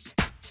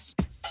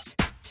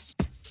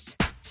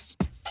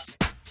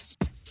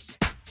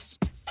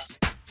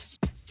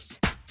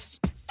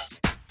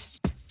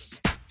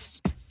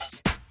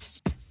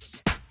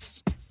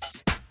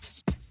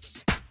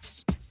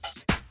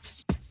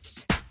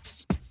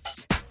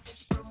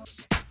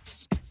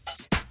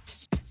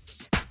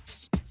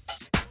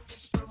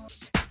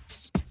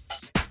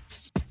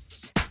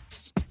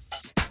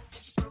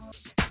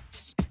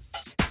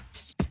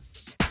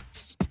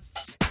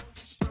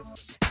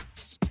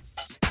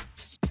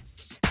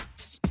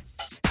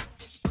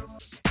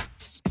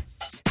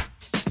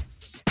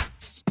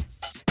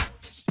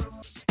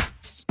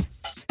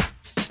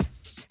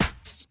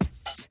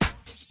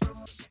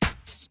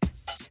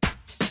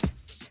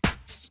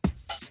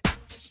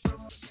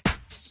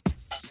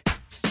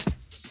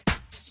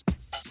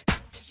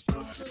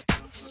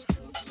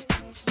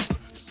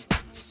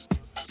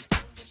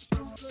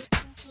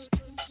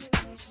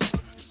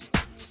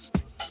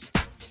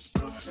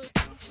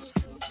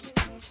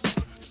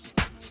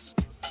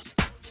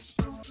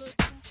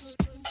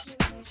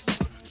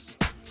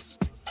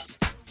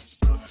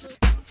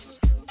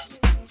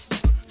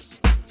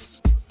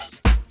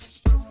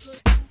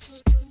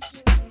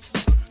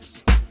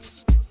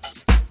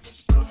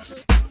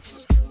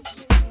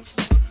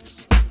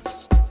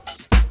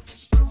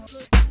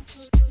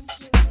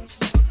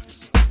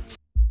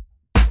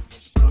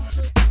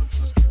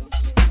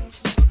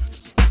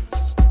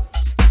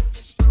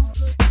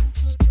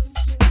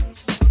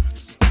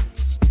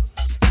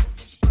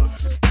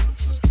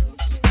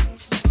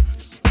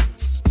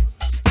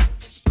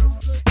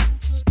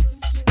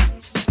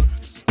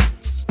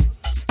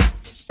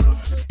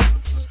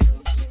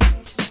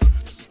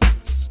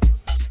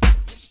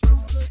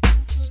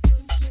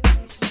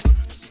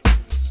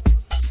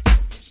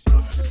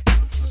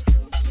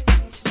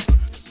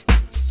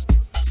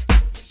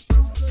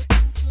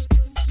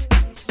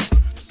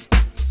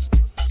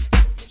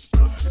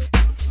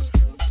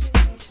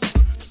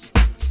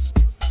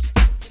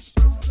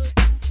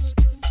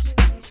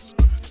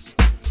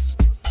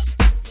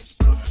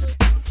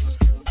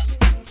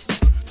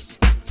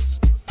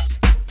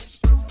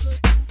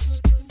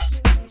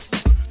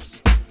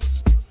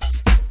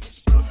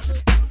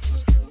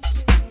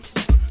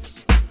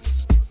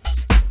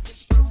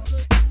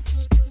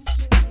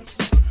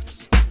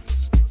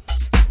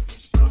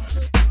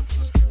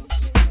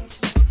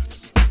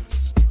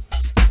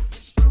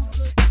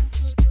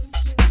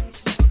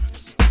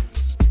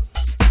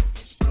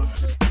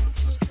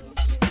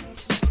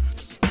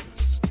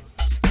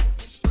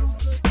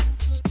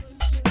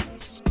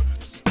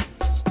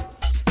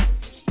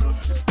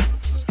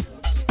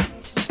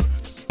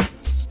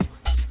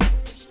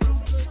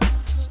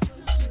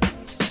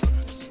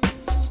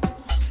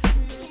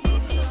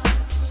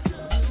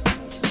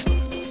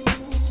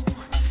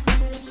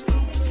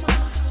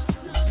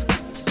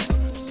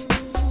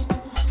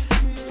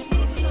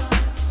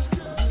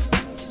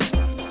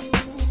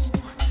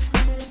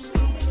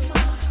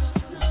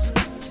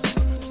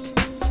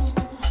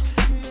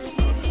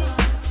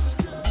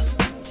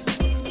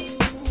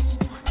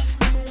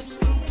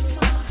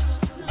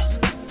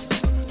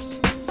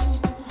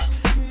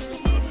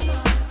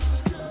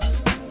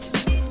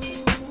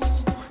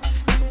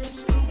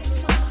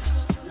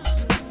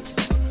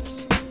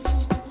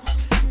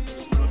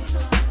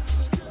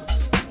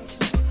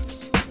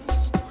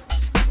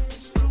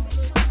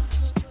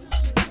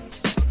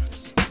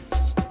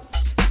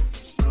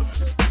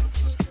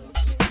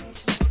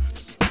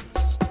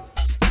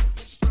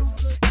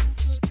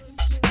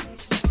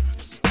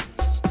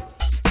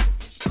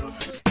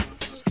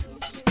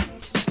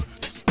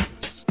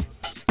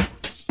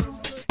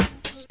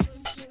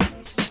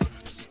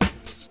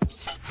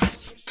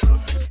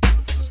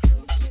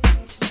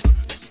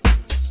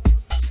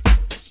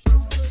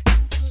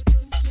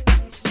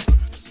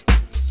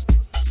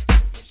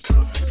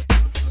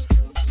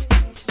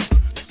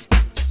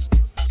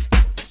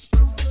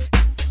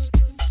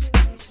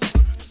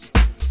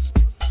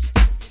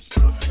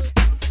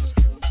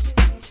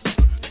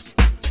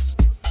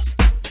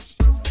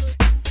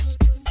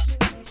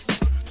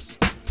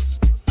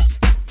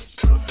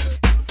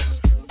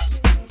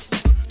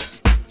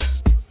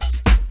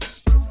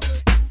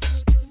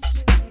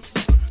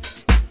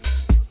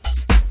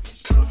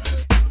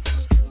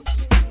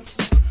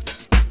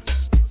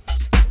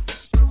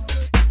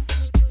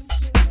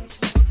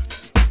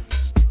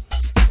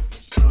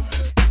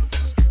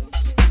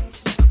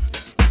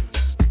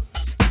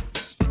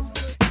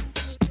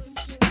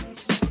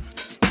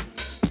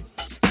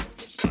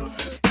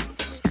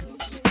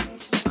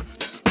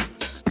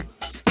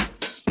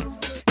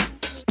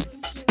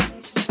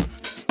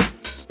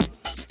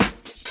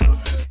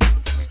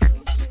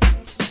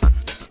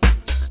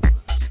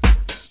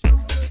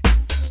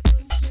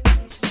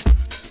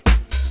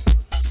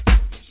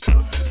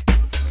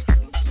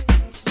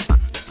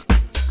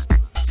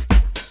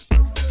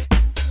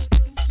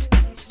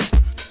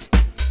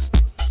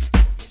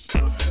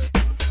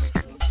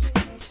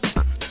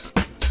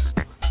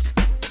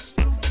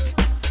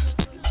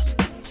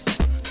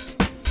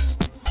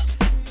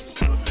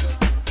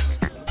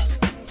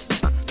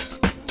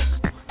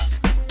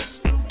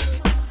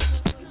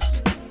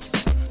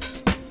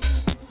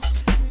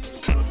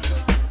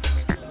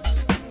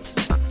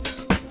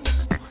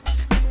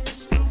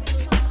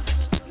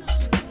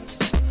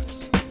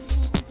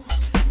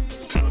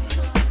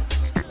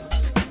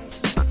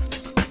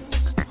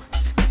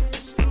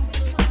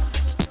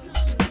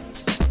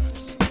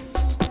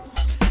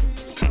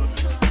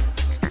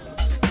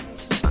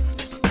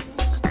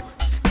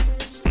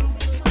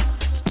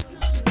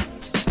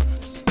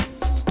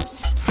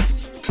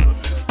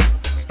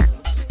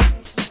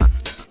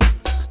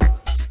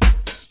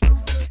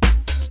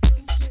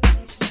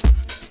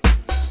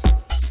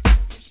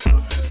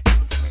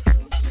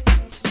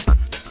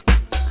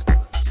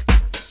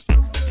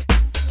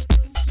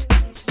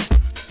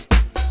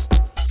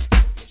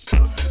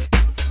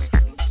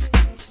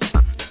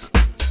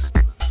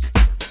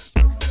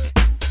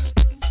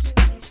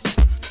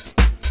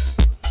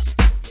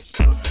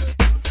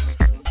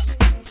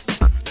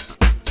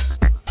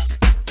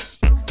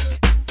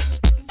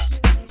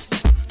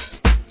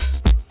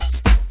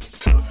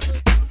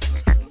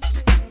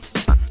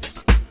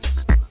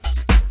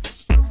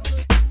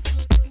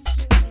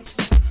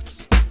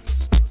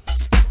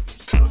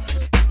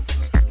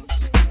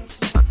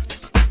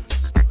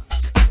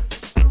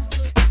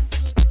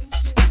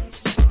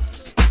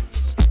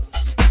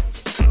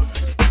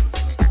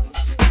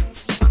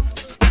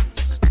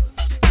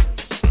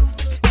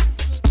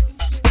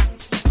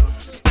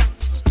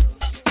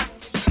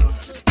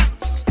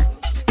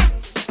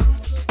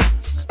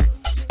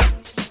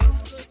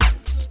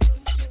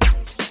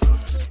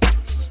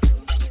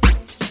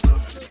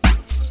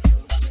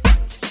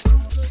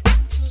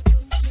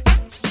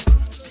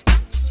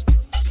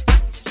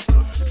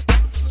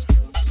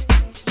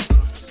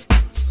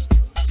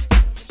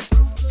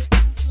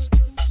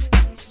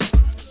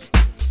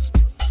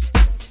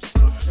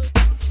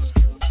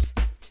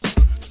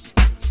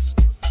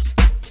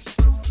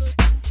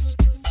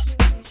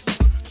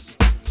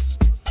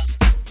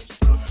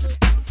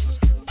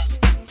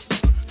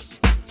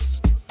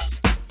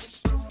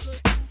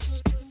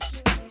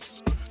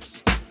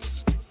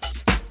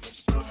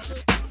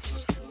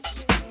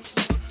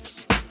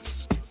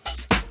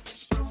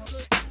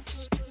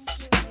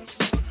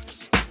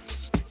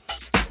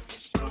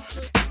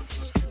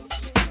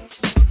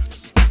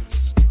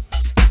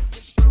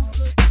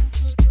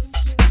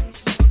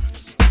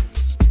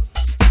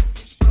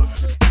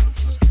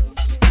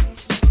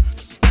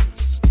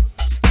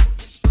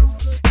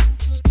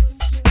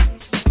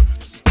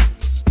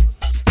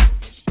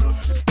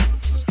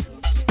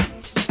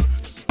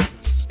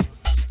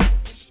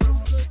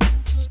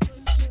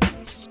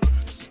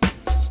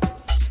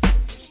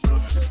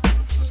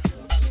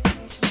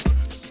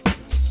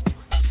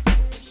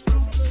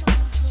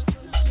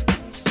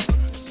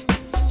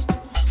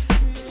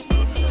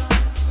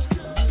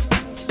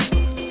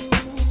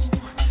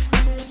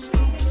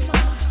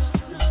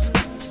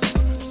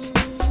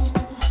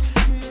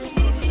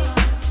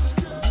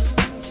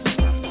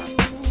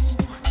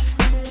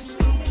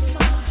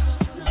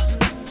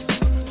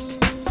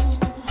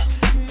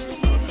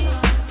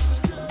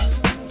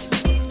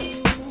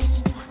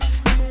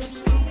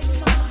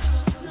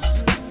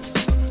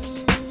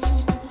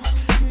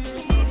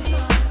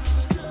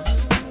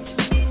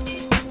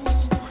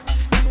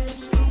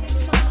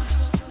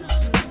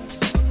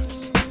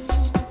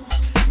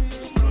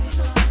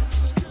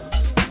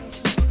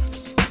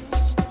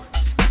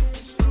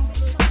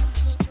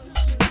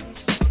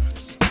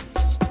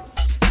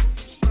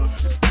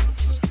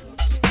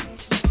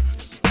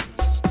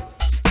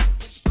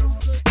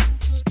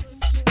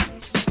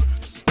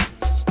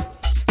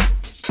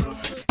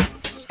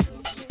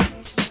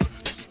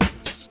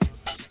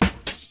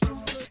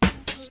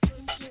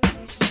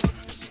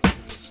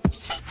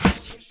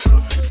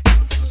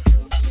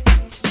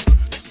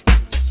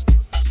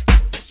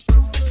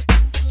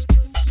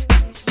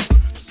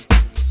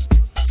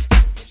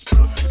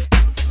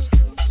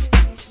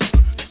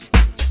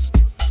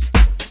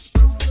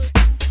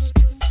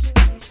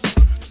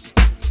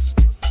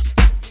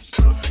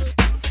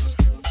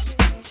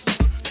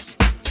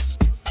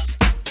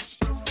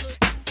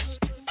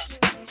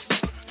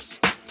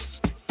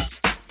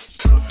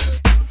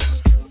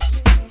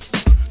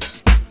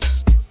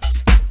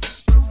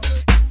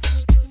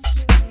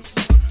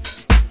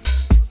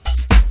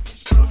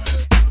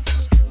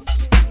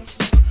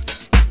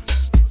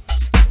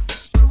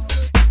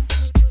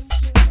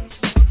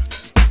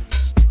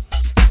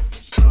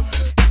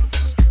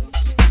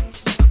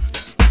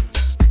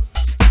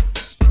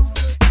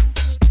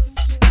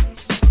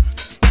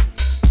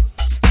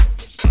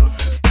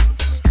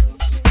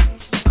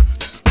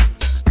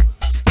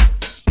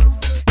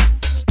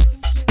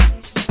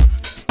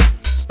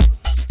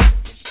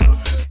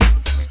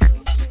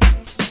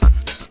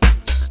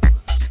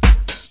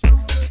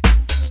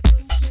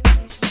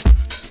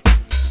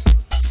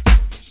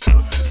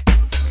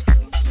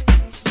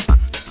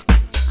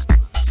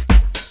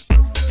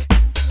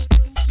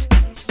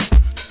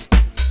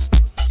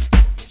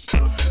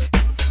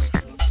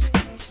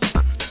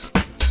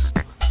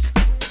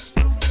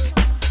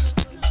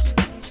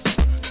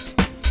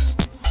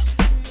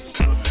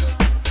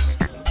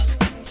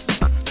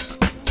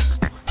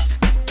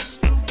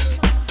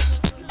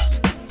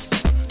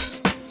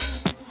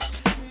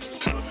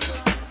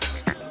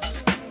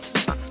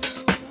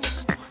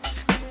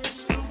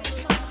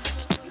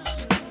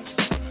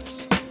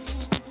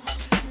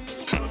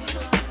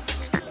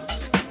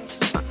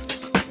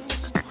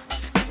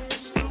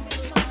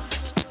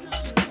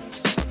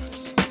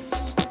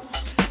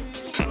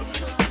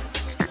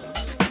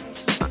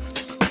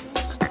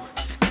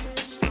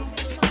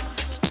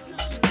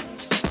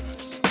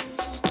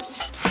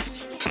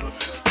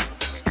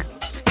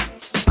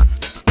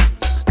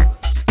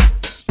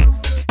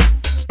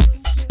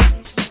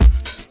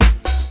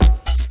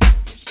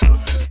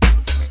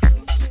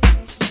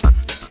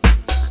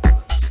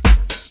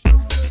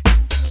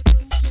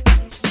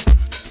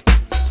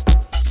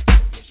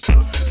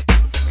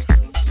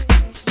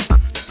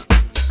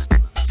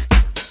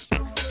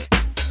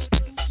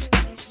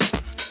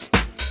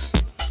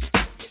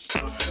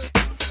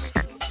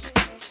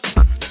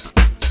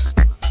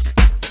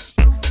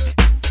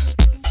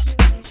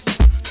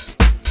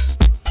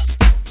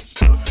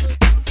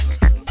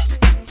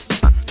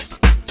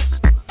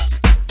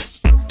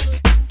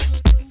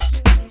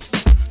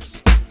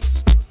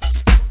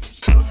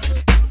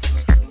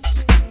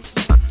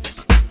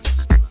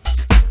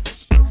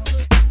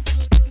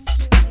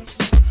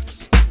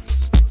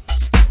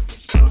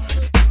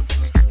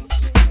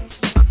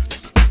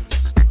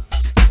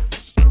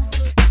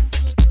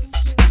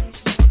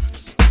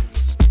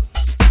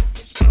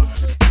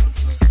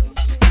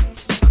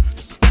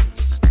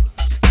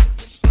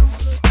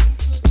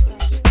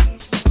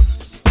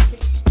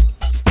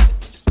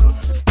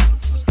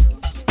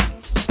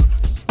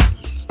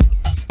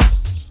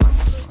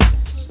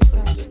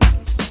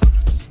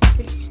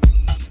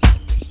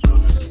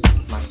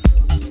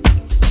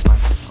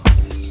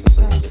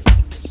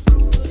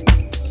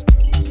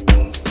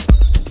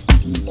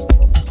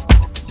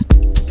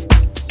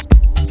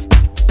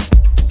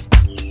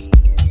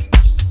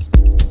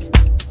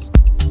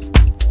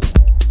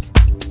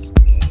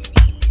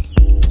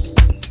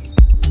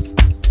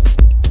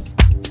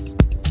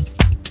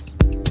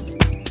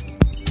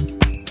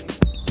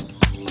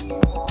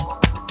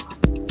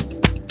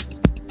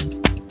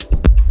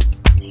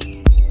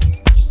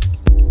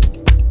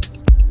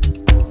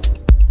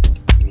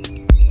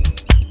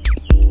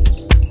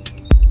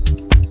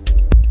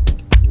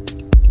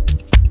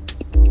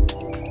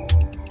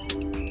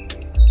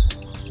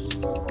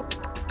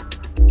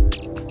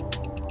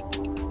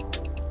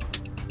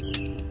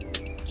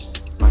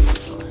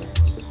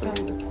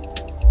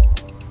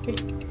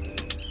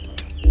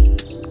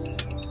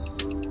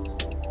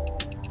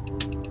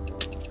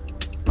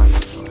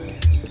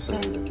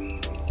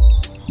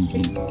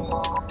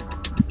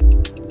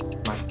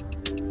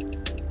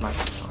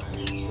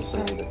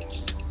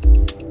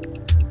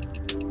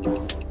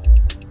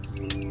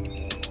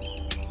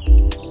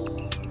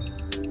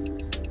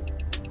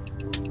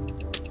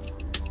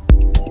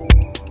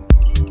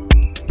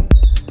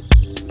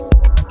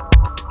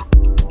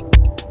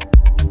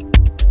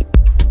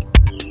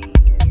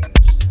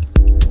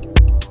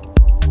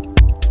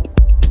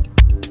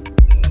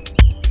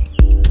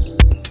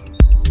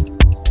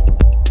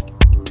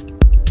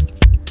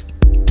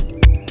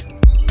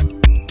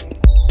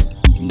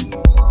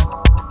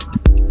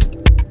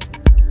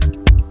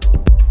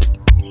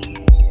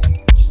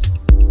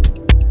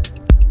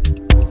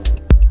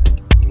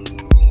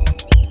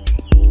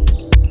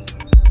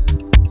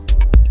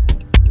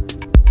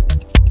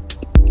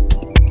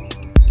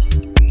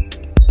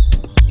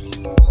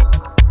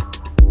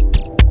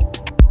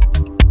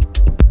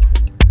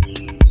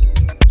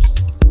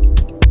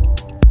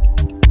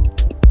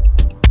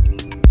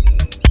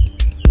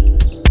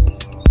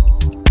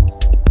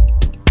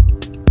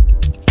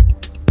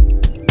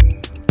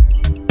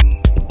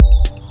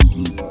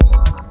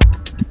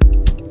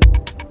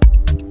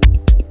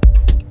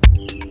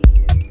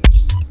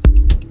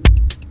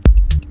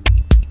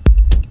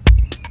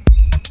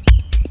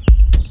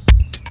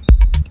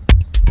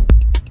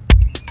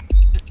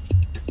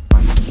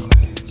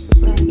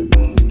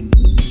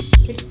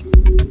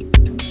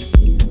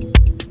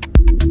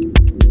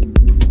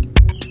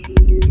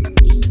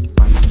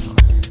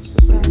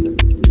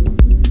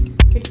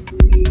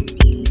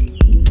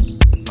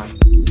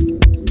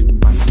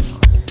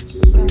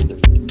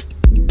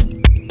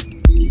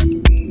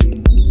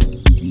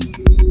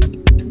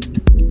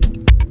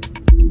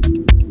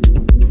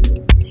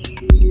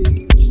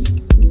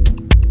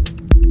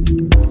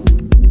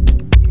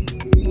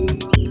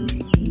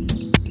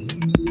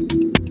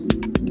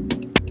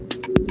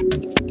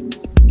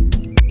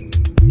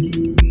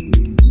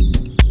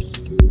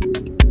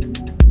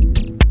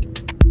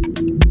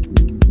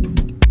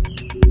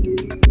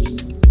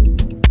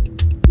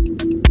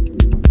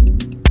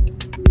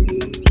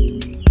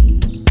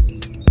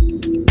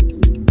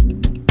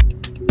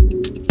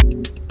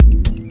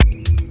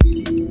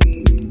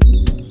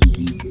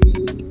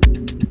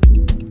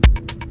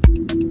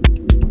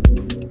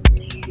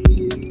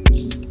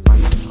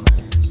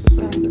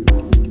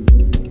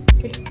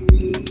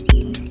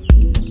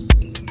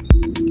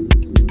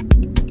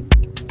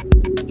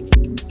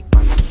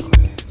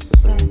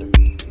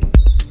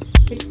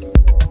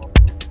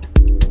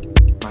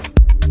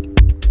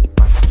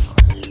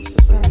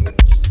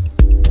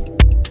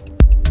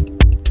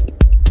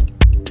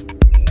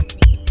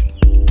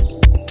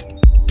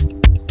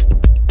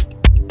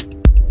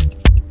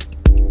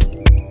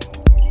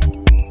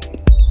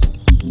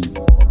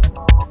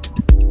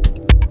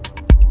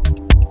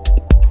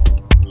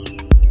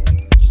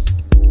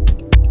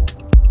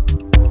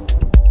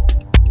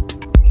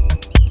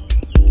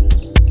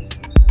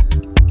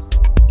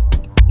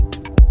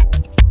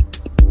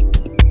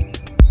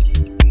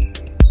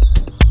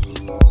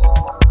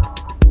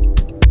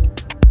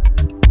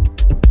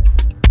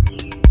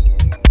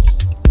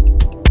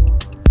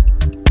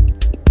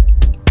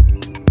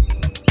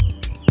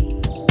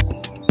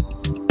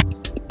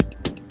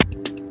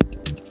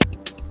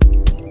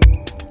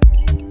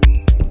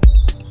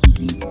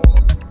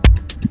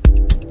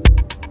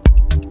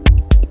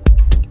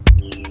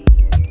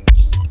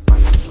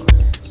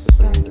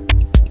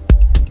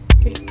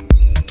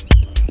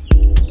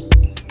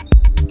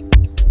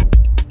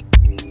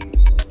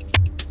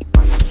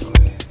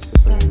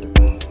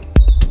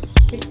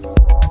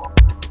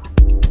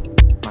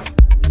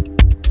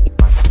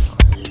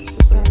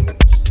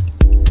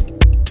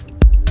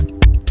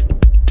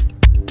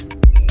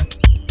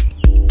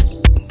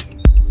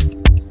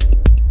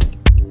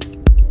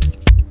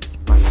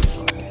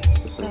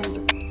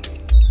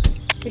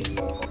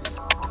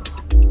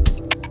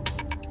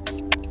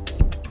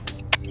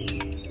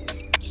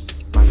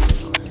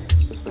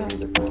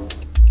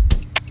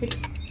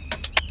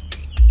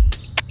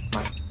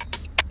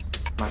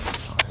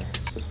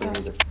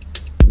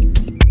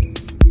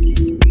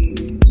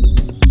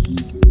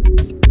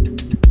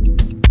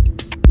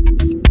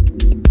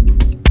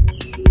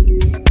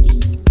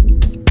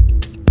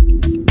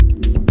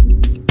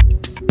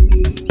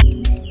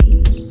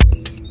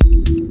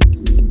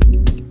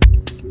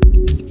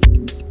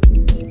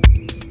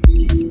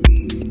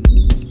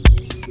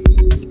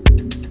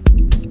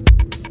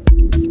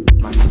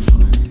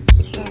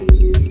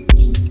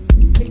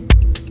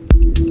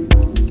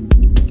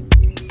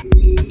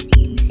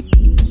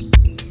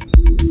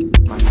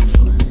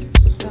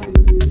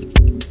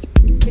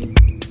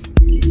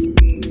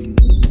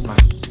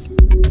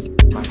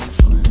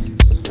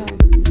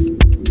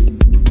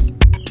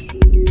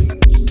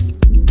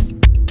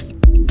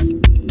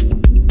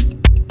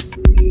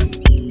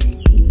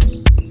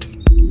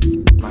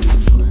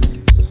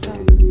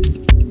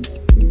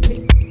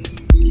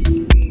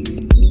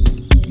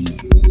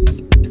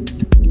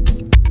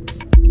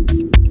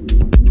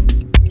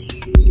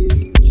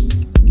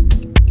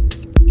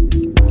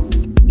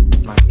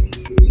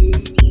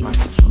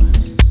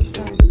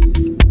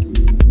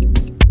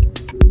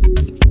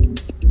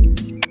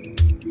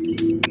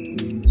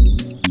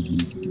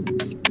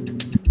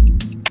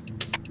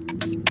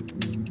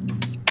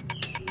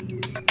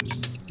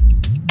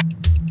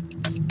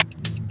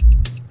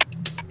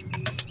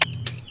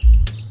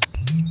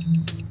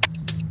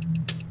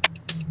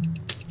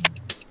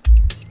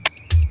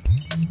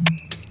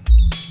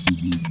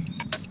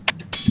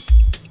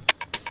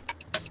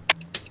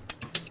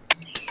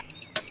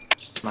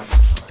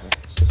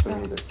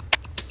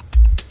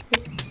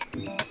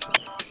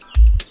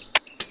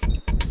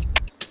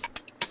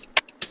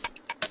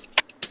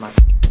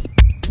 man.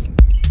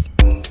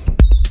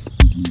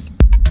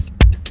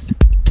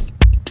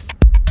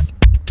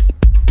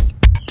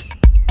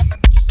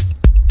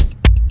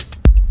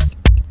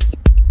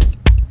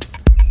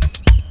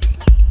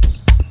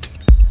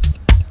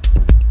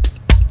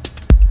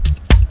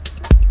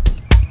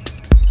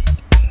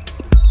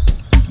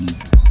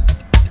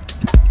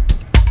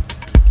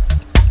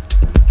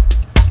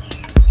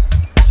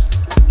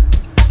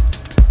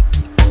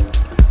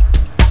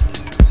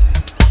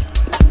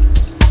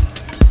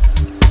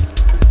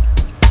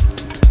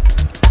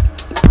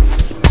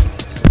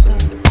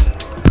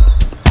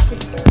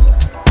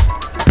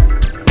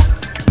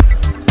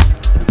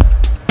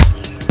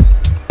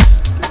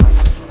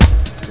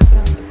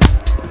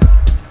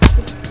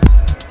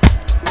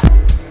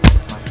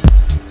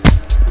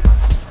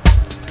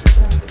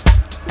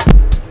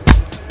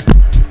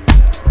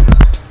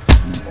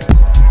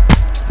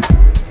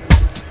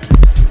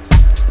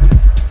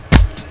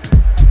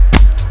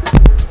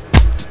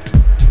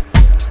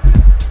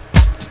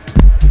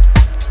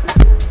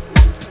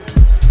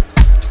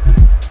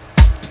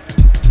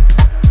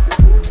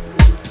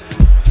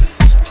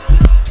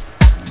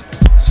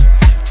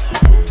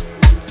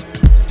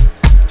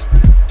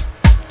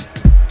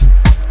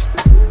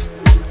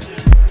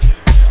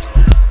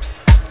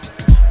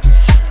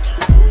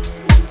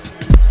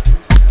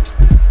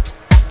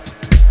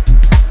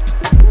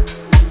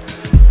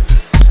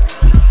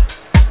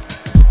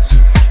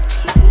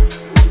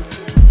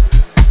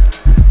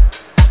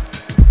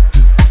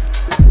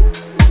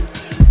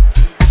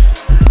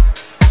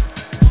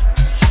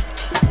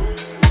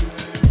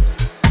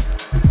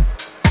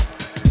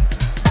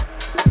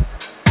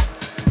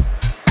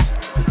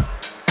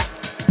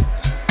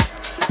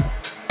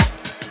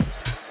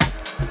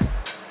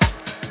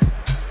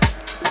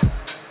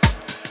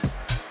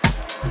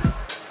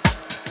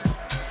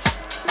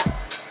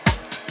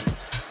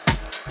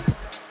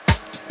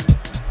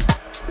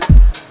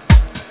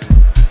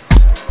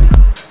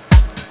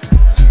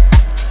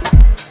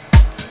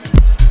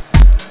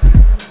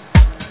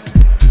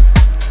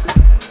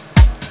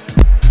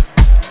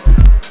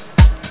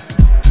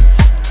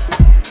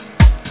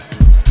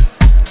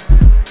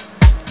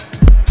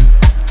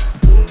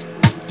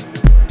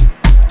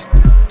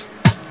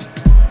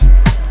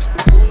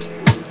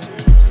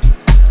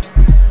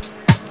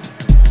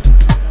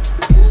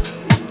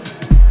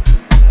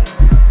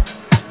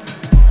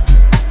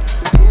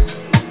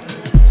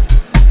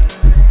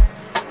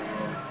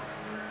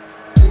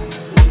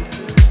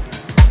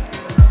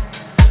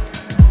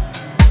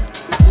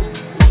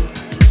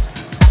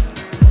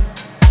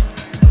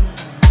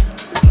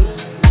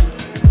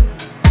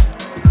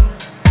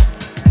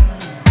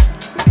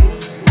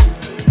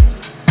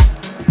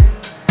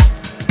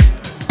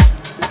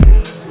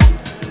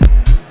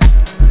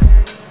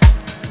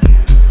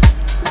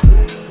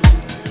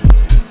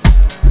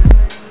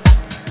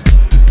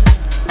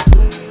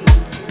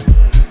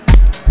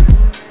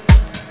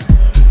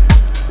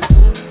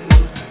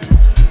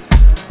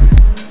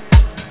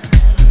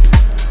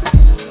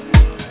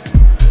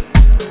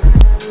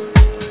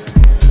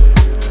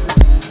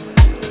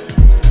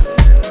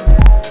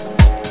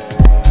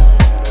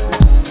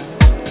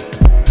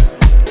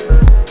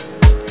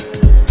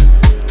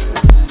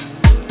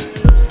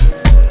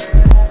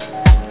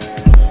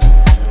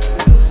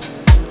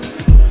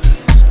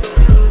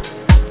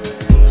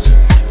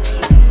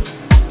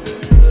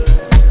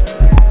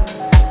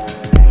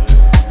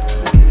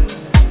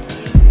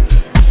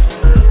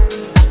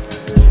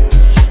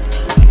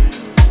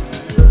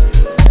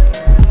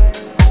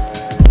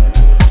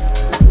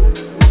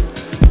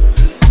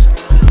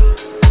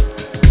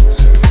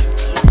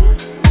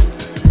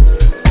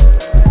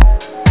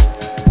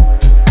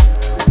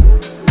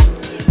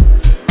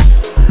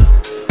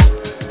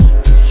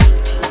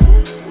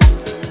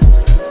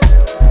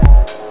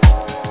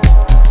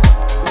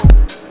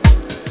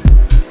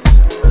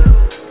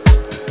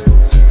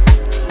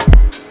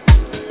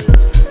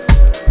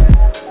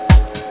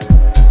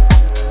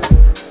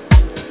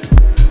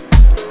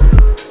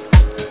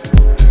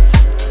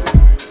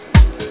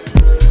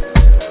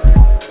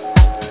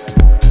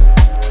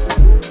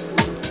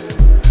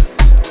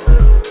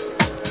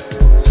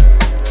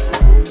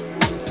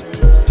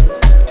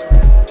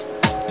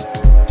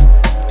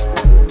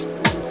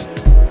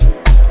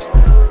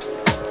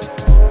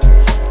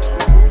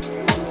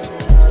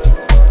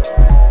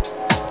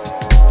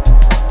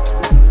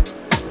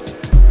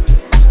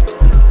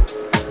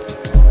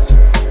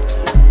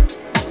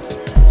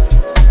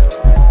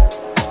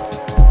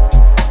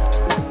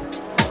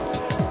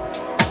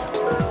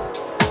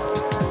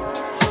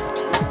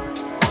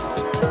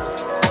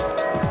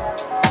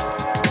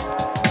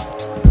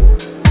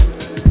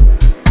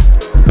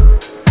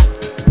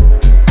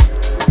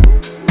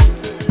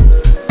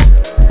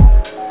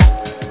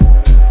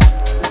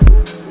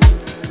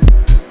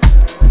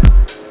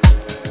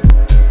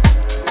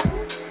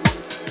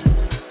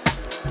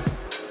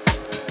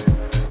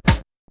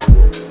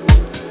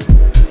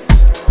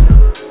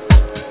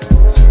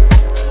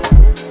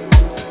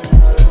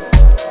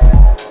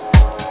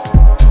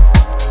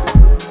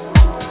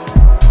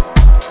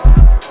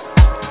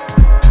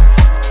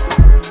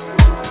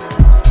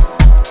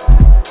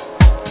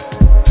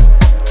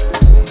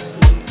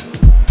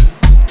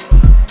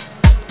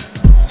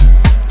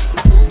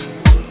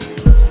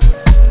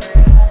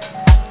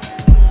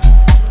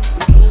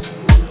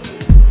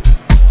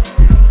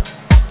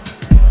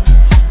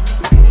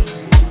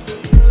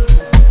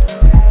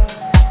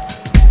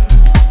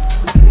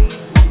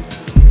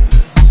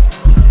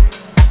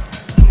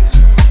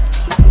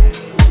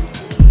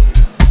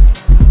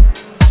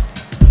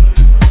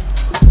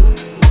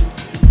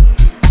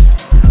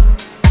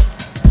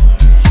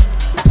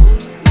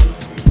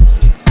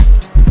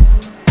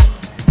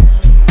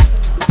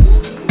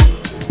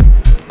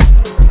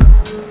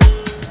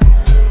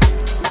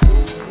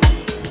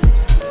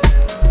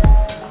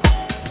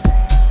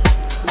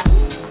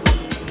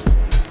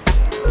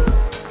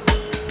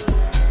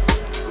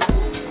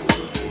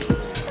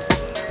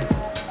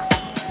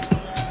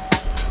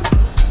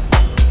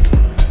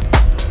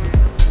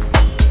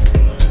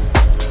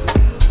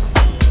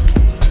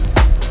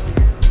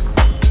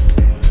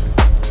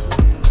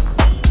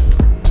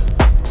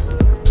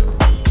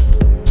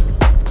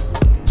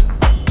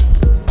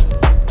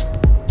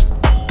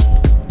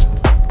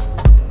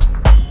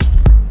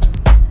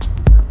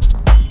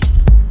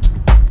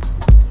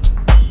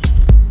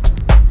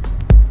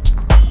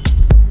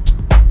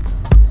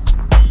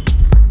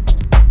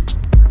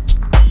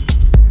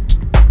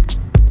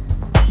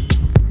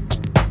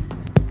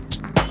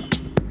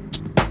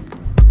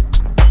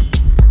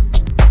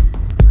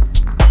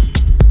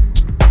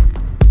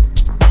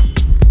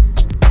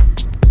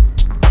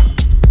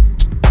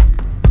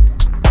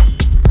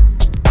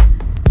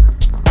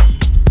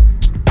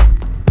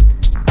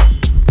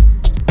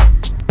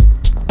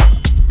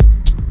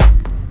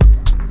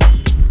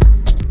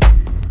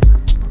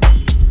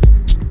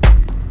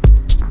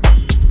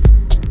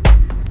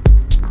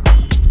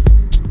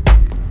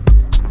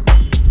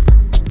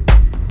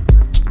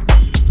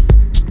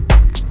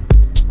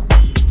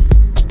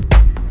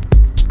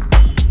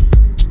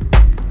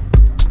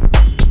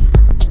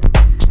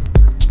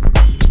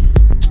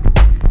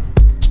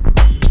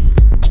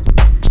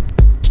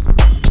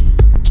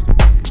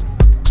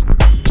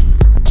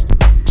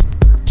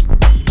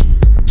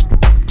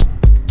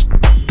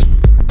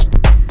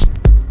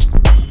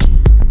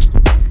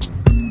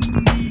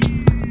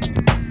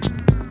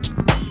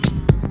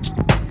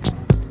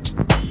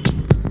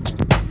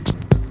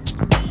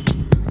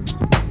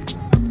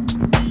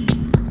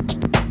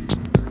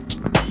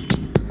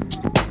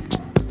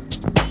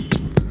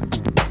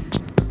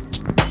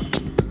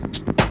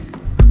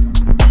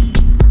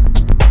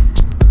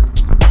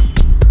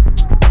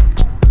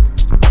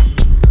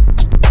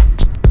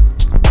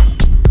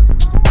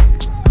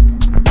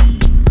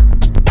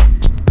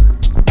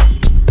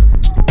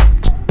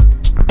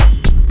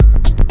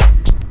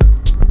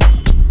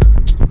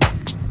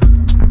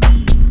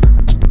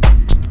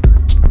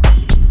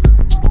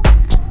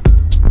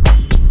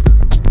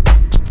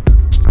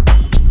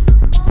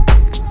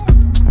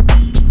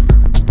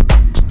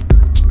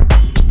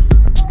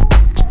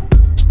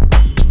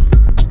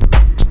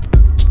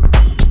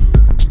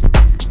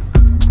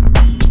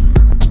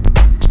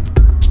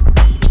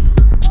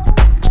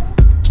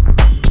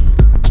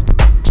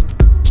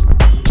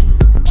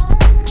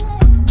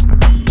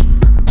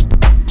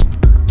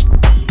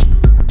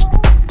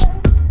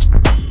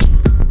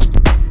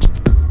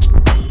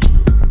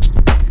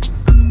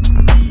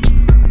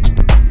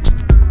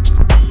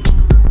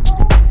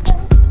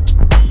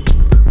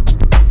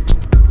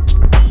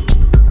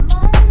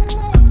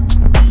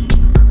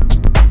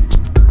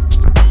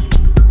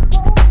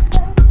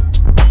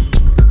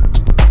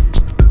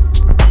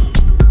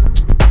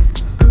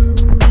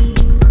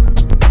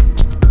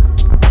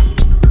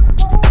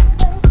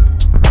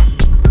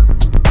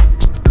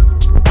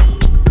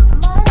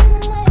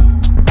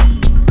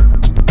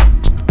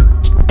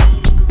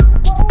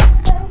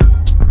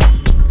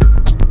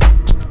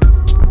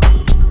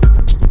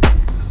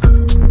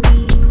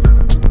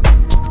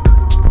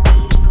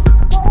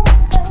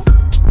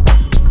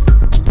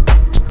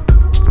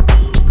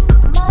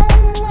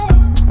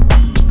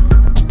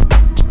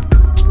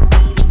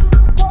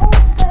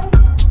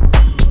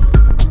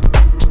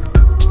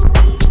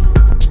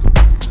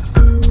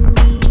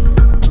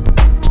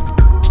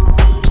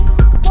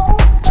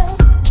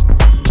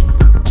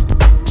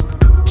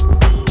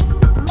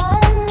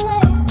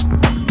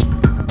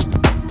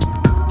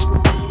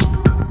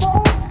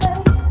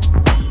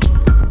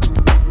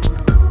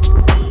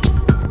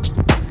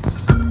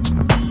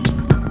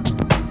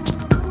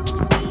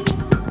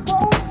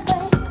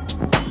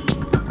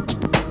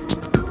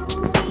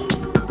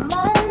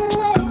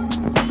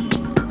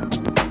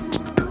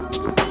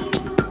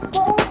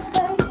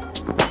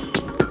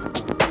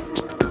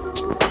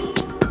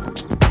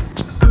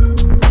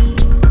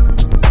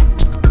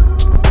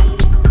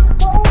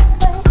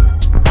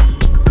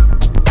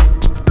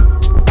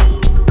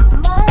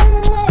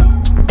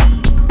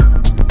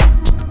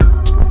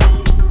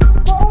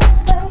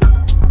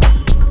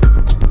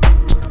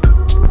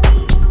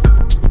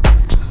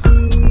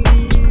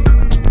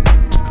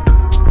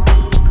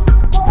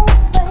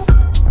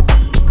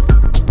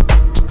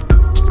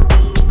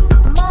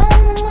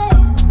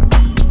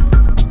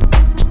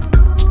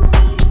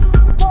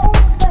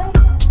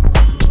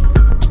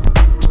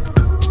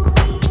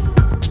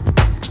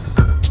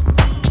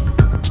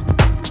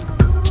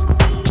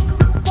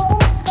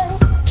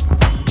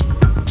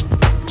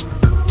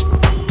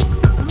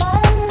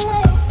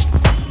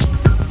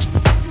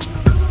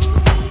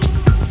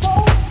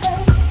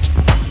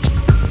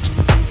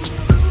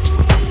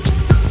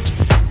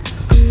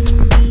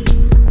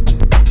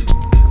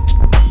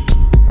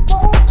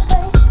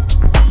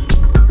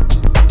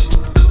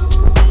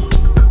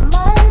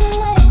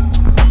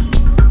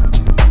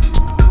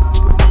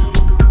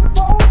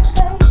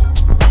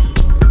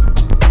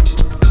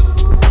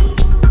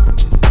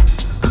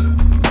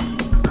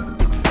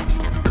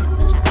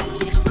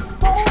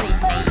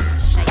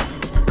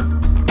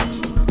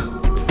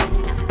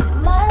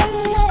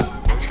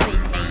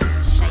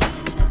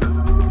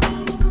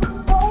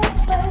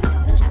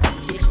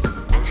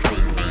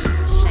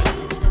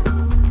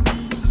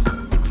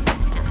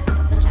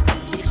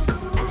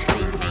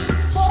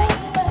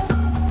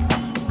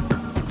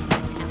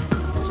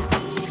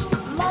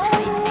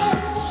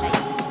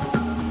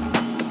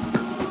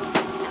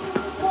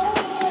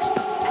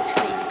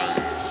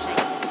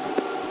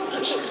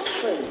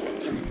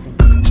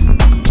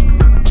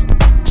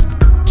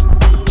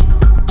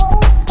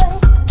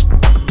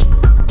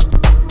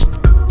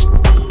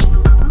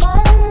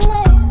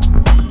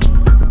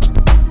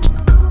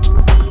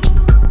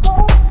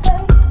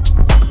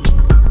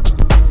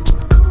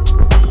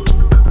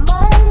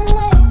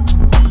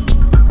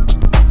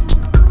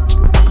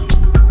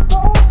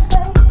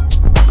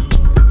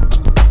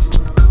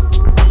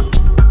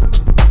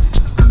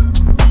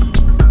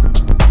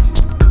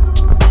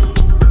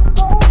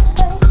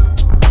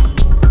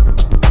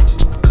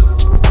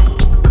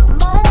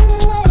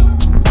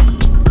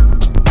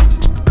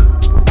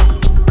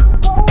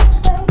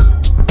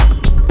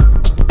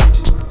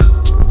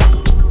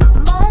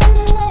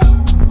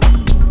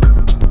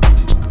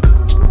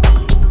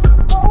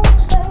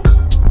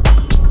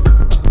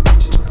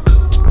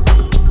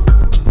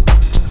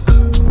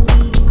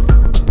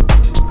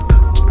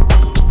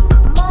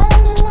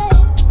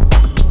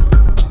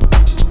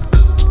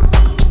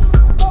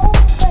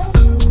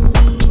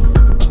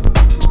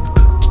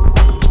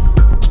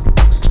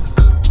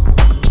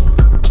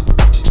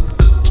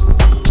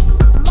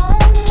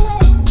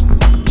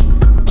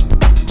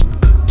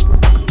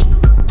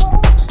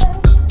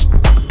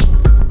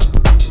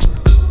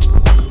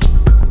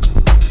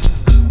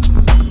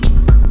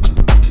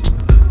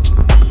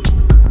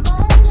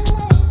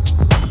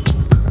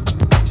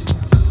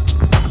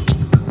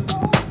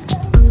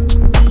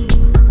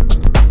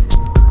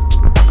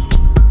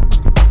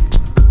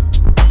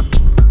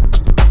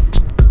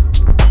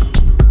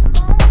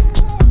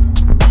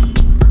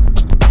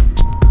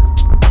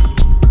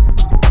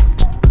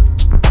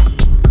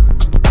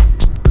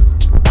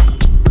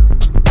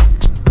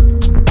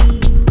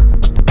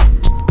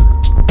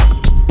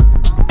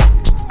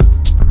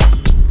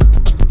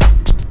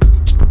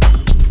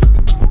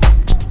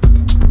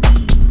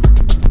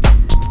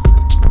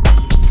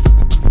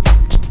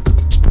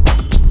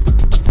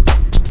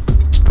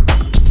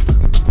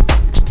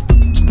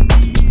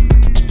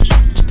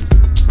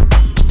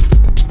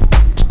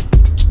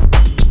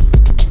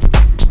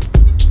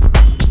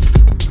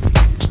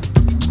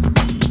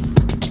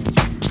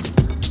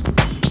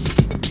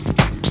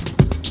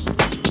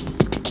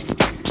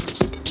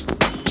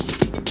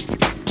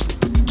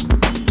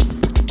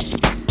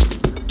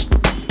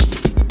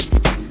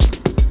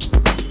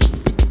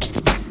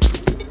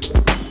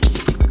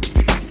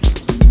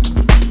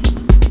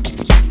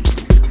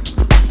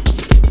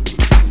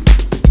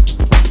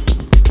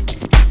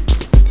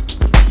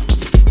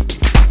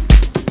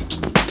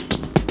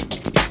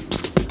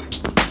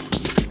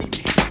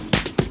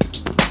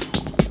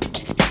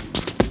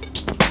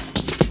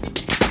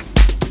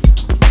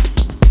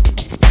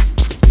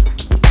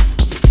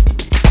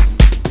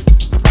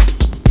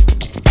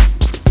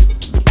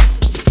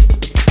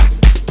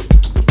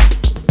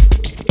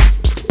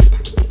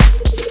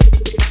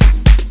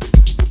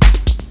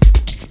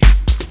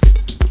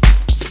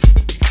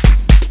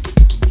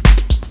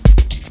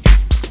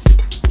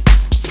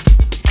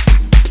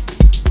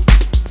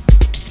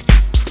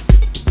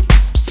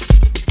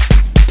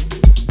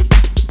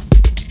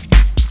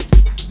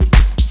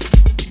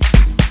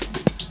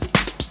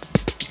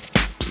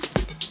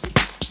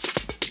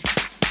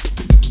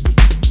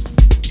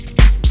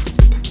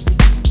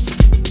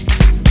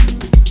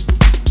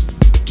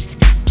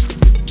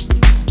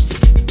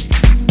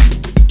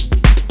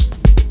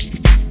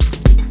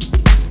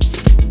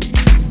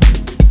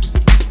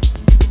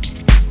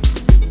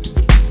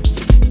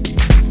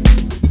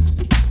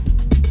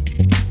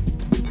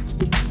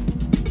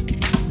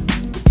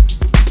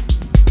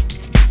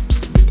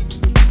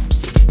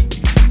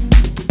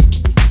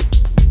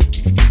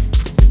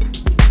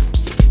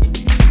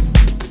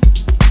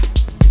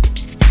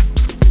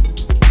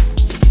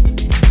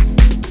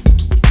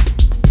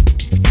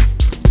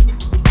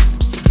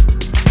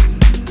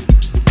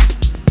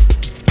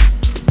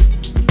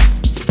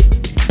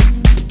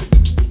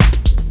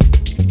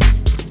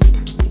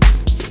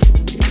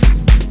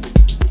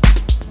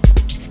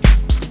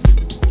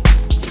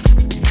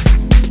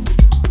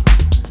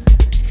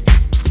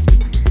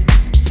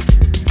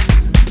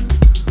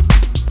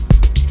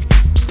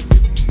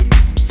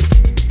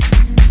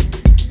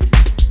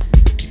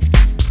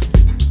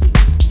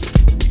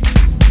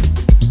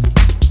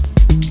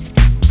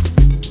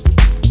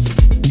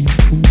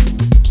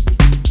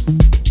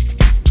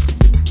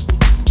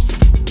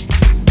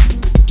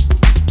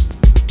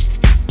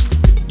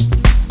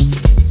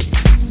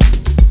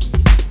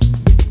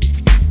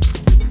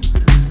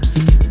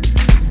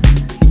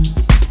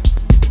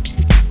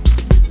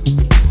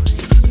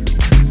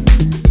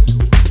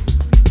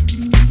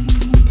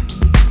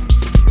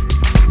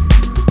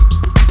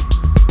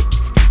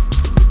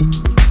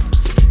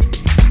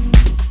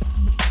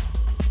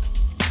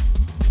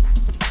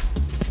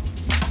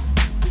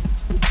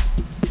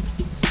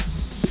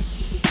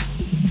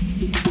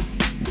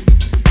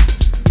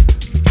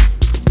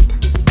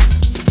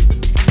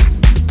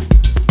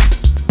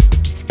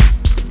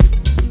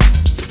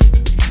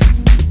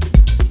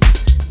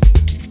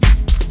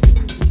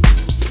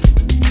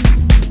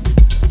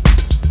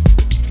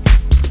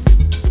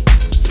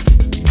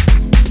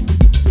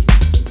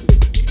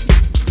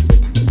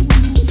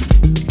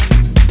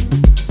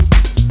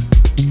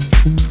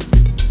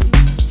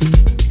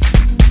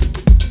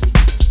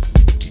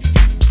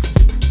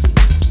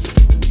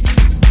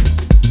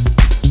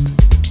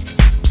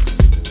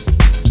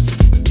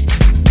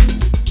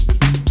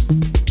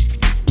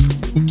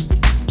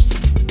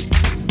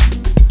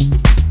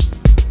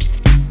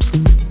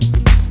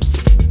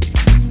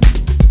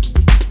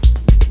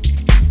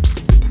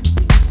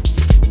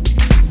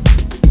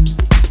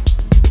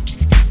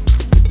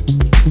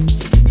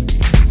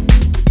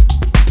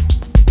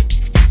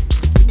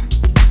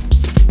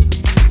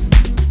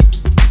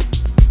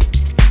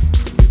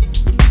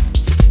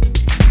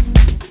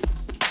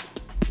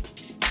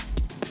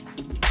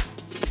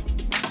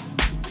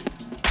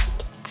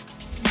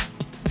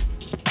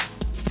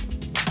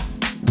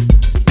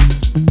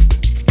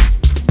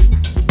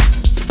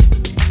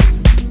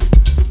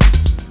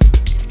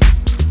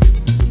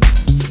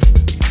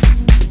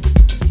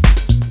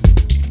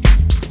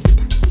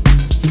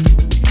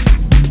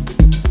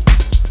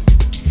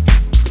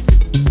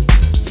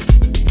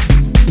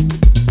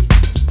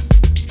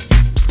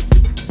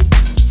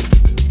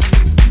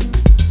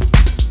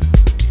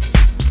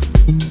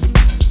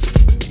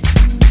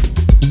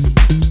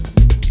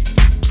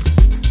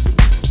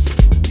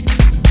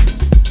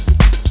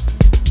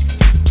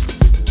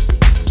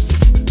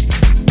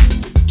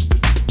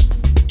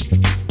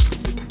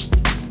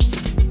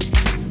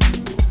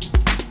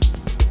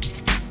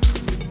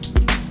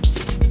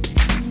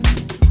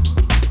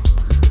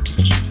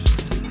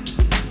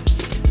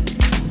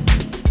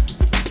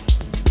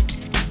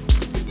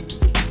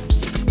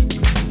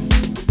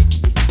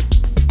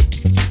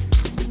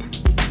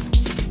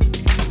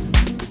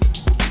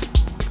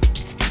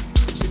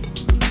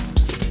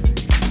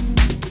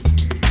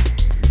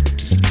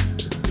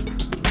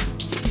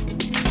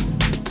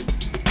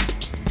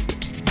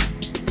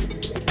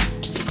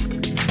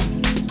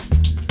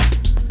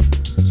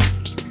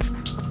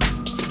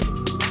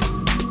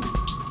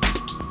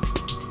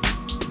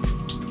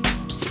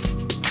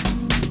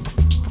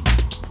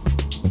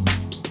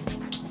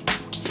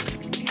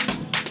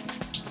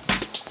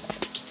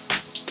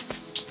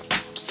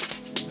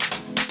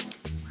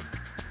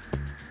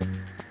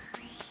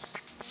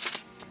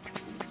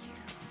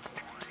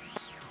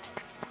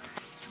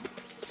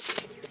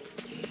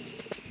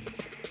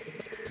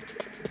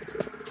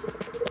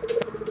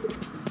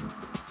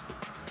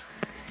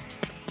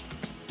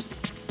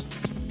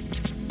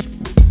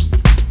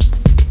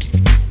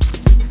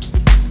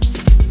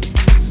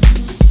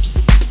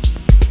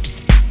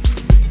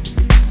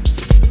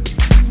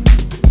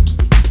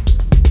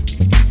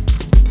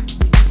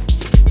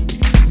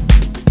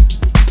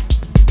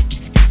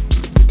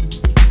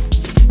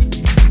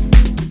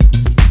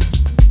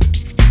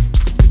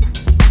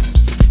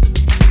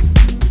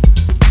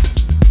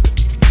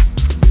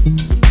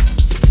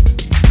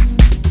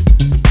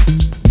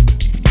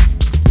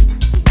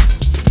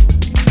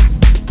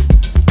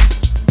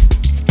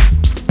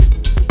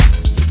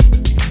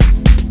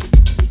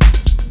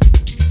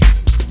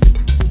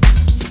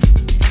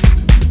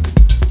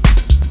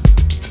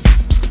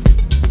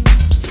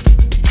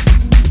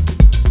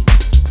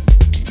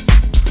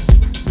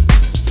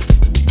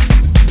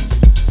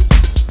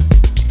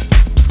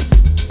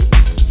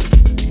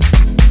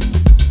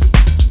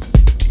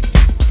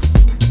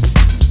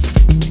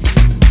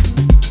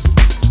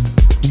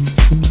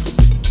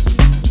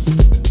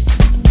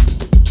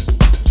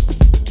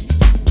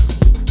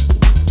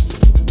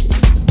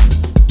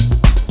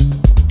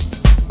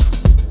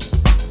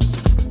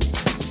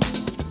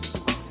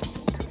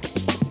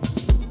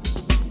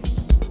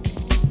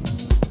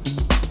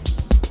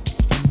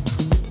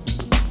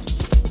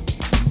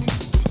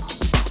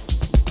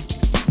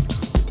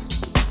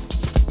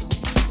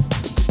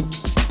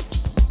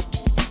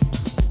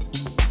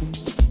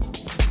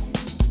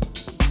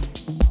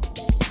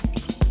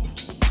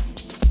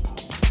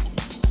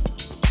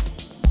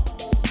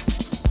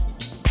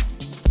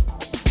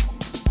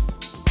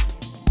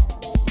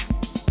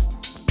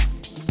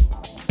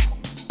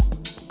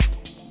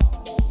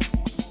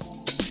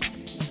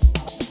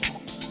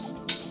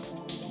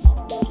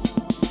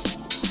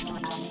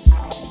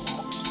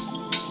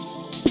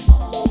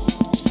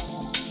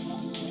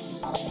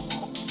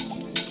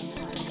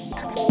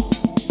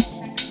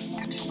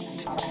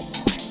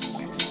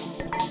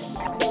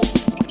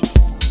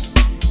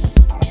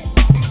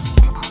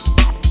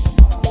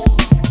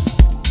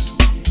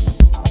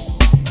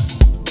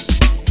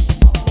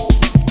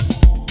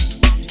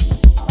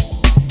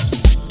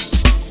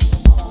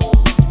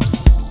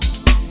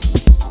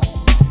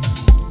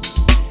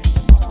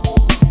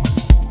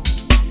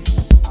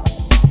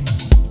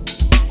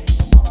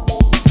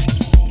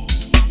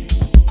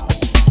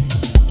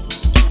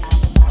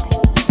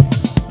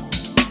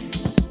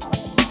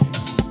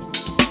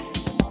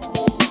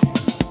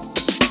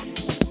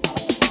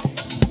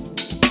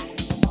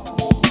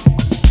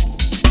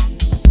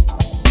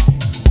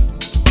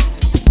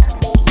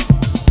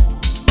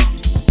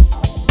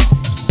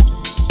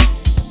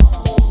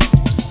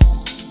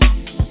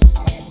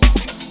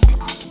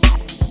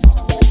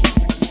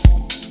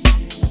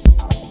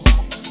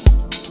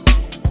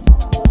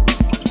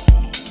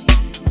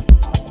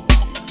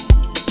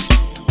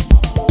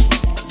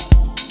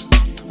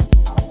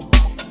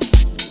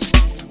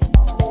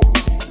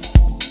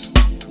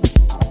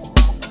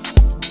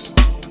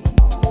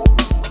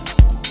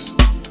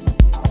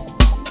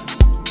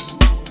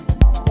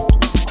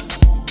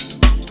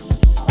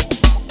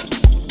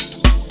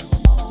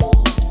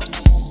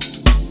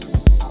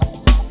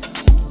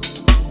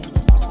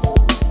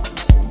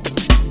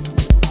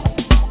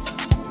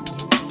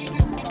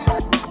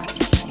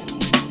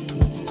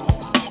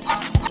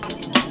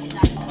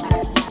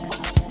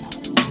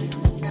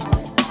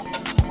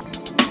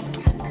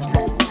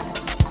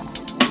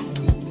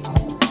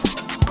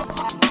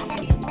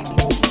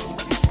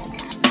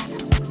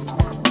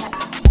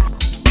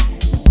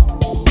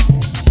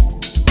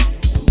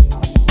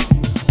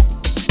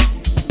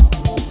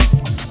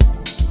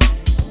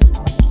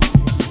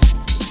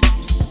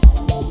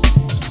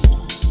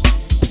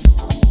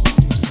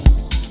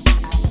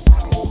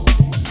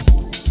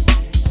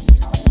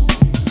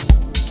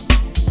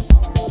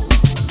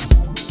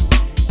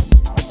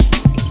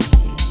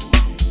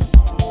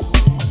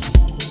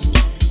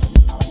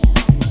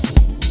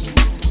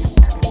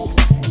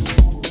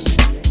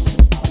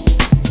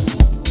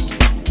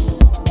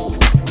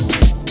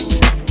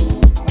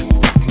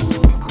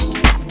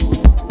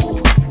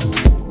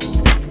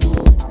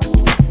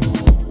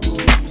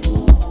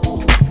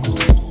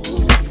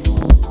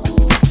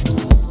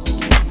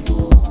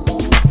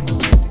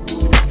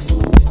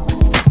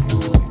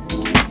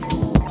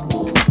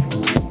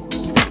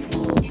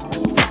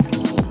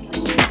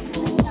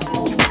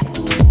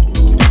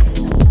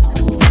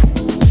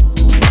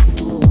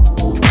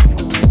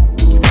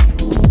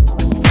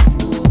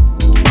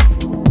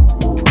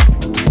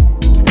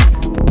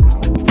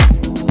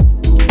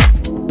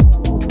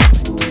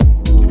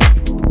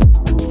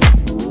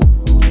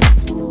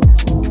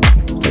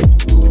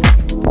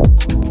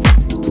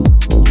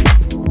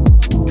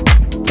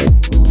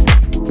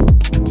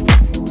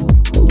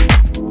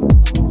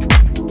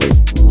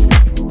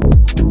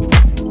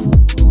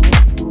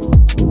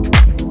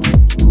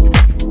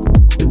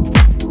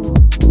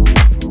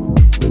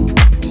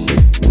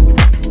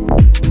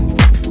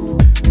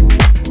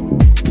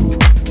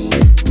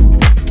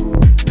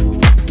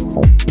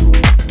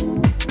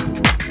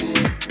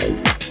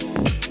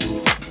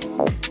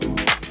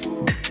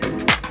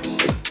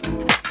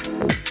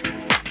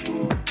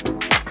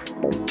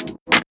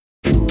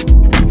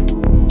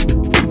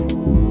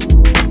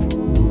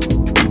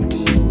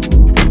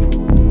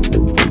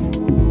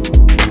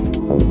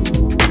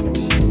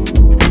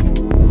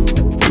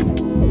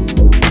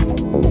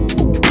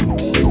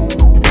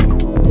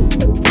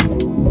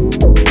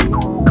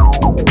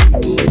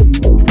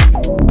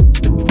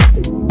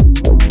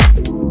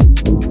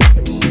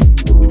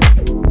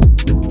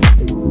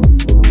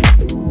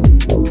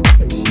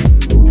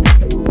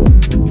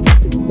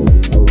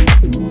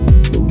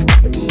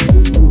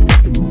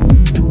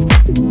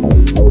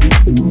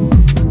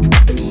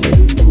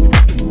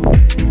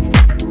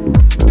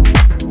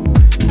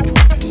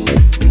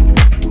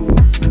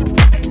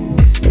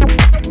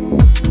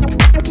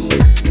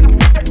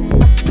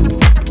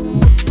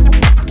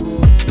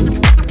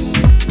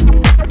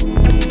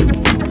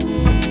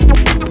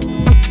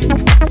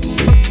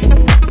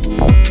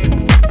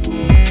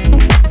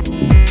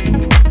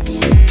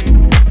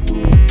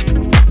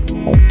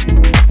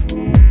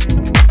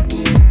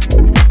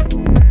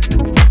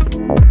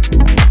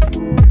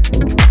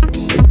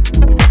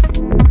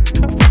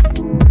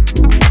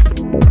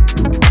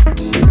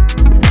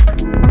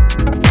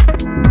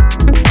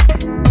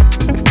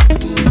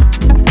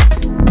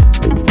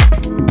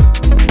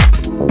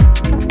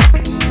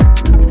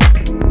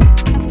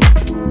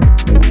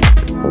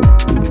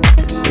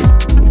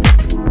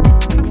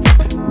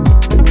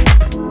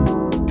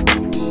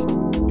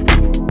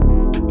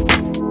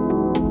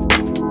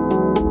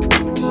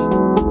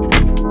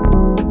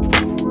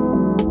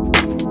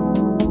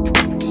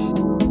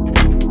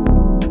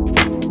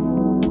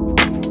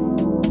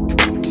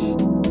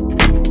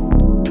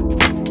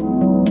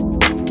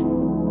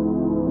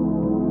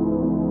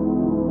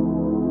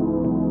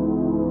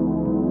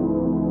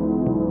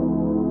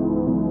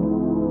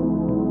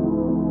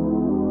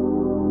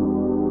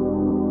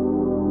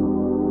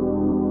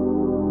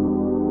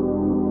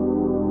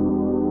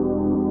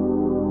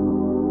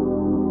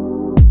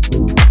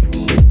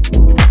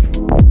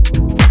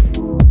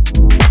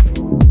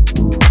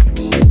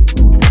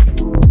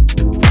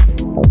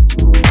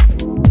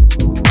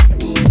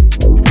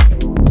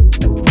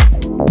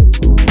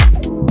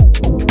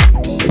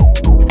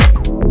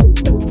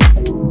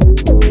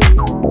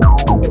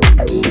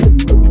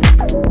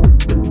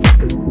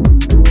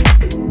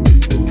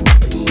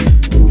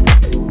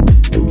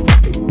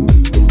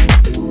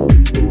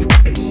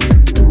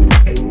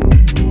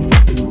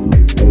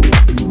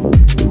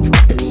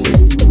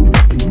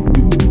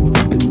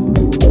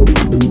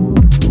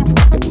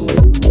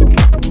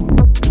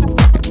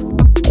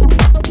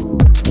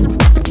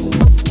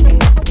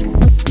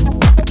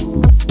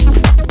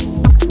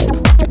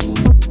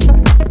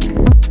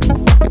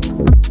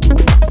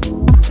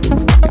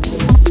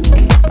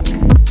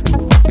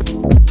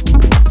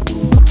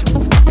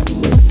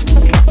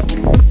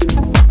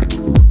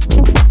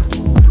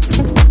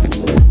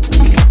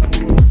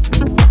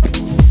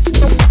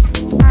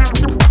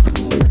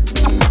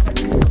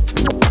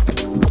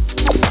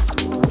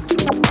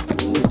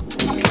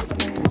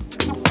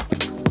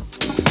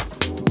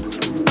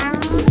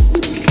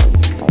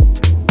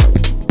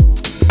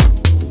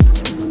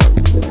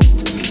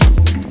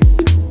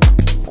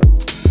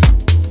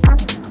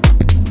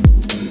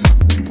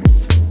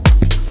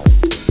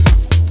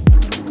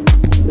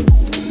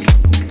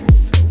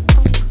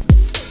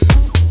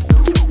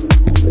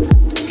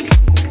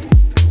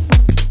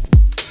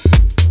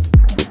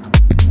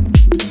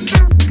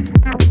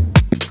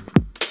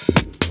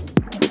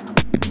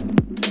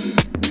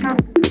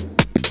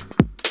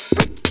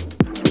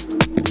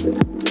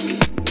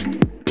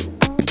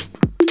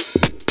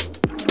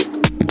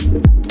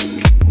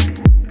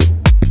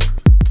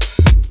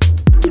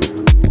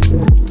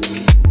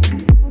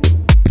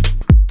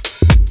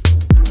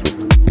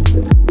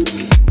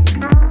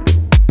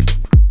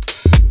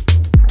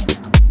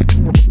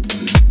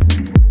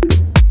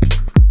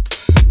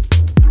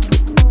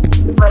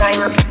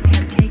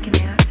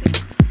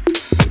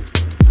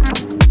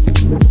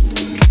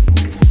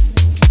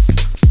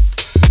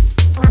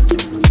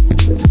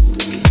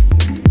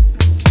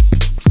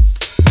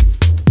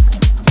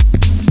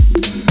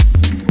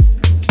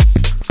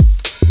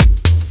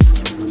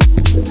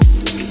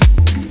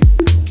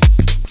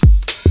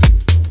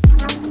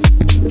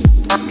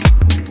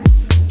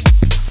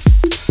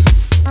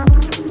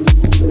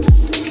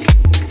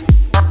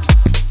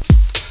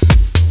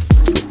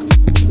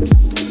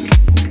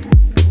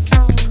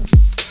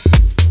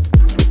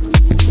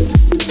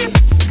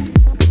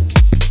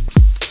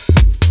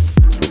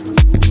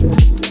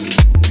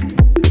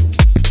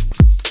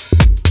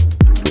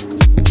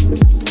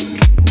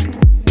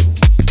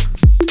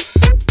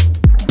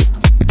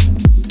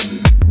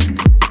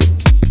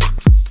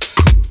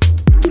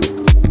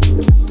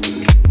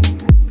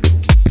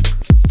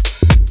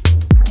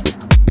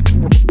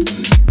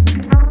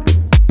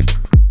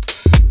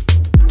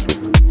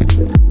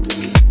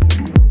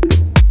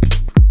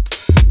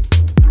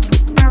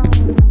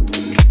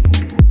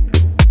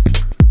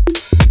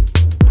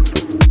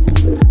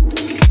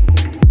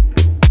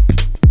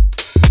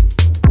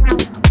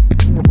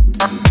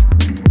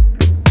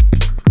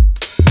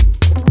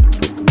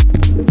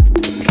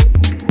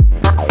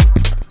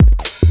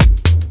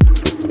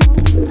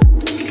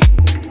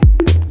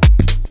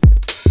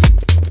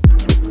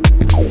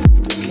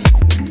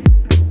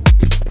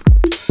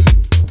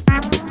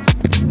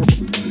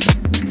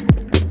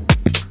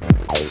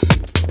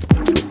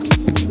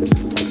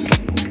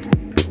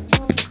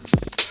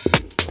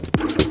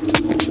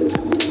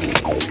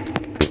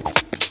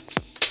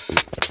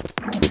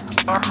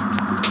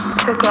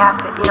 look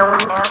after it, you don't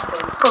want to ask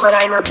them. But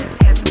I know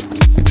this.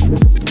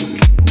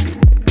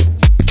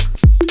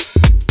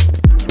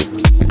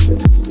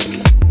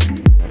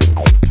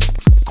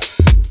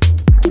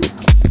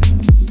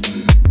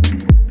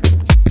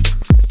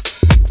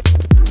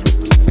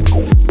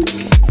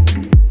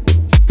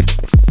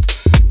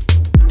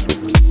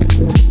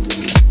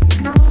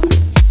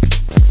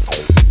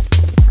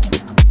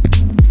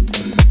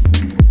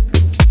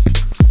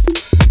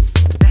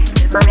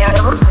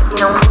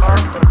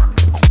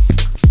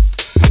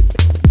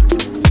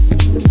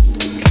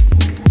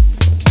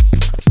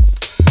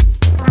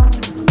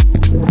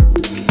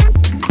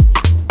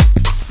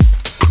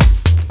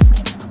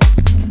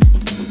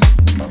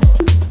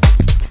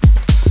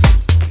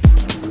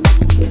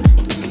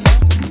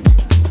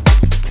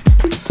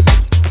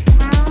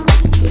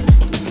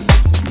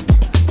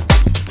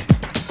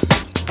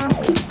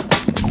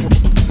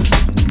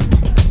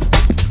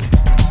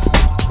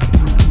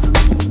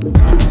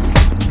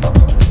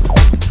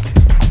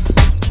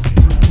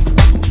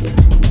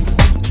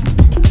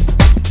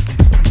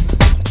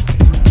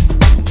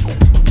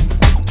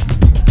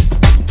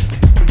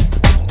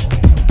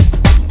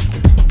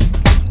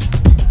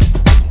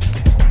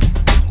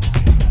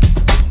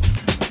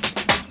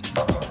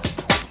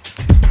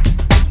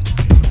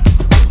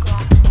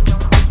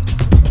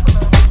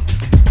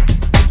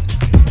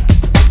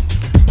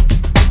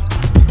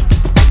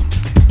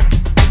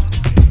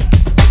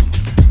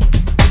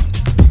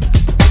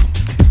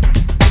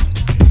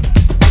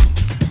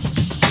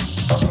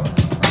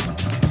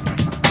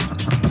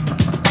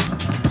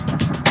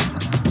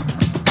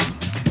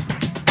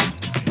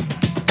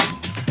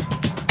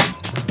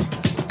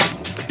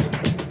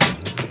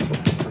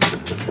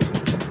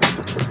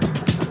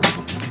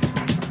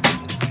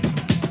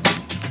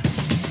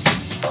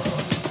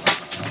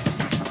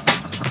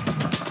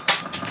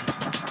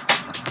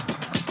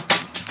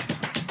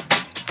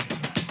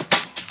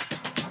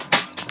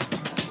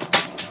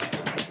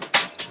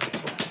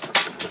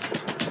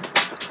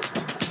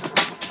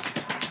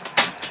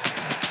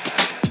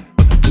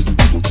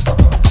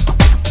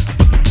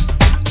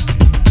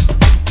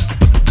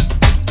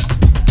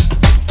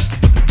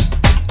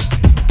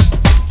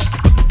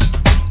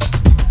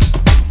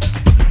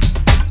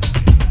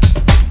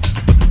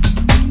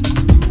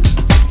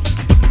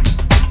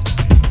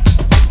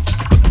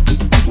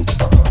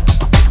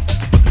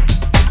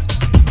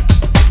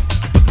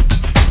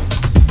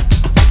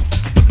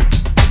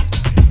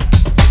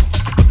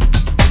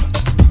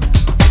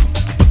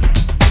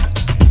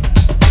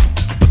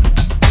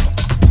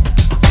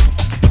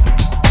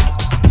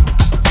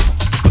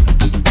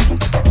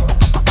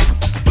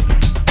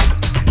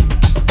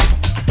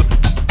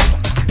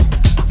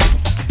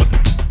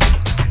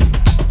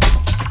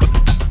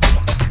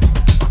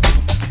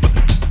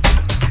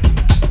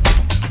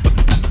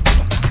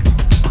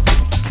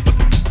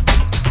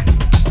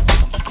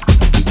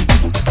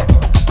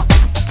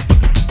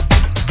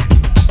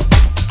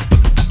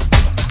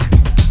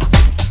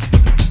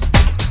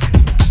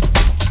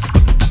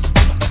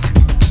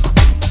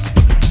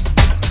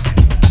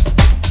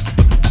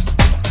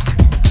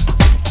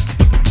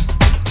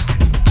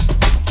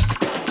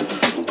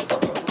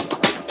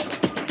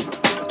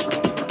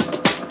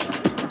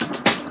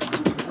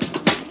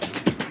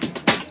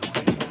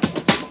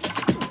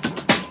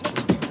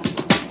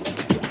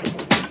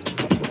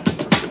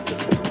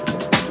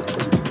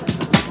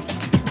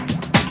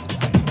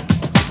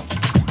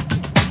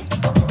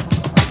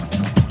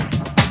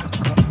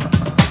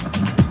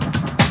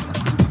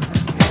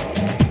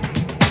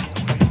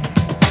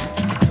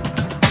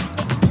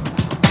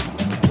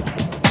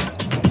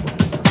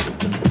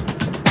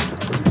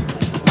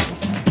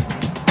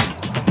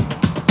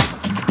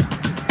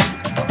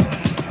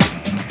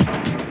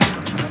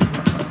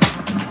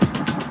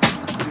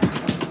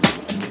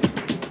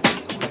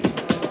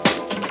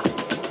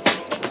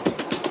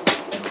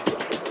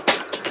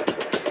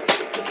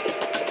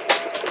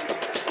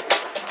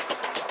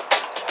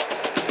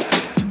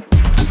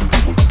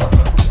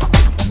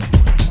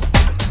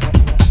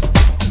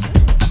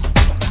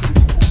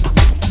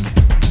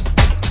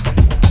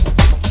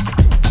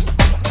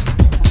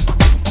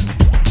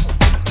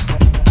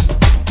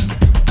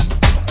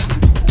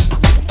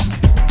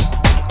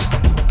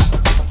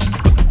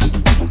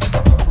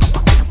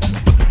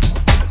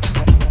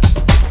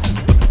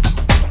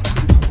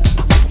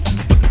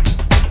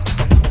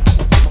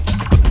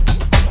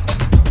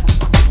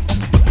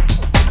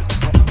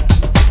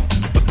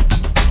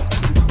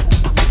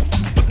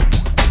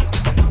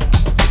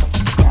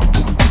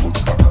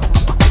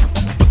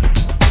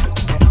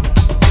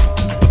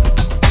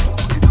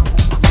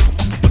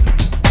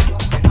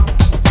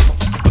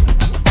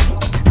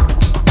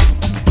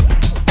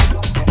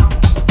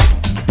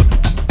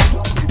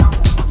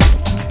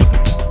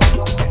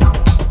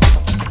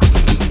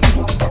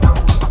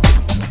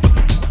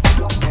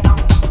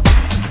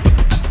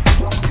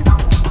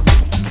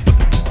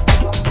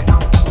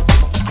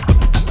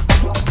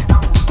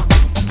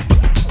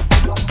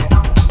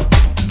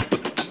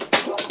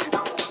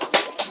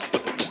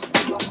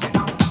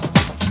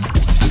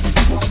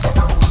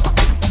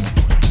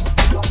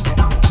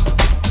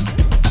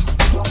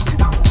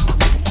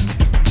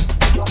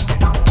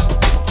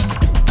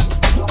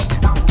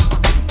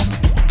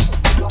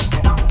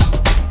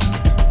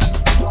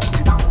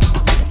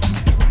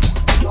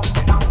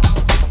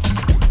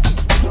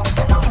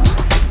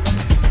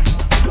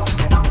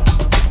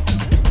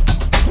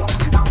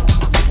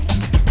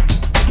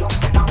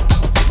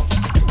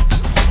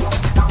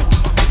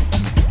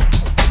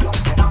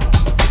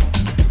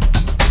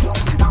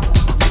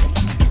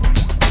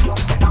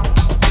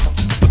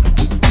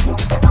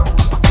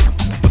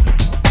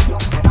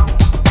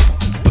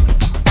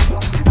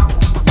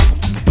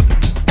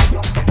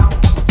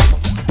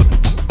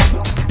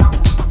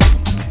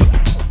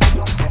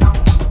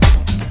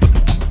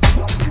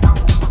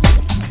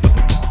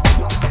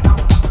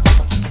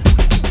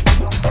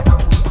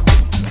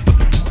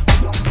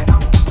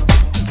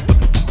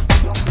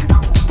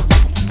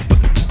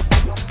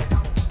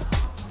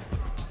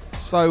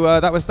 So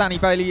that was Danny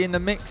Bayley in the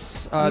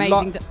mix.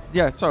 Amazing.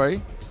 Yeah, sorry.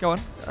 Go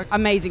on.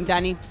 Amazing,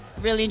 Danny.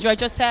 Really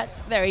enjoyed your set.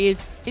 There he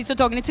is. He's still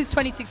talking. It's his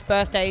 26th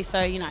birthday,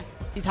 so,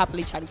 he's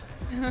happily chatting.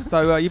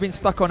 So you've been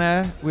stuck on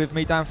air with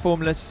me, Dan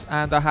Formless,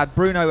 and I had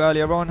Bruno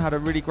earlier on. Had a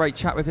really great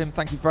chat with him.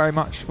 Thank you very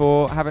much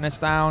for having us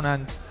down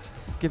and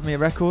giving me a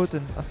record,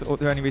 and that's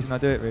the only reason I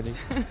do it, really.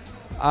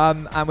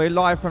 And we're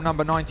live from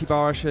number 90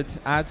 bar, I should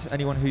add,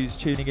 anyone who's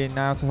tuning in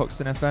now to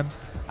Hoxton FM.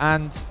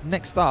 And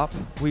next up,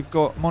 we've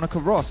got Monica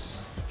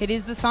Ross. It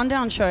is the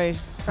Sundown Show.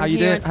 How you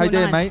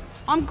doing, mate?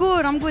 I'm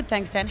good,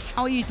 thanks, Dan.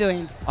 How are you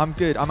doing? I'm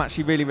good. I'm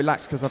actually really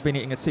relaxed because I've been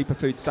eating a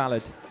superfood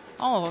salad.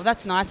 Oh,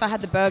 that's nice. I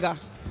had the burger.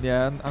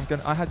 Yeah,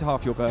 I had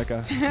half your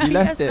burger. You left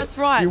yes, it. That's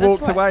right. You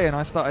walked away and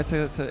I started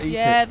to eat it.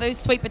 Yeah, those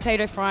sweet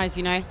potato fries,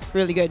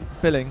 really good.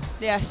 Filling.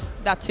 Yes,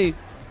 that too.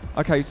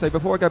 Okay, so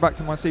before I go back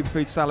to my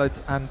superfood salad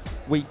and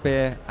wheat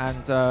beer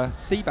and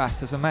sea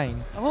bass as a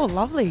main. Oh,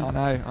 lovely. I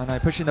know.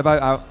 Pushing the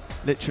boat out,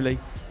 literally.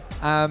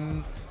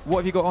 What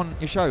have you got on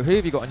your show? Who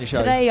have you got on your show?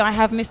 Today I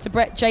have Mr.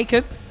 Brett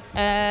Jacobs.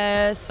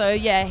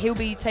 He'll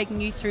be taking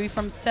you through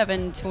from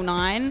 7 till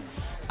 9.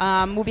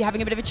 We'll be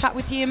having a bit of a chat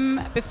with him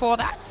before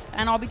that,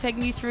 and I'll be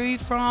taking you through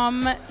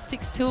from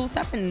 6 till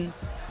 7.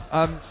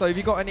 So have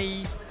you got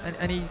any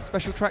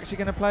special tracks you're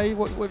going to play?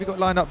 What have you got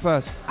lined up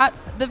first?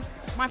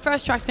 My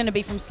first track's going to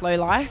be from Slow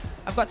Life.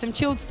 I've got some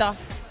chilled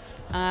stuff.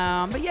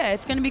 But yeah,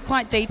 it's going to be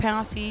quite deep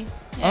housey.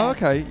 Yeah. Oh,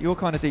 okay. Your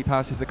kind of deep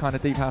house is the kind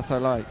of deep house I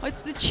like. Oh,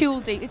 it's the chill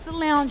deep. It's the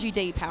loungy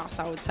deep house,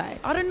 I would say.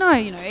 I don't know,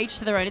 each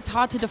to their own. It's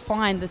hard to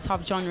define the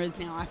subgenres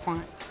now, I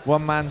find.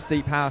 One man's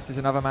deep house is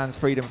another man's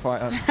freedom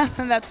fighter.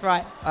 That's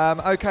right.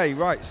 Okay,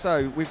 right.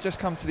 So we've just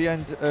come to the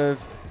end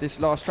of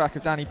this last track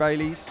of Danny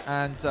Bayley's,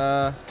 and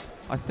I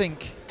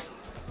think...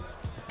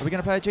 Are we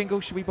going to play a jingle?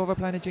 Should we bother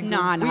playing a jingle?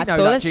 No, we it's know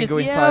cool. that Let's jingle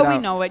just, inside out.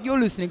 we know it. You're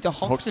listening to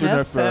Hoxton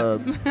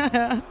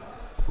FM.